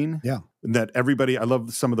know what I mean? Yeah. That everybody, I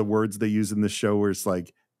love some of the words they use in this show where it's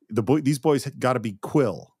like, these boys got to be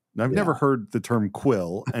quill. Now, I've never heard the term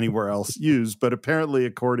quill anywhere else used, but apparently,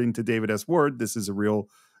 according to David S. Ward, this is a real,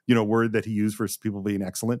 word that he used for people being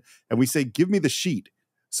excellent. And we say, give me the sheet.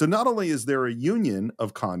 So not only is there a union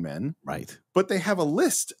of con men, right, but they have a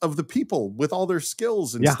list of the people with all their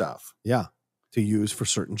skills and stuff. Yeah. To use for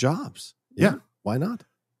certain jobs. Yeah. Why not?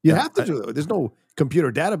 You have to do it. There's no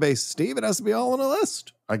computer database, Steve. It has to be all on a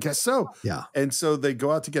list. I guess so. Yeah. And so they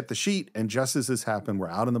go out to get the sheet, and just as this happened, we're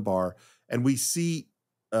out in the bar, and we see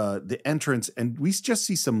the entrance, and we just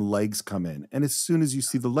see some legs come in. And as soon as you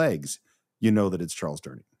see the legs, you know that it's Charles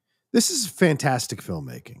Durning. This is fantastic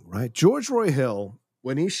filmmaking, right? George Roy Hill,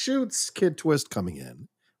 when he shoots Kid Twist coming in,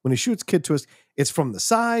 it's from the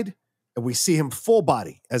side, and we see him full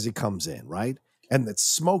body as he comes in, right? And it's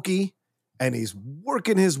smoky, and he's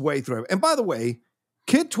working his way through it. And by the way,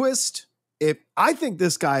 Kid Twist, I think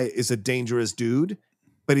this guy is a dangerous dude,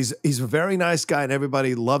 but he's a very nice guy, and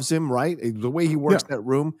everybody loves him, right? The way he works that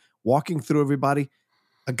room, walking through everybody.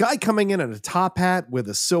 A guy coming in a top hat with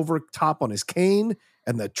a silver top on his cane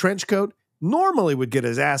and the trench coat normally would get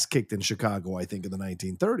his ass kicked in Chicago, I think, in the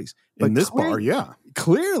 1930s. But in this bar,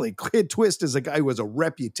 clearly, Kid Twist is a guy who has a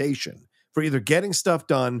reputation for either getting stuff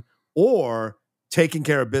done or taking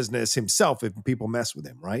care of business himself if people mess with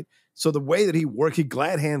him, right? So the way that he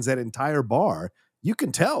glad hands that entire bar, you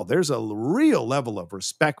can tell there's a real level of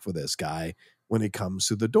respect for this guy when he comes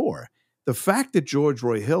through the door. The fact that George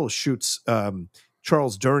Roy Hill shoots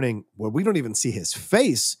Charles Durning, where we don't even see his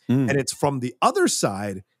face, and it's from the other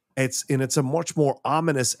side, it's a much more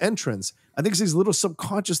ominous entrance. I think it's these little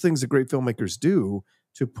subconscious things that great filmmakers do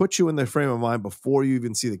to put you in the frame of mind before you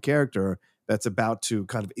even see the character that's about to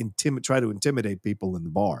kind of try to intimidate people in the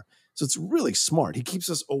bar. So it's really smart. He keeps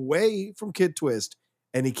us away from Kid Twist,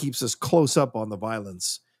 and he keeps us close up on the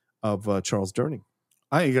violence of Charles Durning.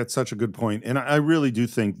 I think that's such a good point. And I really do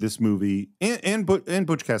think this movie and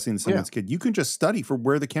Butch Cassidy and the Sundance Kid, you can just study for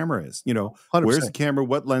where the camera is. 100%. Where's the camera?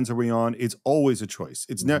 What lens are we on? It's always a choice.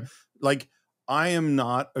 It's never like, I am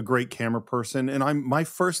not a great camera person. And my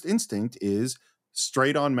first instinct is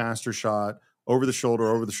straight on master shot, over the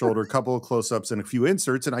shoulder, a couple of close-ups and a few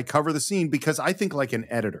inserts. And I cover the scene because I think like an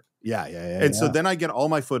editor. And so then I get all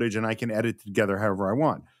my footage and I can edit it together however I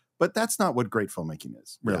want. But that's not what great filmmaking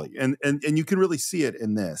is, really. Yeah. And you can really see it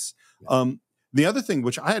in this. Yeah. The other thing,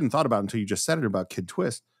 which I hadn't thought about until you just said it about Kid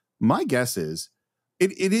Twist, my guess is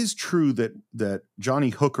it is true that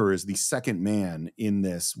Johnny Hooker is the second man in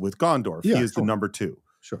this with Gondorff. He is the number 2.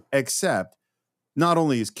 Sure. Except not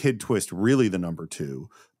only is Kid Twist really the number 2,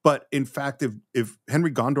 but in fact, if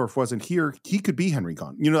Henry Gondorff wasn't here, he could be Henry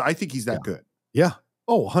Gondorff. I think he's that good. Yeah.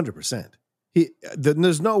 Oh, 100%.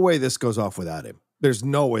 There's no way this goes off without him. There's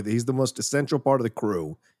no way that he's the most essential part of the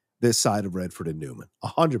crew this side of Redford and Newman.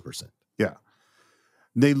 100%. Yeah.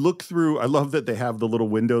 They look through. I love that they have the little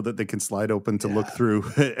window that they can slide open to look through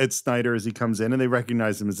at Snyder as he comes in, and they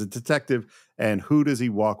recognize him as a detective. And who does he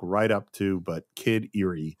walk right up to but Kid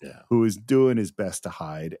Erie, who is doing his best to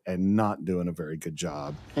hide and not doing a very good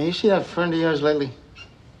job. Hey, you see that friend of yours lately?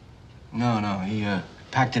 No, he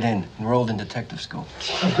packed it in, enrolled in detective school.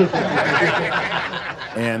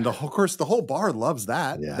 And of course, the whole bar loves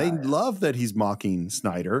that. They love that he's mocking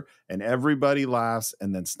Snyder, and everybody laughs.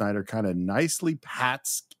 And then Snyder kind of nicely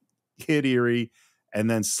pats Kid Erie and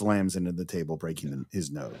then slams into the table, breaking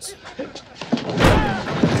his nose.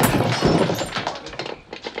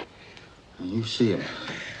 You see him.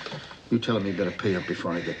 You tell him he better pay up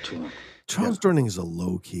before I get to him. Charles Durning is a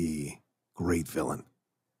low-key great villain.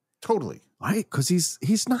 Totally. Right? Because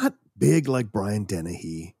he's not big like Brian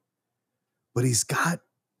Dennehy, but he's got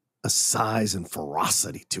a size and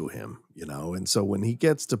ferocity to him, And so when he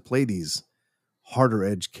gets to play these harder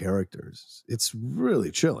edge characters, it's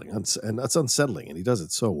really chilling and that's unsettling. And he does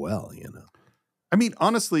it so well, I mean,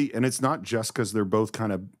 honestly, and it's not just because they're both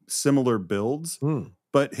kind of similar builds,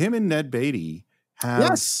 but him and Ned Beatty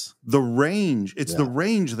have the range. It's the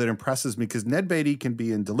range that impresses me because Ned Beatty can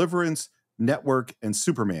be in Deliverance, Network, and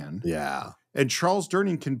Superman. Yeah. And Charles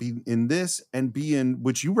Durning can be in this and be in,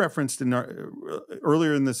 which you referenced in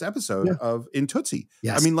earlier in this episode of in Tootsie.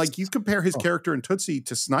 Yes. I mean, like you compare his character in Tootsie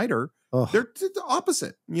to Snyder, they're the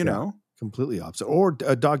opposite, know? Completely opposite. Or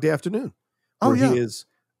Dog Day Afternoon. He is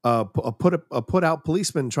a put out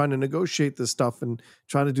policeman trying to negotiate this stuff and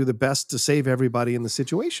trying to do the best to save everybody in the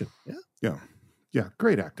situation. Yeah,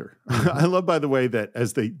 great actor. I love, by the way, that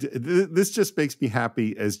as this just makes me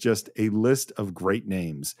happy as just a list of great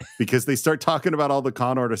names because they start talking about all the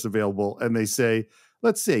con artists available and they say,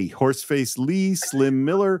 let's see, Horseface Lee, Slim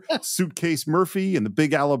Miller, Suitcase Murphy, and the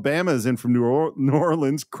Big Alabama is in from New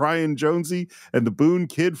Orleans, Crying Jonesy, and the Boone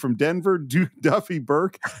Kid from Denver, Duffy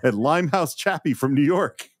Burke, and Limehouse Chappie from New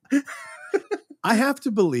York. I have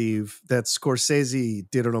to believe that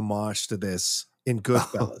Scorsese did an homage to this in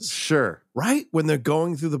Goodfellas. Sure. Right? When they're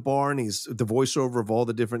going through the bar and he's the voiceover of all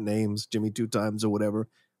the different names, Jimmy Two Times or whatever.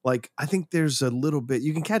 Like, I think there's a little bit,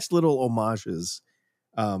 you can catch little homages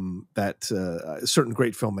that certain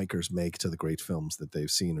great filmmakers make to the great films that they've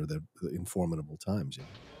seen or the informative times.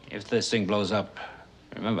 If this thing blows up,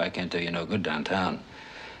 remember, I can't do you no good downtown.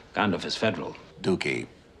 Gondorff is federal. Dookie,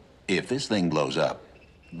 if this thing blows up,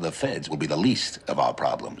 the feds will be the least of our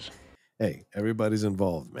problems. Hey, everybody's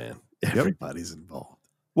involved, man. Everybody's involved.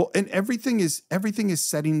 Well, and everything is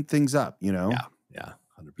setting things up, Yeah, 100%.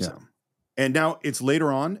 Yeah. And now it's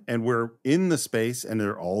later on, and we're in the space, and there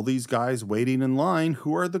are all these guys waiting in line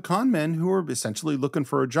who are the con men who are essentially looking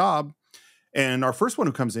for a job. And our first one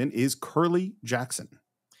who comes in is Curly Jackson.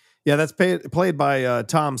 Yeah, that's played by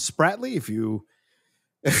Tom Spratley.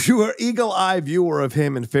 If you are eagle-eye viewer of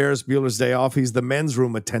him in Ferris Bueller's Day Off, he's the men's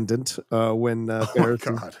room attendant when Ferris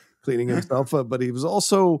is cleaning himself up. But he was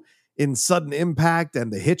also in Sudden Impact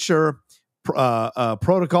and The Hitcher.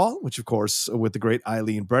 Protocol, which of course with the great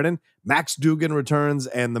Eileen Brennan, Max Dugan returns,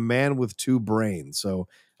 and The Man with Two Brains. So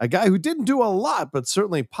a guy who didn't do a lot, but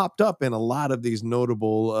certainly popped up in a lot of these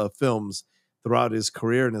notable films throughout his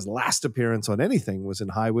career. And his last appearance on anything was in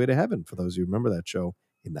Highway to Heaven, for those of you who remember that show,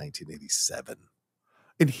 in 1987.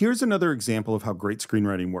 And here's another example of how great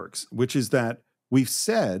screenwriting works, which is that we've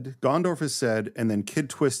said, Gondorf has said, and then Kid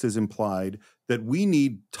Twist has implied that we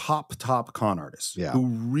need top con artists who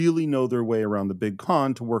really know their way around the big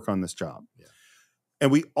con to work on this job. Yeah.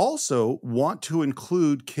 And we also want to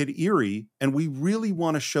include Kid Erie, and we really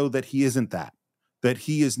want to show that he isn't that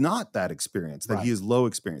he is not that experienced, that he is low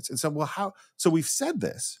experience. And so, well, how? So we've said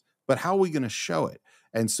this, but how are we going to show it?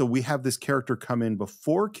 And so we have this character come in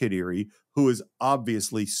before Kid Erie, who is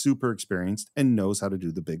obviously super experienced and knows how to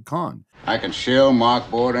do the big con. I can shell,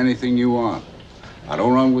 markboard, anything you want. I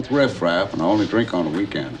don't run with riffraff, and I only drink on the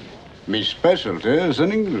weekend. Me specialty is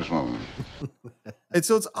an Englishman. And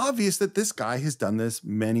so it's obvious that this guy has done this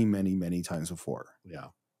many, many, many times before. Yeah.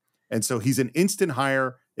 And so he's an instant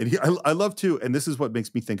hire. And I love too, and this is what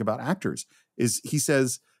makes me think about actors, is he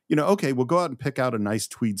says, okay, we'll go out and pick out a nice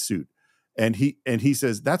tweed suit. And he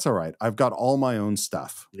says, that's all right. I've got all my own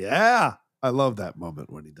stuff. Yeah. I love that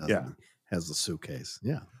moment when he does it. Yeah. He has the suitcase.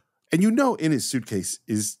 Yeah. And in his suitcase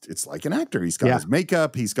it's like an actor. He's got his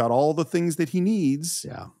makeup. He's got all the things that he needs.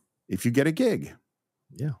 Yeah. If you get a gig.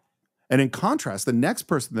 Yeah. And in contrast, the next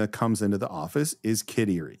person that comes into the office is Kid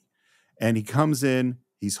Erie. And he comes in,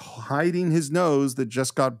 he's hiding his nose that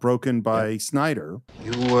just got broken by Snyder.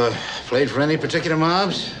 You played for any particular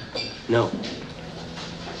mobs? No.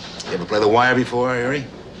 You ever play The Wire before, Erie?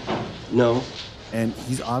 No. And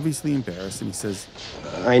he's obviously embarrassed, and he says,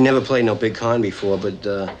 I never played no big con before, but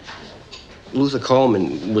Luther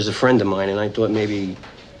Coleman was a friend of mine, and I thought maybe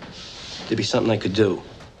there'd be something I could do.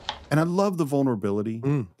 And I love the vulnerability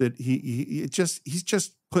that he's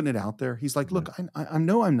just putting it out there. He's like, look, I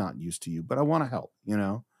know I'm not used to you, but I want to help,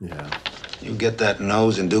 Yeah. You get that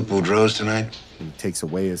nose in Duke Boudreaux's tonight? And he takes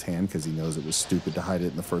away his hand because he knows it was stupid to hide it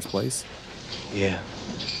in the first place. Yeah.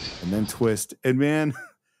 And then twist. And man,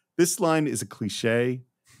 this line is a cliche,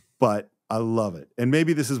 but I love it. And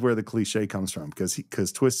maybe this is where the cliche comes from,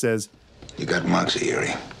 because Twist says, you got moxie,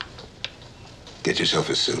 Erie. Get yourself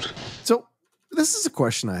a suit. So this is a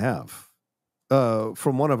question I have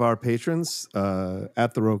from one of our patrons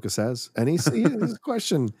at the Rocha Says. And he's a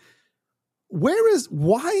question.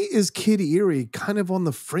 Why is Kid Erie kind of on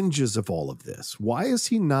the fringes of all of this? Why is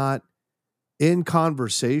he not in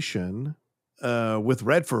conversation with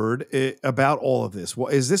Redford about all of this?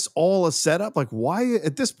 Is this all a setup? Like, why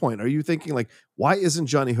at this point are you thinking, like, why isn't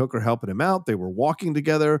Johnny Hooker helping him out? They were walking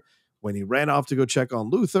together when he ran off to go check on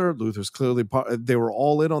Luther. Luther's clearly they were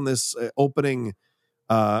all in on this opening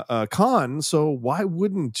con. So why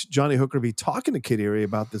wouldn't Johnny Hooker be talking to Kid Erie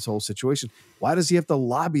about this whole situation? Why does he have to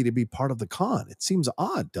lobby to be part of the con? It seems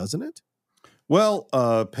odd, doesn't it? Well,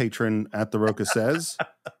 patron at the Rocha Says,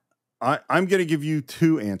 I'm going to give you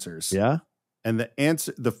two answers. Yeah. And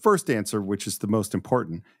the first answer, which is the most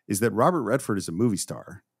important, is that Robert Redford is a movie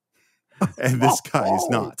star. And this guy is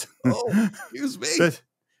not. Excuse me.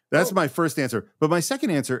 That's my first answer. But my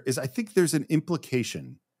second answer is I think there's an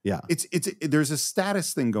implication. Yeah. There's a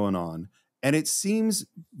status thing going on. And it seems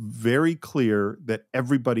very clear that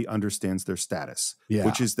everybody understands their status. Yeah.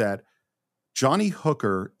 Which is that Johnny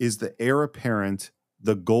Hooker is the heir apparent,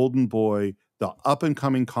 the golden boy, the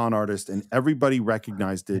up-and-coming con artist, and everybody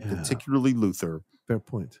recognized it, particularly Luther. Fair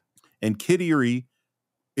point. And Kid Erie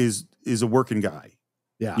is a working guy,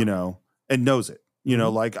 and knows it.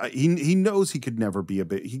 Like he knows he could never be a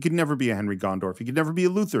Henry Gondorf. He could never be a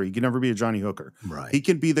Luther. He could never be a Johnny Hooker. Right. He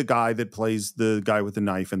can be the guy that plays the guy with the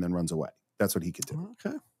knife and then runs away. That's what he could do.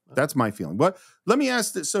 Okay. That's my feeling. But let me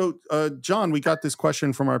ask this. So, John, we got this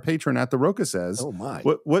question from our patron at the Rocha Says. Oh my!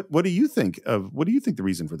 What do you think of? What do you think the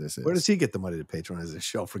reason for this is? Where does he get the money to patronize this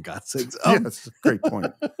show? For God's sakes! Yeah, that's a great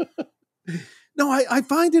point. No, I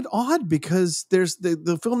find it odd because there's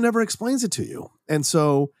the film never explains it to you, and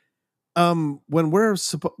so when they're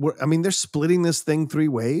splitting this thing three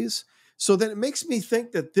ways, so then it makes me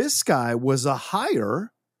think that this guy was a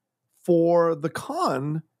hire for the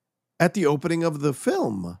con at the opening of the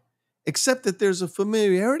film, except that there's a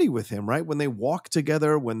familiarity with him, right? When they walk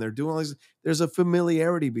together, when they're doing all this, there's a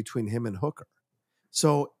familiarity between him and Hooker.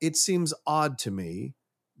 So it seems odd to me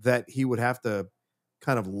that he would have to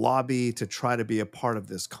kind of lobby to try to be a part of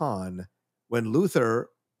this con when Luther,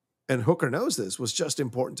 and Hooker knows this, was just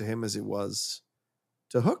important to him as it was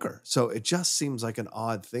to Hooker. So it just seems like an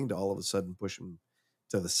odd thing to all of a sudden push him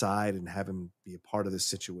to the side and have him be a part of this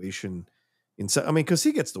situation. Because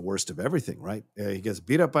he gets the worst of everything, right? He gets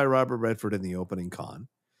beat up by Robert Redford in the opening con.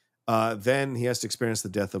 Then he has to experience the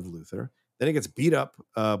death of Luther. Then he gets beat up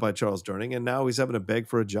by Charles Durning, and now he's having to beg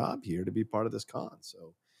for a job here to be part of this con.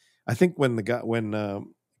 So I think when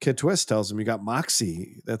Kid Twist tells him you got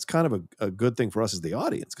Moxie, that's kind of a good thing for us as the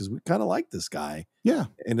audience, because we kind of like this guy. Yeah.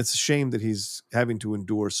 And it's a shame that he's having to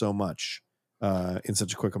endure so much in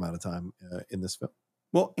such a quick amount of time in this film.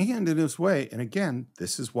 Well, and in this way, and again,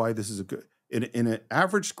 this is why this is a good, in an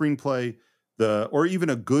average screenplay, or even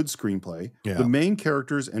a good screenplay, the main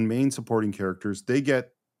characters and main supporting characters, they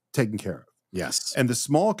get taken care of. Yes. And the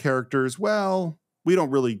small characters, well, we don't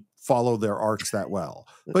really follow their arcs that well.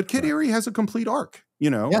 But Kid Erie has a complete arc, you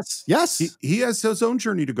know? Yes. He has his own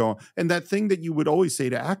journey to go on. And that thing that you would always say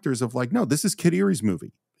to actors of like, no, this is Kid Erie's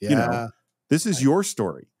movie. Yeah. You know, this is your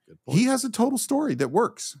story. He has a total story that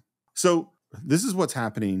works. So this is what's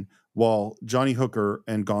happening while Johnny Hooker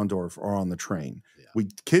and Gondorf are on the train.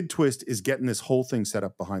 Kid Twist is getting this whole thing set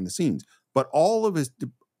up behind the scenes. But all of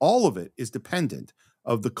it is dependent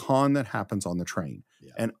of the con that happens on the train.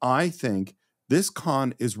 Yeah. And I think this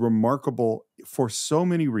con is remarkable for so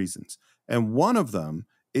many reasons. And one of them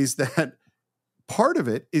is that part of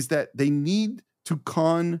it is that they need to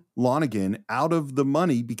con Lonergan out of the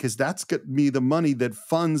money, because that's going to be the money that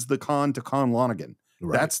funds the con to con Lonergan.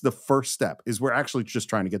 Right. That's the first step, is we're actually just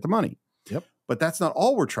trying to get the money. Yep. But that's not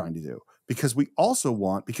all we're trying to do, because we also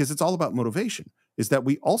want, because it's all about motivation, is that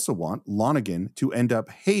we also want Lonergan to end up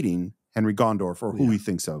hating Henry Gondorf, or who he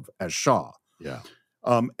thinks of as Shaw. Yeah.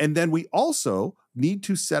 And then we also need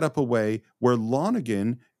to set up a way where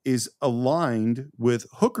Lonergan is aligned with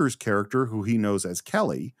Hooker's character, who he knows as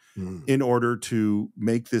Kelly, in order to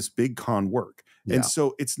make this big con work. Yeah. And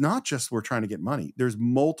so it's not just we're trying to get money. There's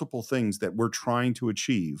multiple things that we're trying to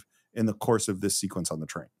achieve in the course of this sequence on the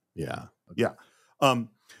train. Yeah. Okay. Yeah.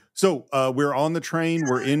 So we're on the train.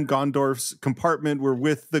 We're in Gondorf's compartment. We're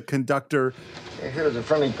with the conductor. I hear there's a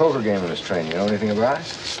friendly poker game on this train. You know anything about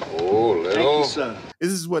it? Oh, little. Thank you, sir.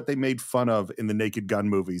 This is what they made fun of in the Naked Gun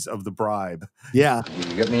movies, of the bribe. Yeah.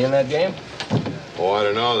 You get me in that game? Oh, I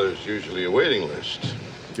don't know. There's usually a waiting list.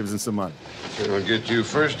 Gives him some money. I'll get you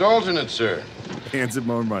first alternate, sir. Hands him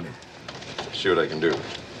more money. See what I can do.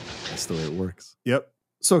 That's the way it works. Yep.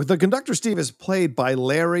 So the conductor, Steve, is played by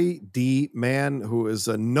Larry D. Mann, who is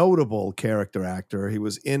a notable character actor. He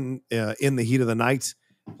was in The Heat of the Night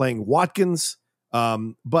playing Watkins.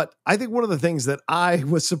 But I think one of the things that I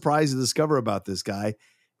was surprised to discover about this guy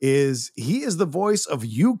is he is the voice of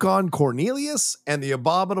Yukon Cornelius and the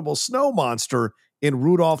abominable snow monster in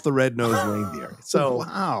Rudolph the Red-Nosed Reindeer. So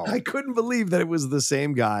wow. I couldn't believe that it was the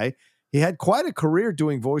same guy. He had quite a career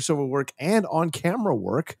doing voiceover work and on-camera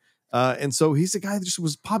work. And so he's the guy that just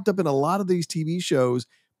was popped up in a lot of these TV shows,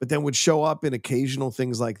 but then would show up in occasional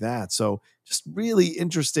things like that. So just really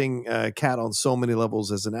interesting cat on so many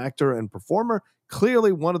levels as an actor and performer.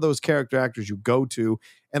 Clearly one of those character actors you go to.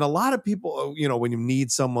 And a lot of people, you know, when you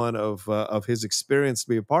need someone of his experience to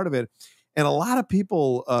be a part of it, and a lot of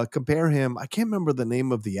people compare him. I can't remember the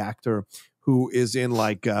name of the actor who is in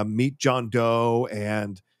like Meet John Doe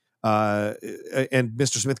and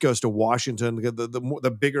Mr. Smith Goes to Washington,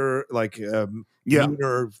 the bigger, like,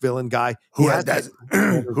 meaner villain guy who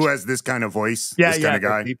has this kind of voice. Yeah, this kind of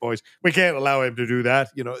guy. Deep voice. We can't allow him to do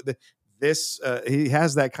that. You know, he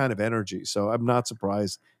has that kind of energy. So I'm not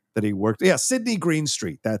surprised that he worked. Yeah, Sidney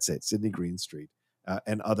Greenstreet. That's it, Sidney Greenstreet,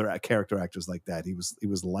 and other character actors like that. He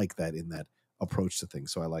was like that in that approach to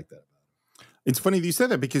things. So I like that. It's funny that you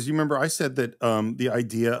said that, because you remember I said that the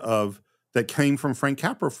idea of that came from Frank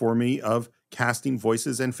Capra for me of casting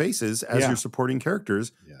voices and faces as your supporting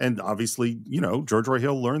characters. Yeah. And obviously, you know, George Roy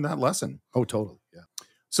Hill learned that lesson. Oh, totally. Yeah.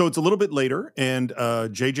 So it's a little bit later, and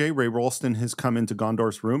J.J. Ray Walston has come into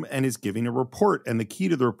Gondorf's room and is giving a report. And the key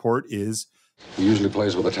to the report is... He usually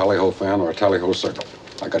plays with a tally-ho fan or a tally-ho circle.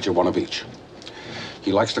 I got you one of each.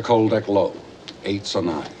 He likes to cold deck low, 8s or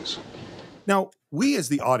 9s. Now, we as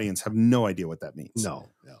the audience have no idea what that means. No.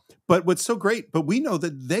 But what's so great, but we know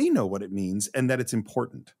that they know what it means and that it's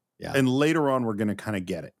important. Yeah. And later on, we're going to kind of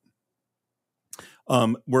get it.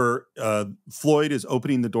 Where Floyd is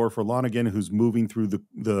opening the door for Lonergan, who's moving through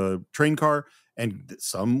the train car, and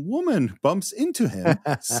some woman bumps into him,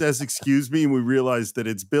 says, "Excuse me," and we realize that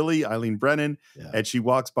it's Billy, Eileen Brennan, and she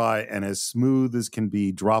walks by, and as smooth as can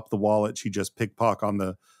be, drop the wallet. She just pickpocket on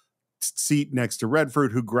the seat next to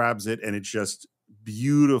Redford, who grabs it, and it's just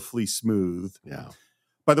beautifully smooth. Yeah.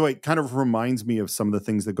 By the way, it kind of reminds me of some of the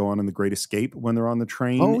things that go on in The Great Escape when they're on the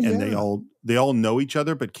train, and they all know each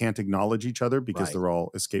other but can't acknowledge each other because they're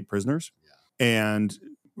all escaped prisoners. Yeah. And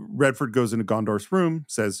Redford goes into Gondorf's room,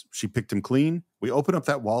 says she picked him clean. We open up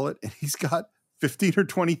that wallet, and he's got $15,000 or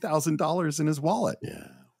 $20,000 in his wallet. Yeah.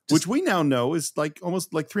 Which we now know is like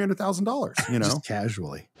almost like $300,000, you know? Just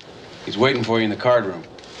casually. He's waiting for you in the card room.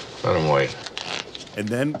 Let him wait. And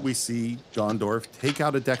then we see Gondorf take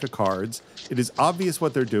out a deck of cards. It is obvious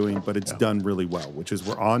what they're doing, but it's done really well, which is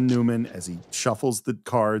we're on Newman as he shuffles the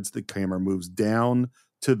cards. The camera moves down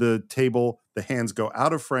to the table. The hands go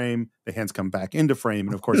out of frame. The hands come back into frame.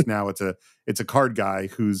 And of course, now it's a card guy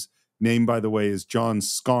whose name, by the way, is John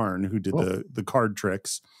Scarn, who did the card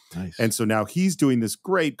tricks. Nice. And so now he's doing this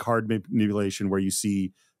great card manipulation where you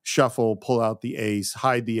see shuffle, pull out the ace,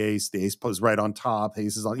 hide the ace goes right on top,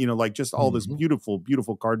 ace is on, like just all this beautiful,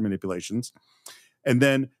 beautiful card manipulations. And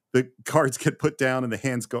then the cards get put down and the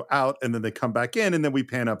hands go out and then they come back in and then we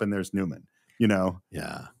pan up and there's Newman,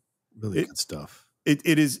 Yeah. Really good stuff. It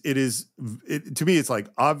is to me, it's like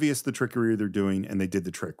obvious the trickery they're doing and they did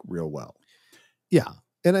the trick real well. Yeah.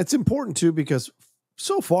 And it's important too, because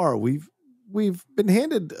so far we've been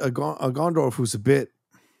handed a Gondorf who's a bit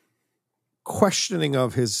questioning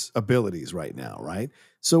of his abilities right now, right?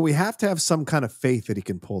 So we have to have some kind of faith that he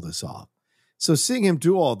can pull this off. So seeing him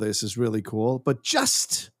do all this is really cool, but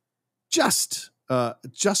just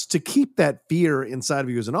to keep that fear inside of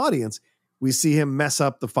you as an audience, we see him mess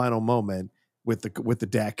up the final moment with the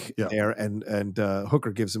deck there, and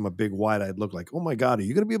Hooker gives him a big wide-eyed look like, oh my God, are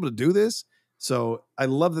you going to be able to do this? So I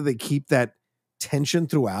love that they keep that tension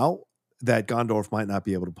throughout, that Gondorf might not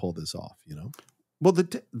be able to pull this off, Well,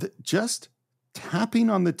 the just tapping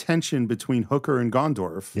on the tension between Hooker and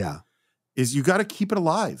Gondorf is you got to keep it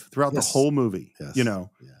alive throughout the whole movie, Yeah.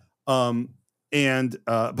 And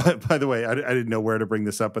by the way, I didn't know where to bring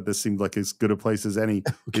this up, but this seemed like as good a place as any,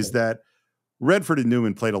 is that Redford and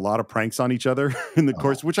Newman played a lot of pranks on each other in the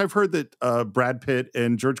course, which I've heard that Brad Pitt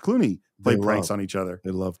and George Clooney played pranks on each other.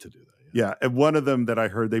 They love to do that. Yeah. And one of them that I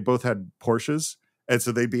heard, they both had Porsches. And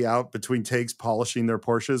so they'd be out between takes polishing their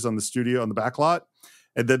Porsches on the studio on the back lot.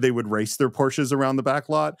 And then they would race their Porsches around the back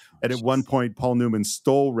lot. And at one point, Paul Newman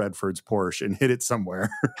stole Redford's Porsche and hid it somewhere.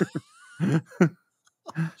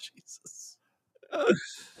 Jesus.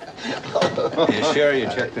 You sure you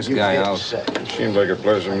checked this guy out? Seemed like a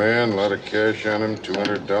pleasant man, a lot of cash on him,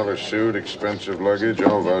 $200 suit, expensive luggage.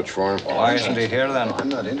 I'll vouch for him. Why isn't he here then? I'm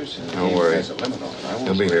not interested. Don't worry.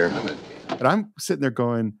 He'll be here. And I'm sitting there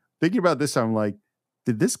going, thinking about this, I'm like,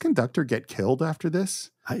 did this conductor get killed after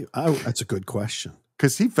this? That's a good question.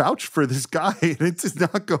 Because he vouched for this guy and it does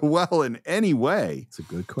not go well in any way. It's a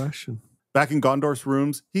good question. Back in Gondorf's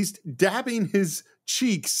rooms, he's dabbing his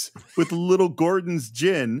cheeks with little Gordon's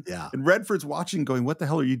gin. Yeah. And Redford's watching going, what the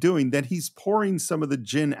hell are you doing? Then he's pouring some of the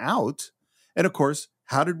gin out. And of course,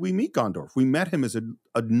 how did we meet Gondorf? We met him as a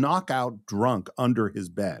knockout drunk under his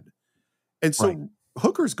bed. And so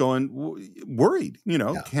Hooker's going, worried,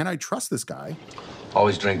 can I trust this guy?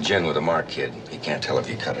 Always drink gin with a mark, kid. You can't tell if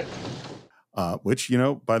you cut it. Which,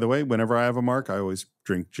 by the way, whenever I have a mark, I always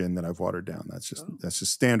drink gin that I've watered down. That's just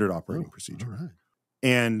standard operating procedure. All right.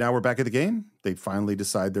 And now we're back at the game. They finally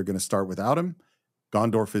decide they're going to start without him.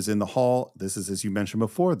 Gondorf is in the hall. This is, as you mentioned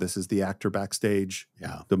before, this is the actor backstage.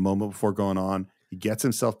 Yeah. The moment before going on. He gets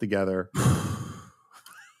himself together.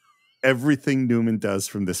 Everything Newman does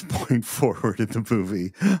from this point forward in the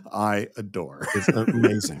movie, I adore. It's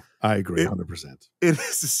amazing. I agree 100%. It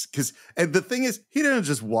is because, and the thing is, he didn't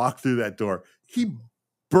just walk through that door. He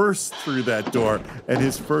burst through that door, and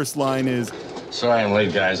his first line is, "Sorry I'm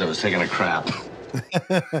late, guys. I was taking a crap."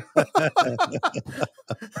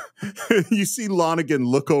 You see Lonigan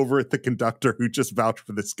look over at the conductor who just vouched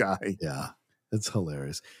for this guy. Yeah, it's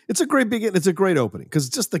hilarious. It's a great beginning. It's a great opening because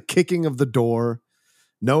just the kicking of the door.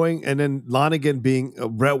 Knowing, and then Lonigan being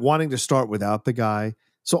wanting to start without the guy.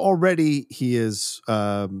 So already he is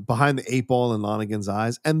behind the 8 ball in Lonigan's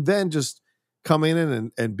eyes. And then just coming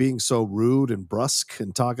in and being so rude and brusque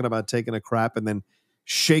and talking about taking a crap and then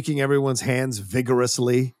shaking everyone's hands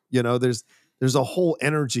vigorously. There's a whole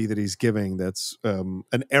energy that he's giving that's an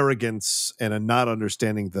arrogance and a not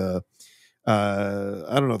understanding the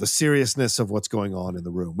seriousness of what's going on in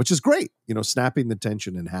the room, which is great. Snapping the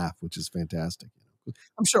tension in half, which is fantastic.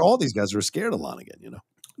 I'm sure all these guys are scared of Lonigan,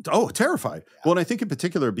 Oh, terrified. Yeah. Well, and I think in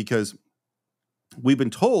particular because we've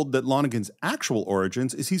been told that Lonigan's actual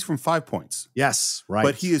origins is he's from 5 Points. Yes, right.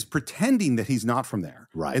 But he is pretending that he's not from there.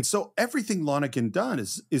 Right. And so everything Lonigan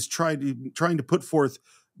does is trying to put forth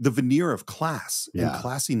the veneer of class and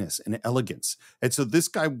classiness and elegance. And so this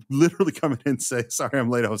guy literally coming in and say, "Sorry,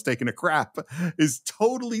 I'm late. I was taking a crap," is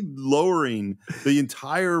totally lowering the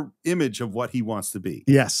entire image of what he wants to be.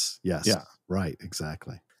 Yes. Yeah. Right,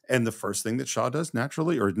 exactly. And the first thing that Shaw does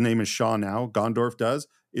naturally, or his name is Shaw now, Gondorf does,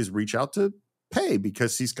 is reach out to pay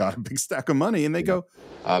because he's got a big stack of money. And they go,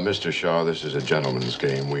 Mr. Shaw, this is a gentleman's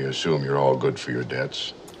game. We assume you're all good for your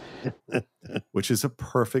debts. Which is a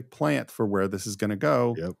perfect plant for where this is going to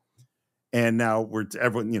go. Yep. And now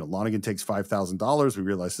everyone, Lonergan takes $5,000. We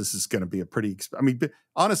realize this is going to be a pretty,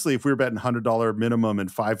 honestly, if we were betting $100 minimum and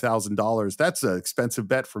 $5,000, that's an expensive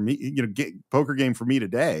bet for me, poker game for me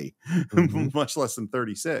today, much less than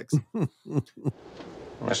 36.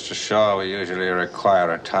 Mr. Shaw, we usually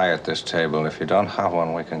require a tie at this table. If you don't have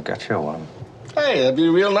one, we can get you one. Hey, that'd be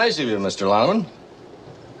real nice of you, Mr. Lonergan.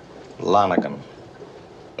 Lonergan.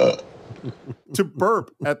 To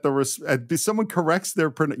burp at someone corrects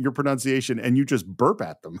your pronunciation and you just burp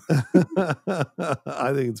at them.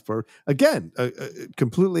 I think it's perfect. Again,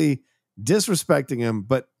 completely disrespecting him,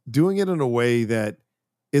 but doing it in a way that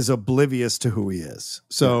is oblivious to who he is.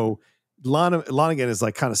 So Lonergan is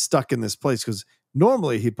like kind of stuck in this place because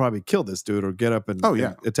normally he'd probably kill this dude or get up and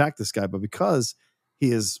attack this guy. But because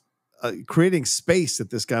he is creating space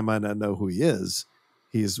that this guy might not know who he is,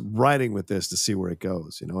 he's riding with this to see where it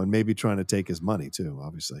goes, and maybe trying to take his money too,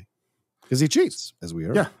 obviously, because he cheats, as we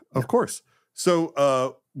heard. Yeah, of course.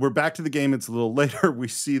 So we're back to the game. It's a little later. We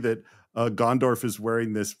see that Gondorf is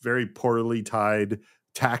wearing this very poorly tied,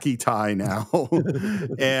 tacky tie now,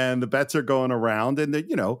 and the bets are going around. And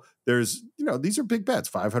there's these are big bets: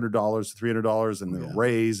 $500, $300, and then a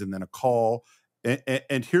raise, and then a call.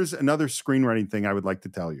 And here's another screenwriting thing I would like to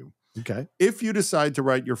tell you. Okay. If you decide to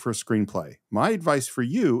write your first screenplay, my advice for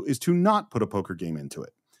you is to not put a poker game into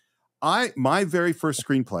it. My very first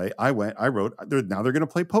screenplay, I wrote, now they're going to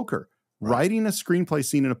play poker. Right. Writing a screenplay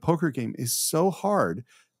scene in a poker game is so hard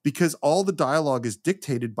because all the dialogue is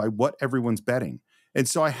dictated by what everyone's betting. And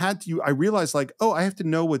so I realized I have to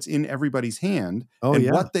know what's in everybody's hand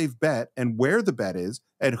what they've bet and where the bet is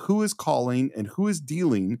and who is calling and who is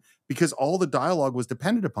dealing because all the dialogue was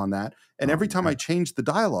dependent upon that. And every time I changed the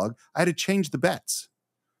dialogue, I had to change the bets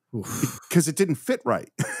because it didn't fit right.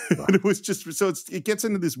 And it was just, it gets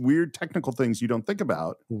into this weird technical things you don't think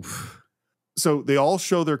about. So they all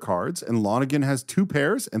show their cards and Lonergan has 2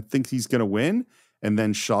 pairs and thinks he's going to win. And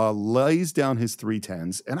then Shaw lays down his 3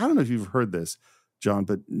 10s. And I don't know if you've heard this, John,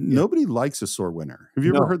 but nobody likes a sore winner. Have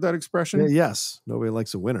you ever heard that expression? Yes. Nobody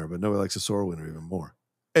likes a winner, but nobody likes a sore winner even more.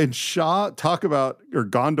 And Gondorf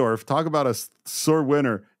talk about a sore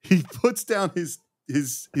winner. He puts down his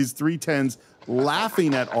 3 10s,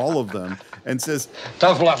 laughing at all of them, and says,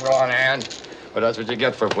 Tough luck, Lonergan. But that's what you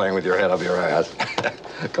get for playing with your head up your ass.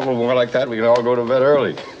 A couple more like that, we can all go to bed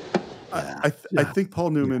early. I think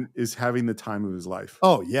Paul Newman is having the time of his life.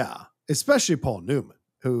 Oh, yeah. Especially Paul Newman,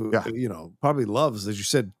 who, probably loves, as you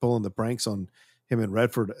said, pulling the pranks on him in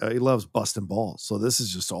Redford. He loves busting balls. So this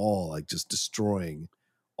is just all just destroying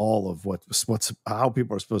all of how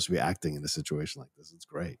people are supposed to be acting in a situation like this. It's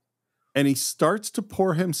great. And he starts to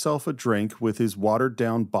pour himself a drink with his watered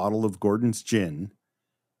down bottle of Gordon's gin.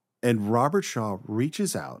 And Robert Shaw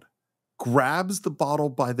reaches out, grabs the bottle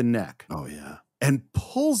by the neck. Oh, yeah. And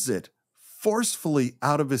pulls it forcefully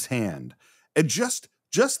out of his hand. And just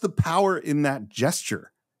the power in that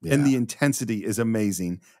gesture and the intensity is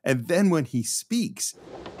amazing. And then when he speaks.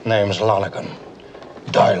 Name's Lonergan.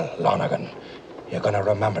 Doyle Lonergan. You're going to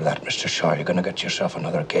remember that, Mr. Shaw. You're going to get yourself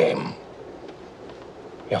another game.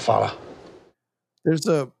 You follow? There's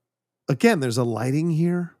a lighting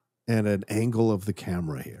here and an angle of the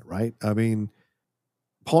camera here, right? I mean,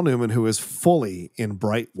 Paul Newman, who is fully in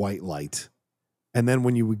bright white light. And then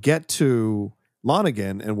when you get to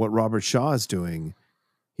Lonergan and what Robert Shaw is doing,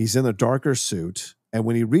 he's in a darker suit. And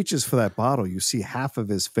when he reaches for that bottle, you see half of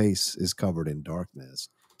his face is covered in darkness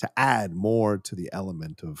to add more to the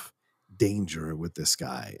element of danger with this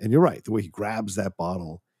guy. And you're right. The way he grabs that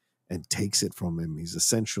bottle and takes it from him, he's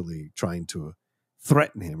essentially trying to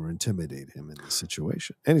threaten him or intimidate him in this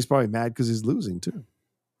situation. And he's probably mad because he's losing too.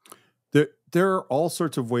 There are all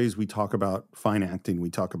sorts of ways we talk about fine acting. We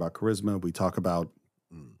talk about charisma. We talk about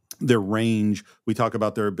their range. We talk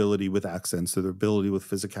about their ability with accents, their ability with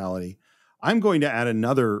physicality. I'm going to add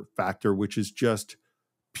another factor, which is just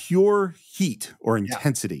pure heat or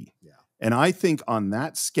intensity. Yeah. And I think on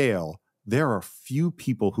that scale, there are few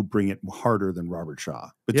people who bring it harder than Robert Shaw.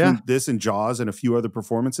 Between this and Jaws and a few other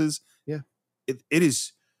performances, it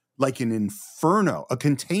is like an inferno, a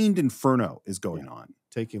contained inferno is going on.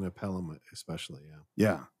 Taking a Pelham especially,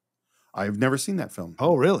 Yeah. I've never seen that film.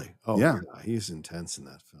 Oh, really? Oh, yeah. He's intense in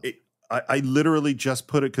that film. I literally just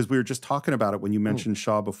put it because we were just talking about it when you mentioned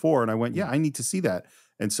Shaw before, and I went, I need to see that.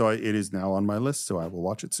 And so it is now on my list, so I will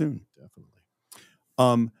watch it soon.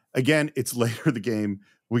 Definitely. Again, it's later the game.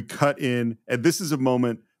 We cut in, and this is a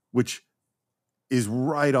moment which is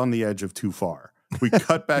right on the edge of too far. We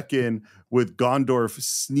cut back in with Gondorf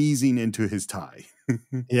sneezing into his tie.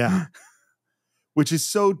 Yeah. Which is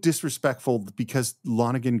so disrespectful because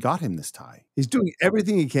Lonergan got him this tie. He's doing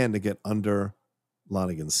everything he can to get under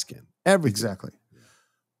Lonergan's skin. Everything. Exactly.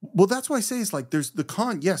 Well, that's why I say it's like there's the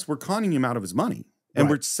con. Yes, we're conning him out of his money and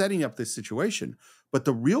we're setting up this situation. But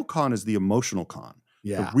the real con is the emotional con.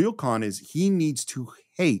 Yeah. The real con is he needs to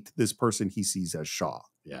hate this person he sees as Shaw.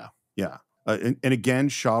 Yeah. Yeah. And again,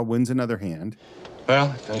 Shaw wins another hand.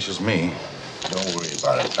 Well, it finishes me. Don't worry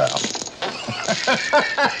about it, pal.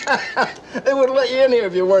 They wouldn't let you in here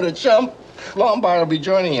if you weren't a chump. Lombard will be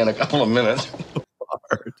joining you in a couple of minutes.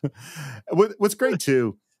 What's great,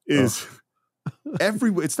 too, is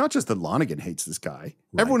it's not just that Lonergan hates this guy.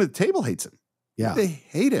 Right. Everyone at the table hates him. Yeah. They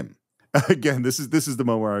hate him. Again, this is the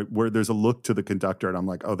moment where there's a look to the conductor, and I'm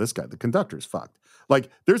like, oh, this guy, the conductor's fucked. Like,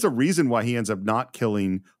 there's a reason why he ends up not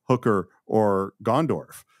killing Hooker or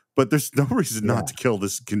Gondorf, but there's no reason not to kill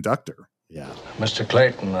this conductor. Yeah. Mr.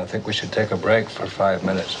 Clayton, I think we should take a break for 5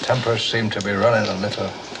 minutes. Tempers seem to be running a little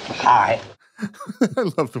high. I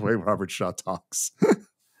love the way Robert Shaw talks.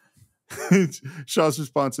 Shaw's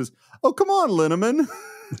response is, oh, come on, Linneman.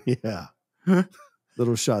 Yeah.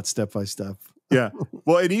 Little shot step by step. Yeah.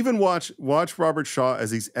 Well, and even watch Robert Shaw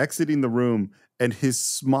as he's exiting the room, and his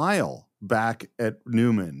smile back at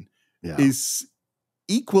Newman is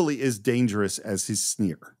equally as dangerous as his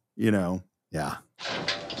sneer, you know? Yeah.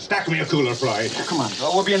 Stack me a cooler, Floyd. Oh, come on,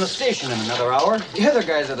 Bill. We'll be in the station in another hour. The other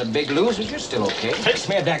guys are the big losers. You're still okay. Fix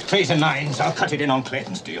me a deck, 3s and 9s. I'll cut it in on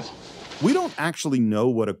Clayton's deal. We don't actually know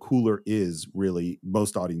what a cooler is, really,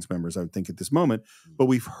 most audience members, I would think, at this moment. But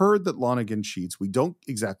we've heard that Lonergan cheats. We don't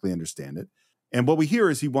exactly understand it. And what we hear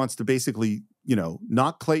is he wants to basically,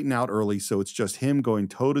 knock Clayton out early, so it's just him going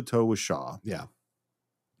toe-to-toe with Shaw. Yeah.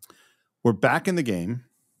 We're back in the game.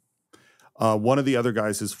 One of the other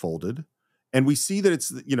guys is folded. And we see that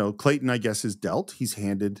it's, Clayton, I guess, is dealt. He's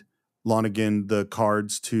handed Lonergan the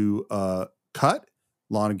cards to cut.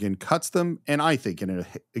 Lonergan cuts them, and I think in an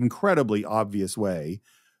incredibly obvious way,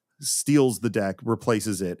 steals the deck,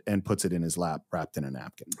 replaces it, and puts it in his lap, wrapped in a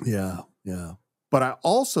napkin. Yeah, yeah. But I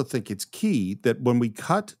also think it's key that when we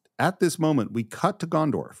cut, at this moment, we cut to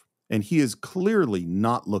Gondorf, and he is clearly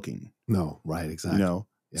not looking. No, right, exactly. Yeah.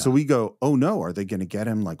 So we go, oh no, are they going to get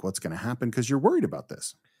him? Like, what's going to happen? Because you're worried about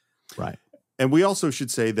this. Right. And we also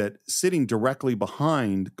should say that sitting directly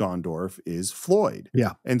behind Gondorf is Floyd.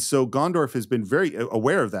 Yeah. And so Gondorf has been very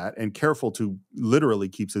aware of that and careful to literally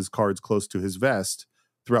keeps his cards close to his vest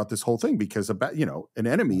throughout this whole thing because, an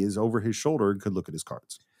enemy is over his shoulder and could look at his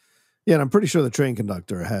cards. Yeah, and I'm pretty sure the train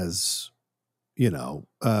conductor has,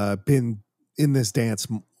 been in this dance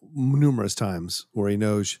numerous times where he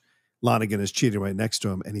knows Lonergan is cheating right next to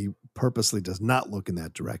him and he purposely does not look in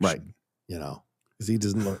that direction. Right. Because he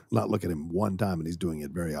doesn't not look at him one time, and he's doing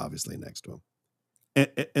it very obviously next to him.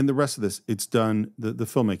 And the rest of this, it's done. The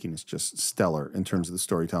filmmaking is just stellar in terms of the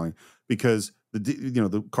storytelling because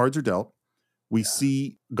the cards are dealt. We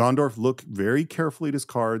see Gondorf look very carefully at his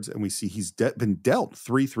cards, and we see he's been dealt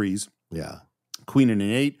 3 3s. Yeah, Queen and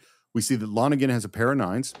an 8. We see that Lonergan has a pair of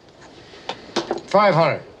 9s.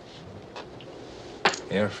 500.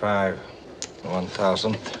 Here, 5.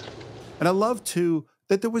 1,000. And I love too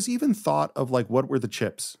that there was even thought of like what were the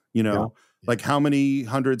chips, like how many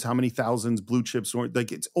hundreds, how many thousands, blue chips, or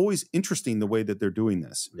like it's always interesting the way that they're doing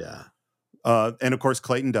this. Yeah. And of course,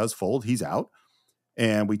 Clayton does fold. He's out.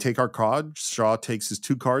 And we take our cards. Shaw takes his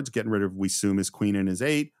 2 cards, getting rid of, we assume, his queen and his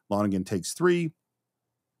 8. Lonergan takes 3.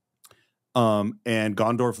 And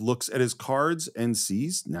Gondorf looks at his cards and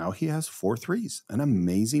sees now he has 4 3s, an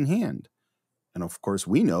amazing hand. And of course,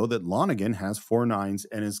 we know that Lonergan has 4 9s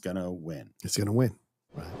and is going to win. It's going to win.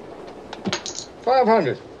 Right.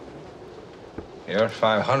 500. Here,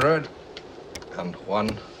 500 and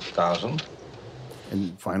 1,000.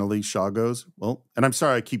 And finally, Shaw goes, well, and I'm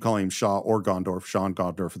sorry I keep calling him Shaw or Gondorf. Shaw and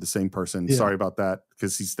Gondorf are the same person. Yeah. Sorry about that,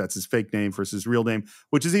 because that's his fake name versus his real name,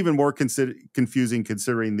 which is even more confusing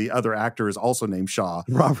considering the other actor is also named Shaw.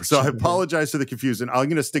 Robert. So I apologize for the confusion. I'm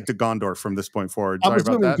going to stick to Gondorf from this point forward. I'm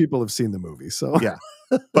Sorry about that. People have seen the movie, so. Yeah.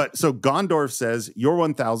 But so Gondorf says, you're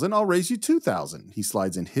 1,000, I'll raise you 2,000. He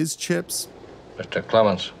slides in his chips. Mr.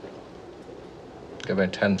 Clements, give me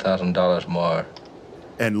 $10,000 more.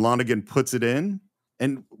 And Lonergan puts it in.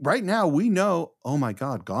 And right now we know, oh my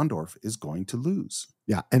God, Gondorf is going to lose.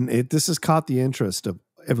 Yeah, and this has caught the interest of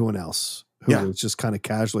everyone else who was just kind of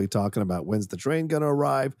casually talking about when's the train going to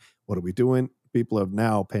arrive? What are we doing? People are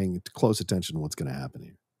now paying close attention to what's going to happen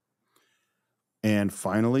here. And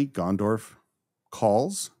finally, Gondorf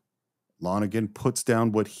calls. Lonergan puts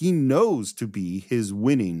down what he knows to be his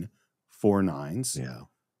winning 4 9s. Yeah.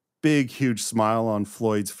 Big, huge smile on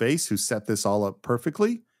Floyd's face, who set this all up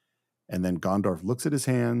perfectly. And then Gondorf looks at his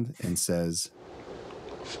hand and says,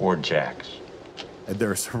 4 jacks. And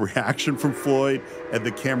there's a reaction from Floyd, and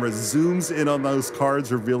the camera zooms in on those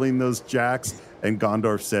cards, revealing those jacks. And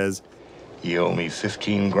Gondorf says, You owe me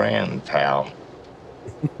 15 grand, pal.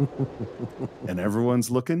 And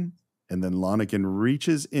everyone's looking. And then Lonergan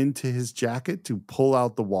reaches into his jacket to pull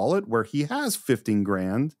out the wallet where he has 15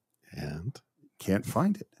 grand and can't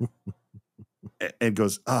find it. And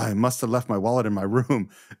goes, I must have left my wallet in my room.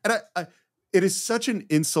 And it is such an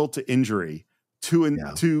insult to injury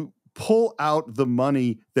to pull out the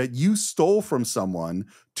money that you stole from someone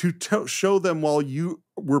to show them while you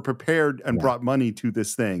were prepared and brought money to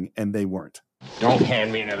this thing, and they weren't. Don't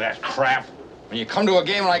hand me into that crap. When you come to a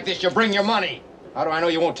game like this, you bring your money. How do I know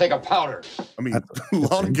you won't take a powder? I mean,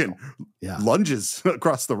 Lonergan lunges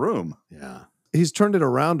across the room. Yeah. He's turned it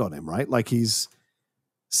around on him, right? Like he's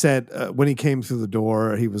said when he came through the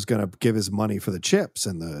door, he was going to give his money for the chips.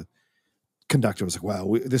 And the conductor was like,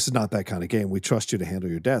 well, this is not that kind of game. We trust you to handle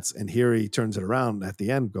your debts. And here he turns it around at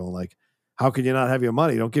the end going like, how can you not have your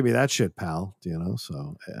money? Don't give me that shit, pal. You know?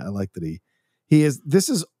 So I like that this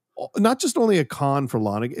is not just only a con for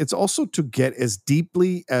Lonergan, it's also to get as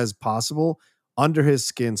deeply as possible under his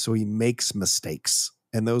skin so he makes mistakes.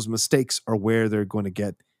 And those mistakes are where they're going to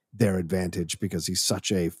get their advantage because he's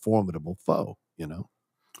such a formidable foe, you know?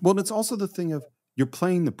 Well, and it's also the thing of you're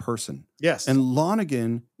playing the person. Yes. And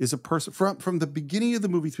Lonergan is a person from the beginning of the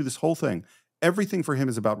movie through this whole thing. Everything for him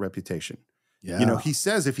is about reputation. Yeah. You know, he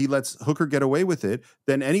says if he lets Hooker get away with it,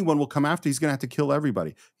 then anyone will come after. He's going to have to kill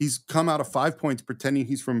everybody. He's come out of 5 points pretending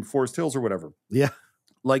he's from Forest Hills or whatever. Yeah.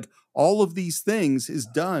 Like all of these things is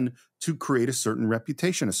done to create a certain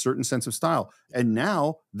reputation, a certain sense of style. And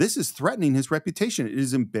now this is threatening his reputation. It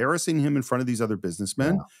is embarrassing him in front of these other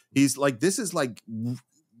businessmen. Yeah. He's like, this is like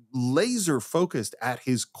laser focused at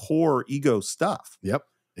his core ego stuff. Yep,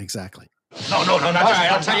 exactly. No, not all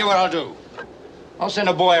right, I'll tell you what I'll do. I'll send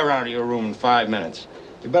a boy around to your room in 5 minutes.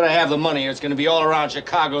 You better have the money or it's going to be all around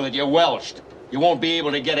Chicago that you're welched. You won't be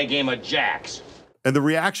able to get a game of jacks. And the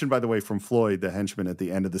reaction, by the way, from Floyd, the henchman at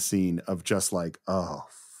the end of the scene of just like, oh,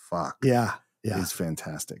 fuck. Yeah. Is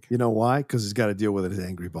fantastic. You know why? Because he's got to deal with his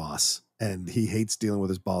angry boss. And he hates dealing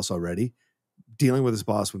with his boss already. Dealing with his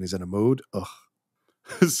boss when he's in a mood, ugh.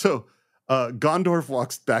 So Gondorf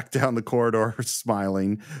walks back down the corridor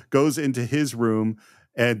smiling, goes into his room,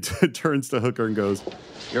 and turns to Hooker and goes,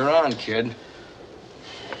 You're on, kid.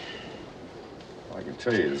 Well, I can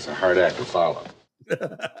tell you, it's a hard act to follow.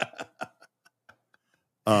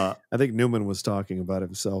 I think Newman was talking about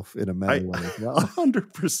himself in a meta way as well.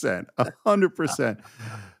 100%.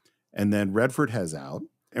 And then Redford has out,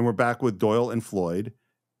 and we're back with Doyle and Floyd.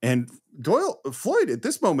 And Floyd at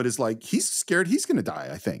this moment is like, he's scared he's going to die,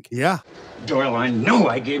 I think. Yeah. Doyle, I knew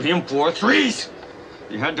I gave him 4 threes.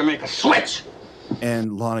 You had to make a switch.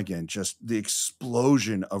 And Lonergan, just the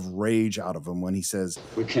explosion of rage out of him when he says,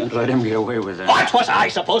 we can't let him get away with that. What was I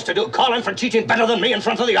supposed to do? Call him for cheating better than me in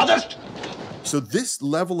front of the others? So this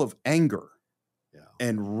level of anger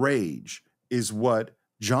and rage is what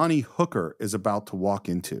Johnny Hooker is about to walk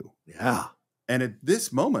into. Yeah. And at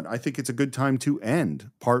this moment, I think it's a good time to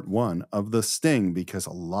end part 1 of The Sting because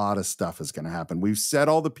a lot of stuff is going to happen. We've set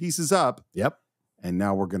all the pieces up. Yep. And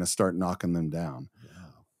now we're going to start knocking them down.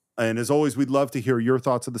 And as always, we'd love to hear your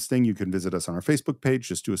thoughts of The Sting. You can visit us on our Facebook page.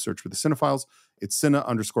 Just do a search for the Cine-Files. It's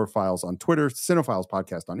Cine_Files on Twitter, Cine-Files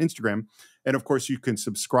Podcast on Instagram. And of course, you can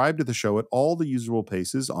subscribe to the show at all the usual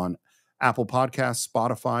places on Apple Podcasts,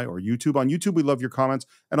 Spotify, or YouTube. On YouTube, we love your comments.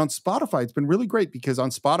 And on Spotify, it's been really great because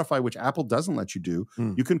on Spotify, which Apple doesn't let you do,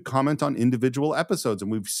 you can comment on individual episodes.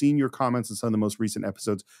 And we've seen your comments in some of the most recent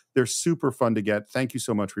episodes. They're super fun to get. Thank you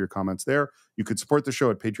so much for your comments there. You could support the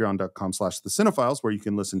show at patreon.com/thecine-files, where you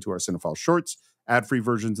can listen to our Cine-Files shorts, ad-free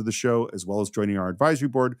versions of the show, as well as joining our advisory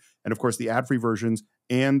board. And of course, the ad-free versions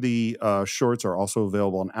and the shorts are also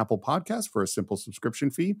available on Apple Podcasts for a simple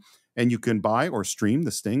subscription fee. And you can buy or stream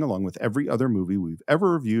The Sting along with every other movie we've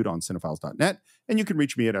ever reviewed on Cine-Files.net. And you can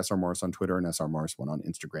reach me at SR Morris on Twitter and SR Morris1 on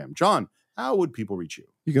Instagram. John, how would people reach you?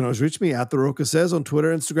 You can always reach me at The Rocha Says on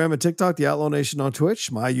Twitter, Instagram, and TikTok, The Outlaw Nation on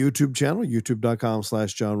Twitch, my YouTube channel,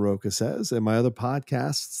 youtube.com/John Rocha Says, and my other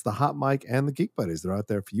podcasts, The Hot Mic and The Geek Buddies. They're out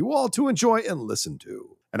there for you all to enjoy and listen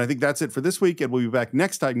to. And I think that's it for this week. And we'll be back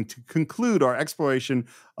next time to conclude our exploration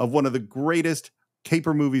of one of the greatest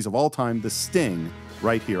caper movies of all time, The Sting,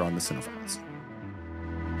 right here on the Cine-Files.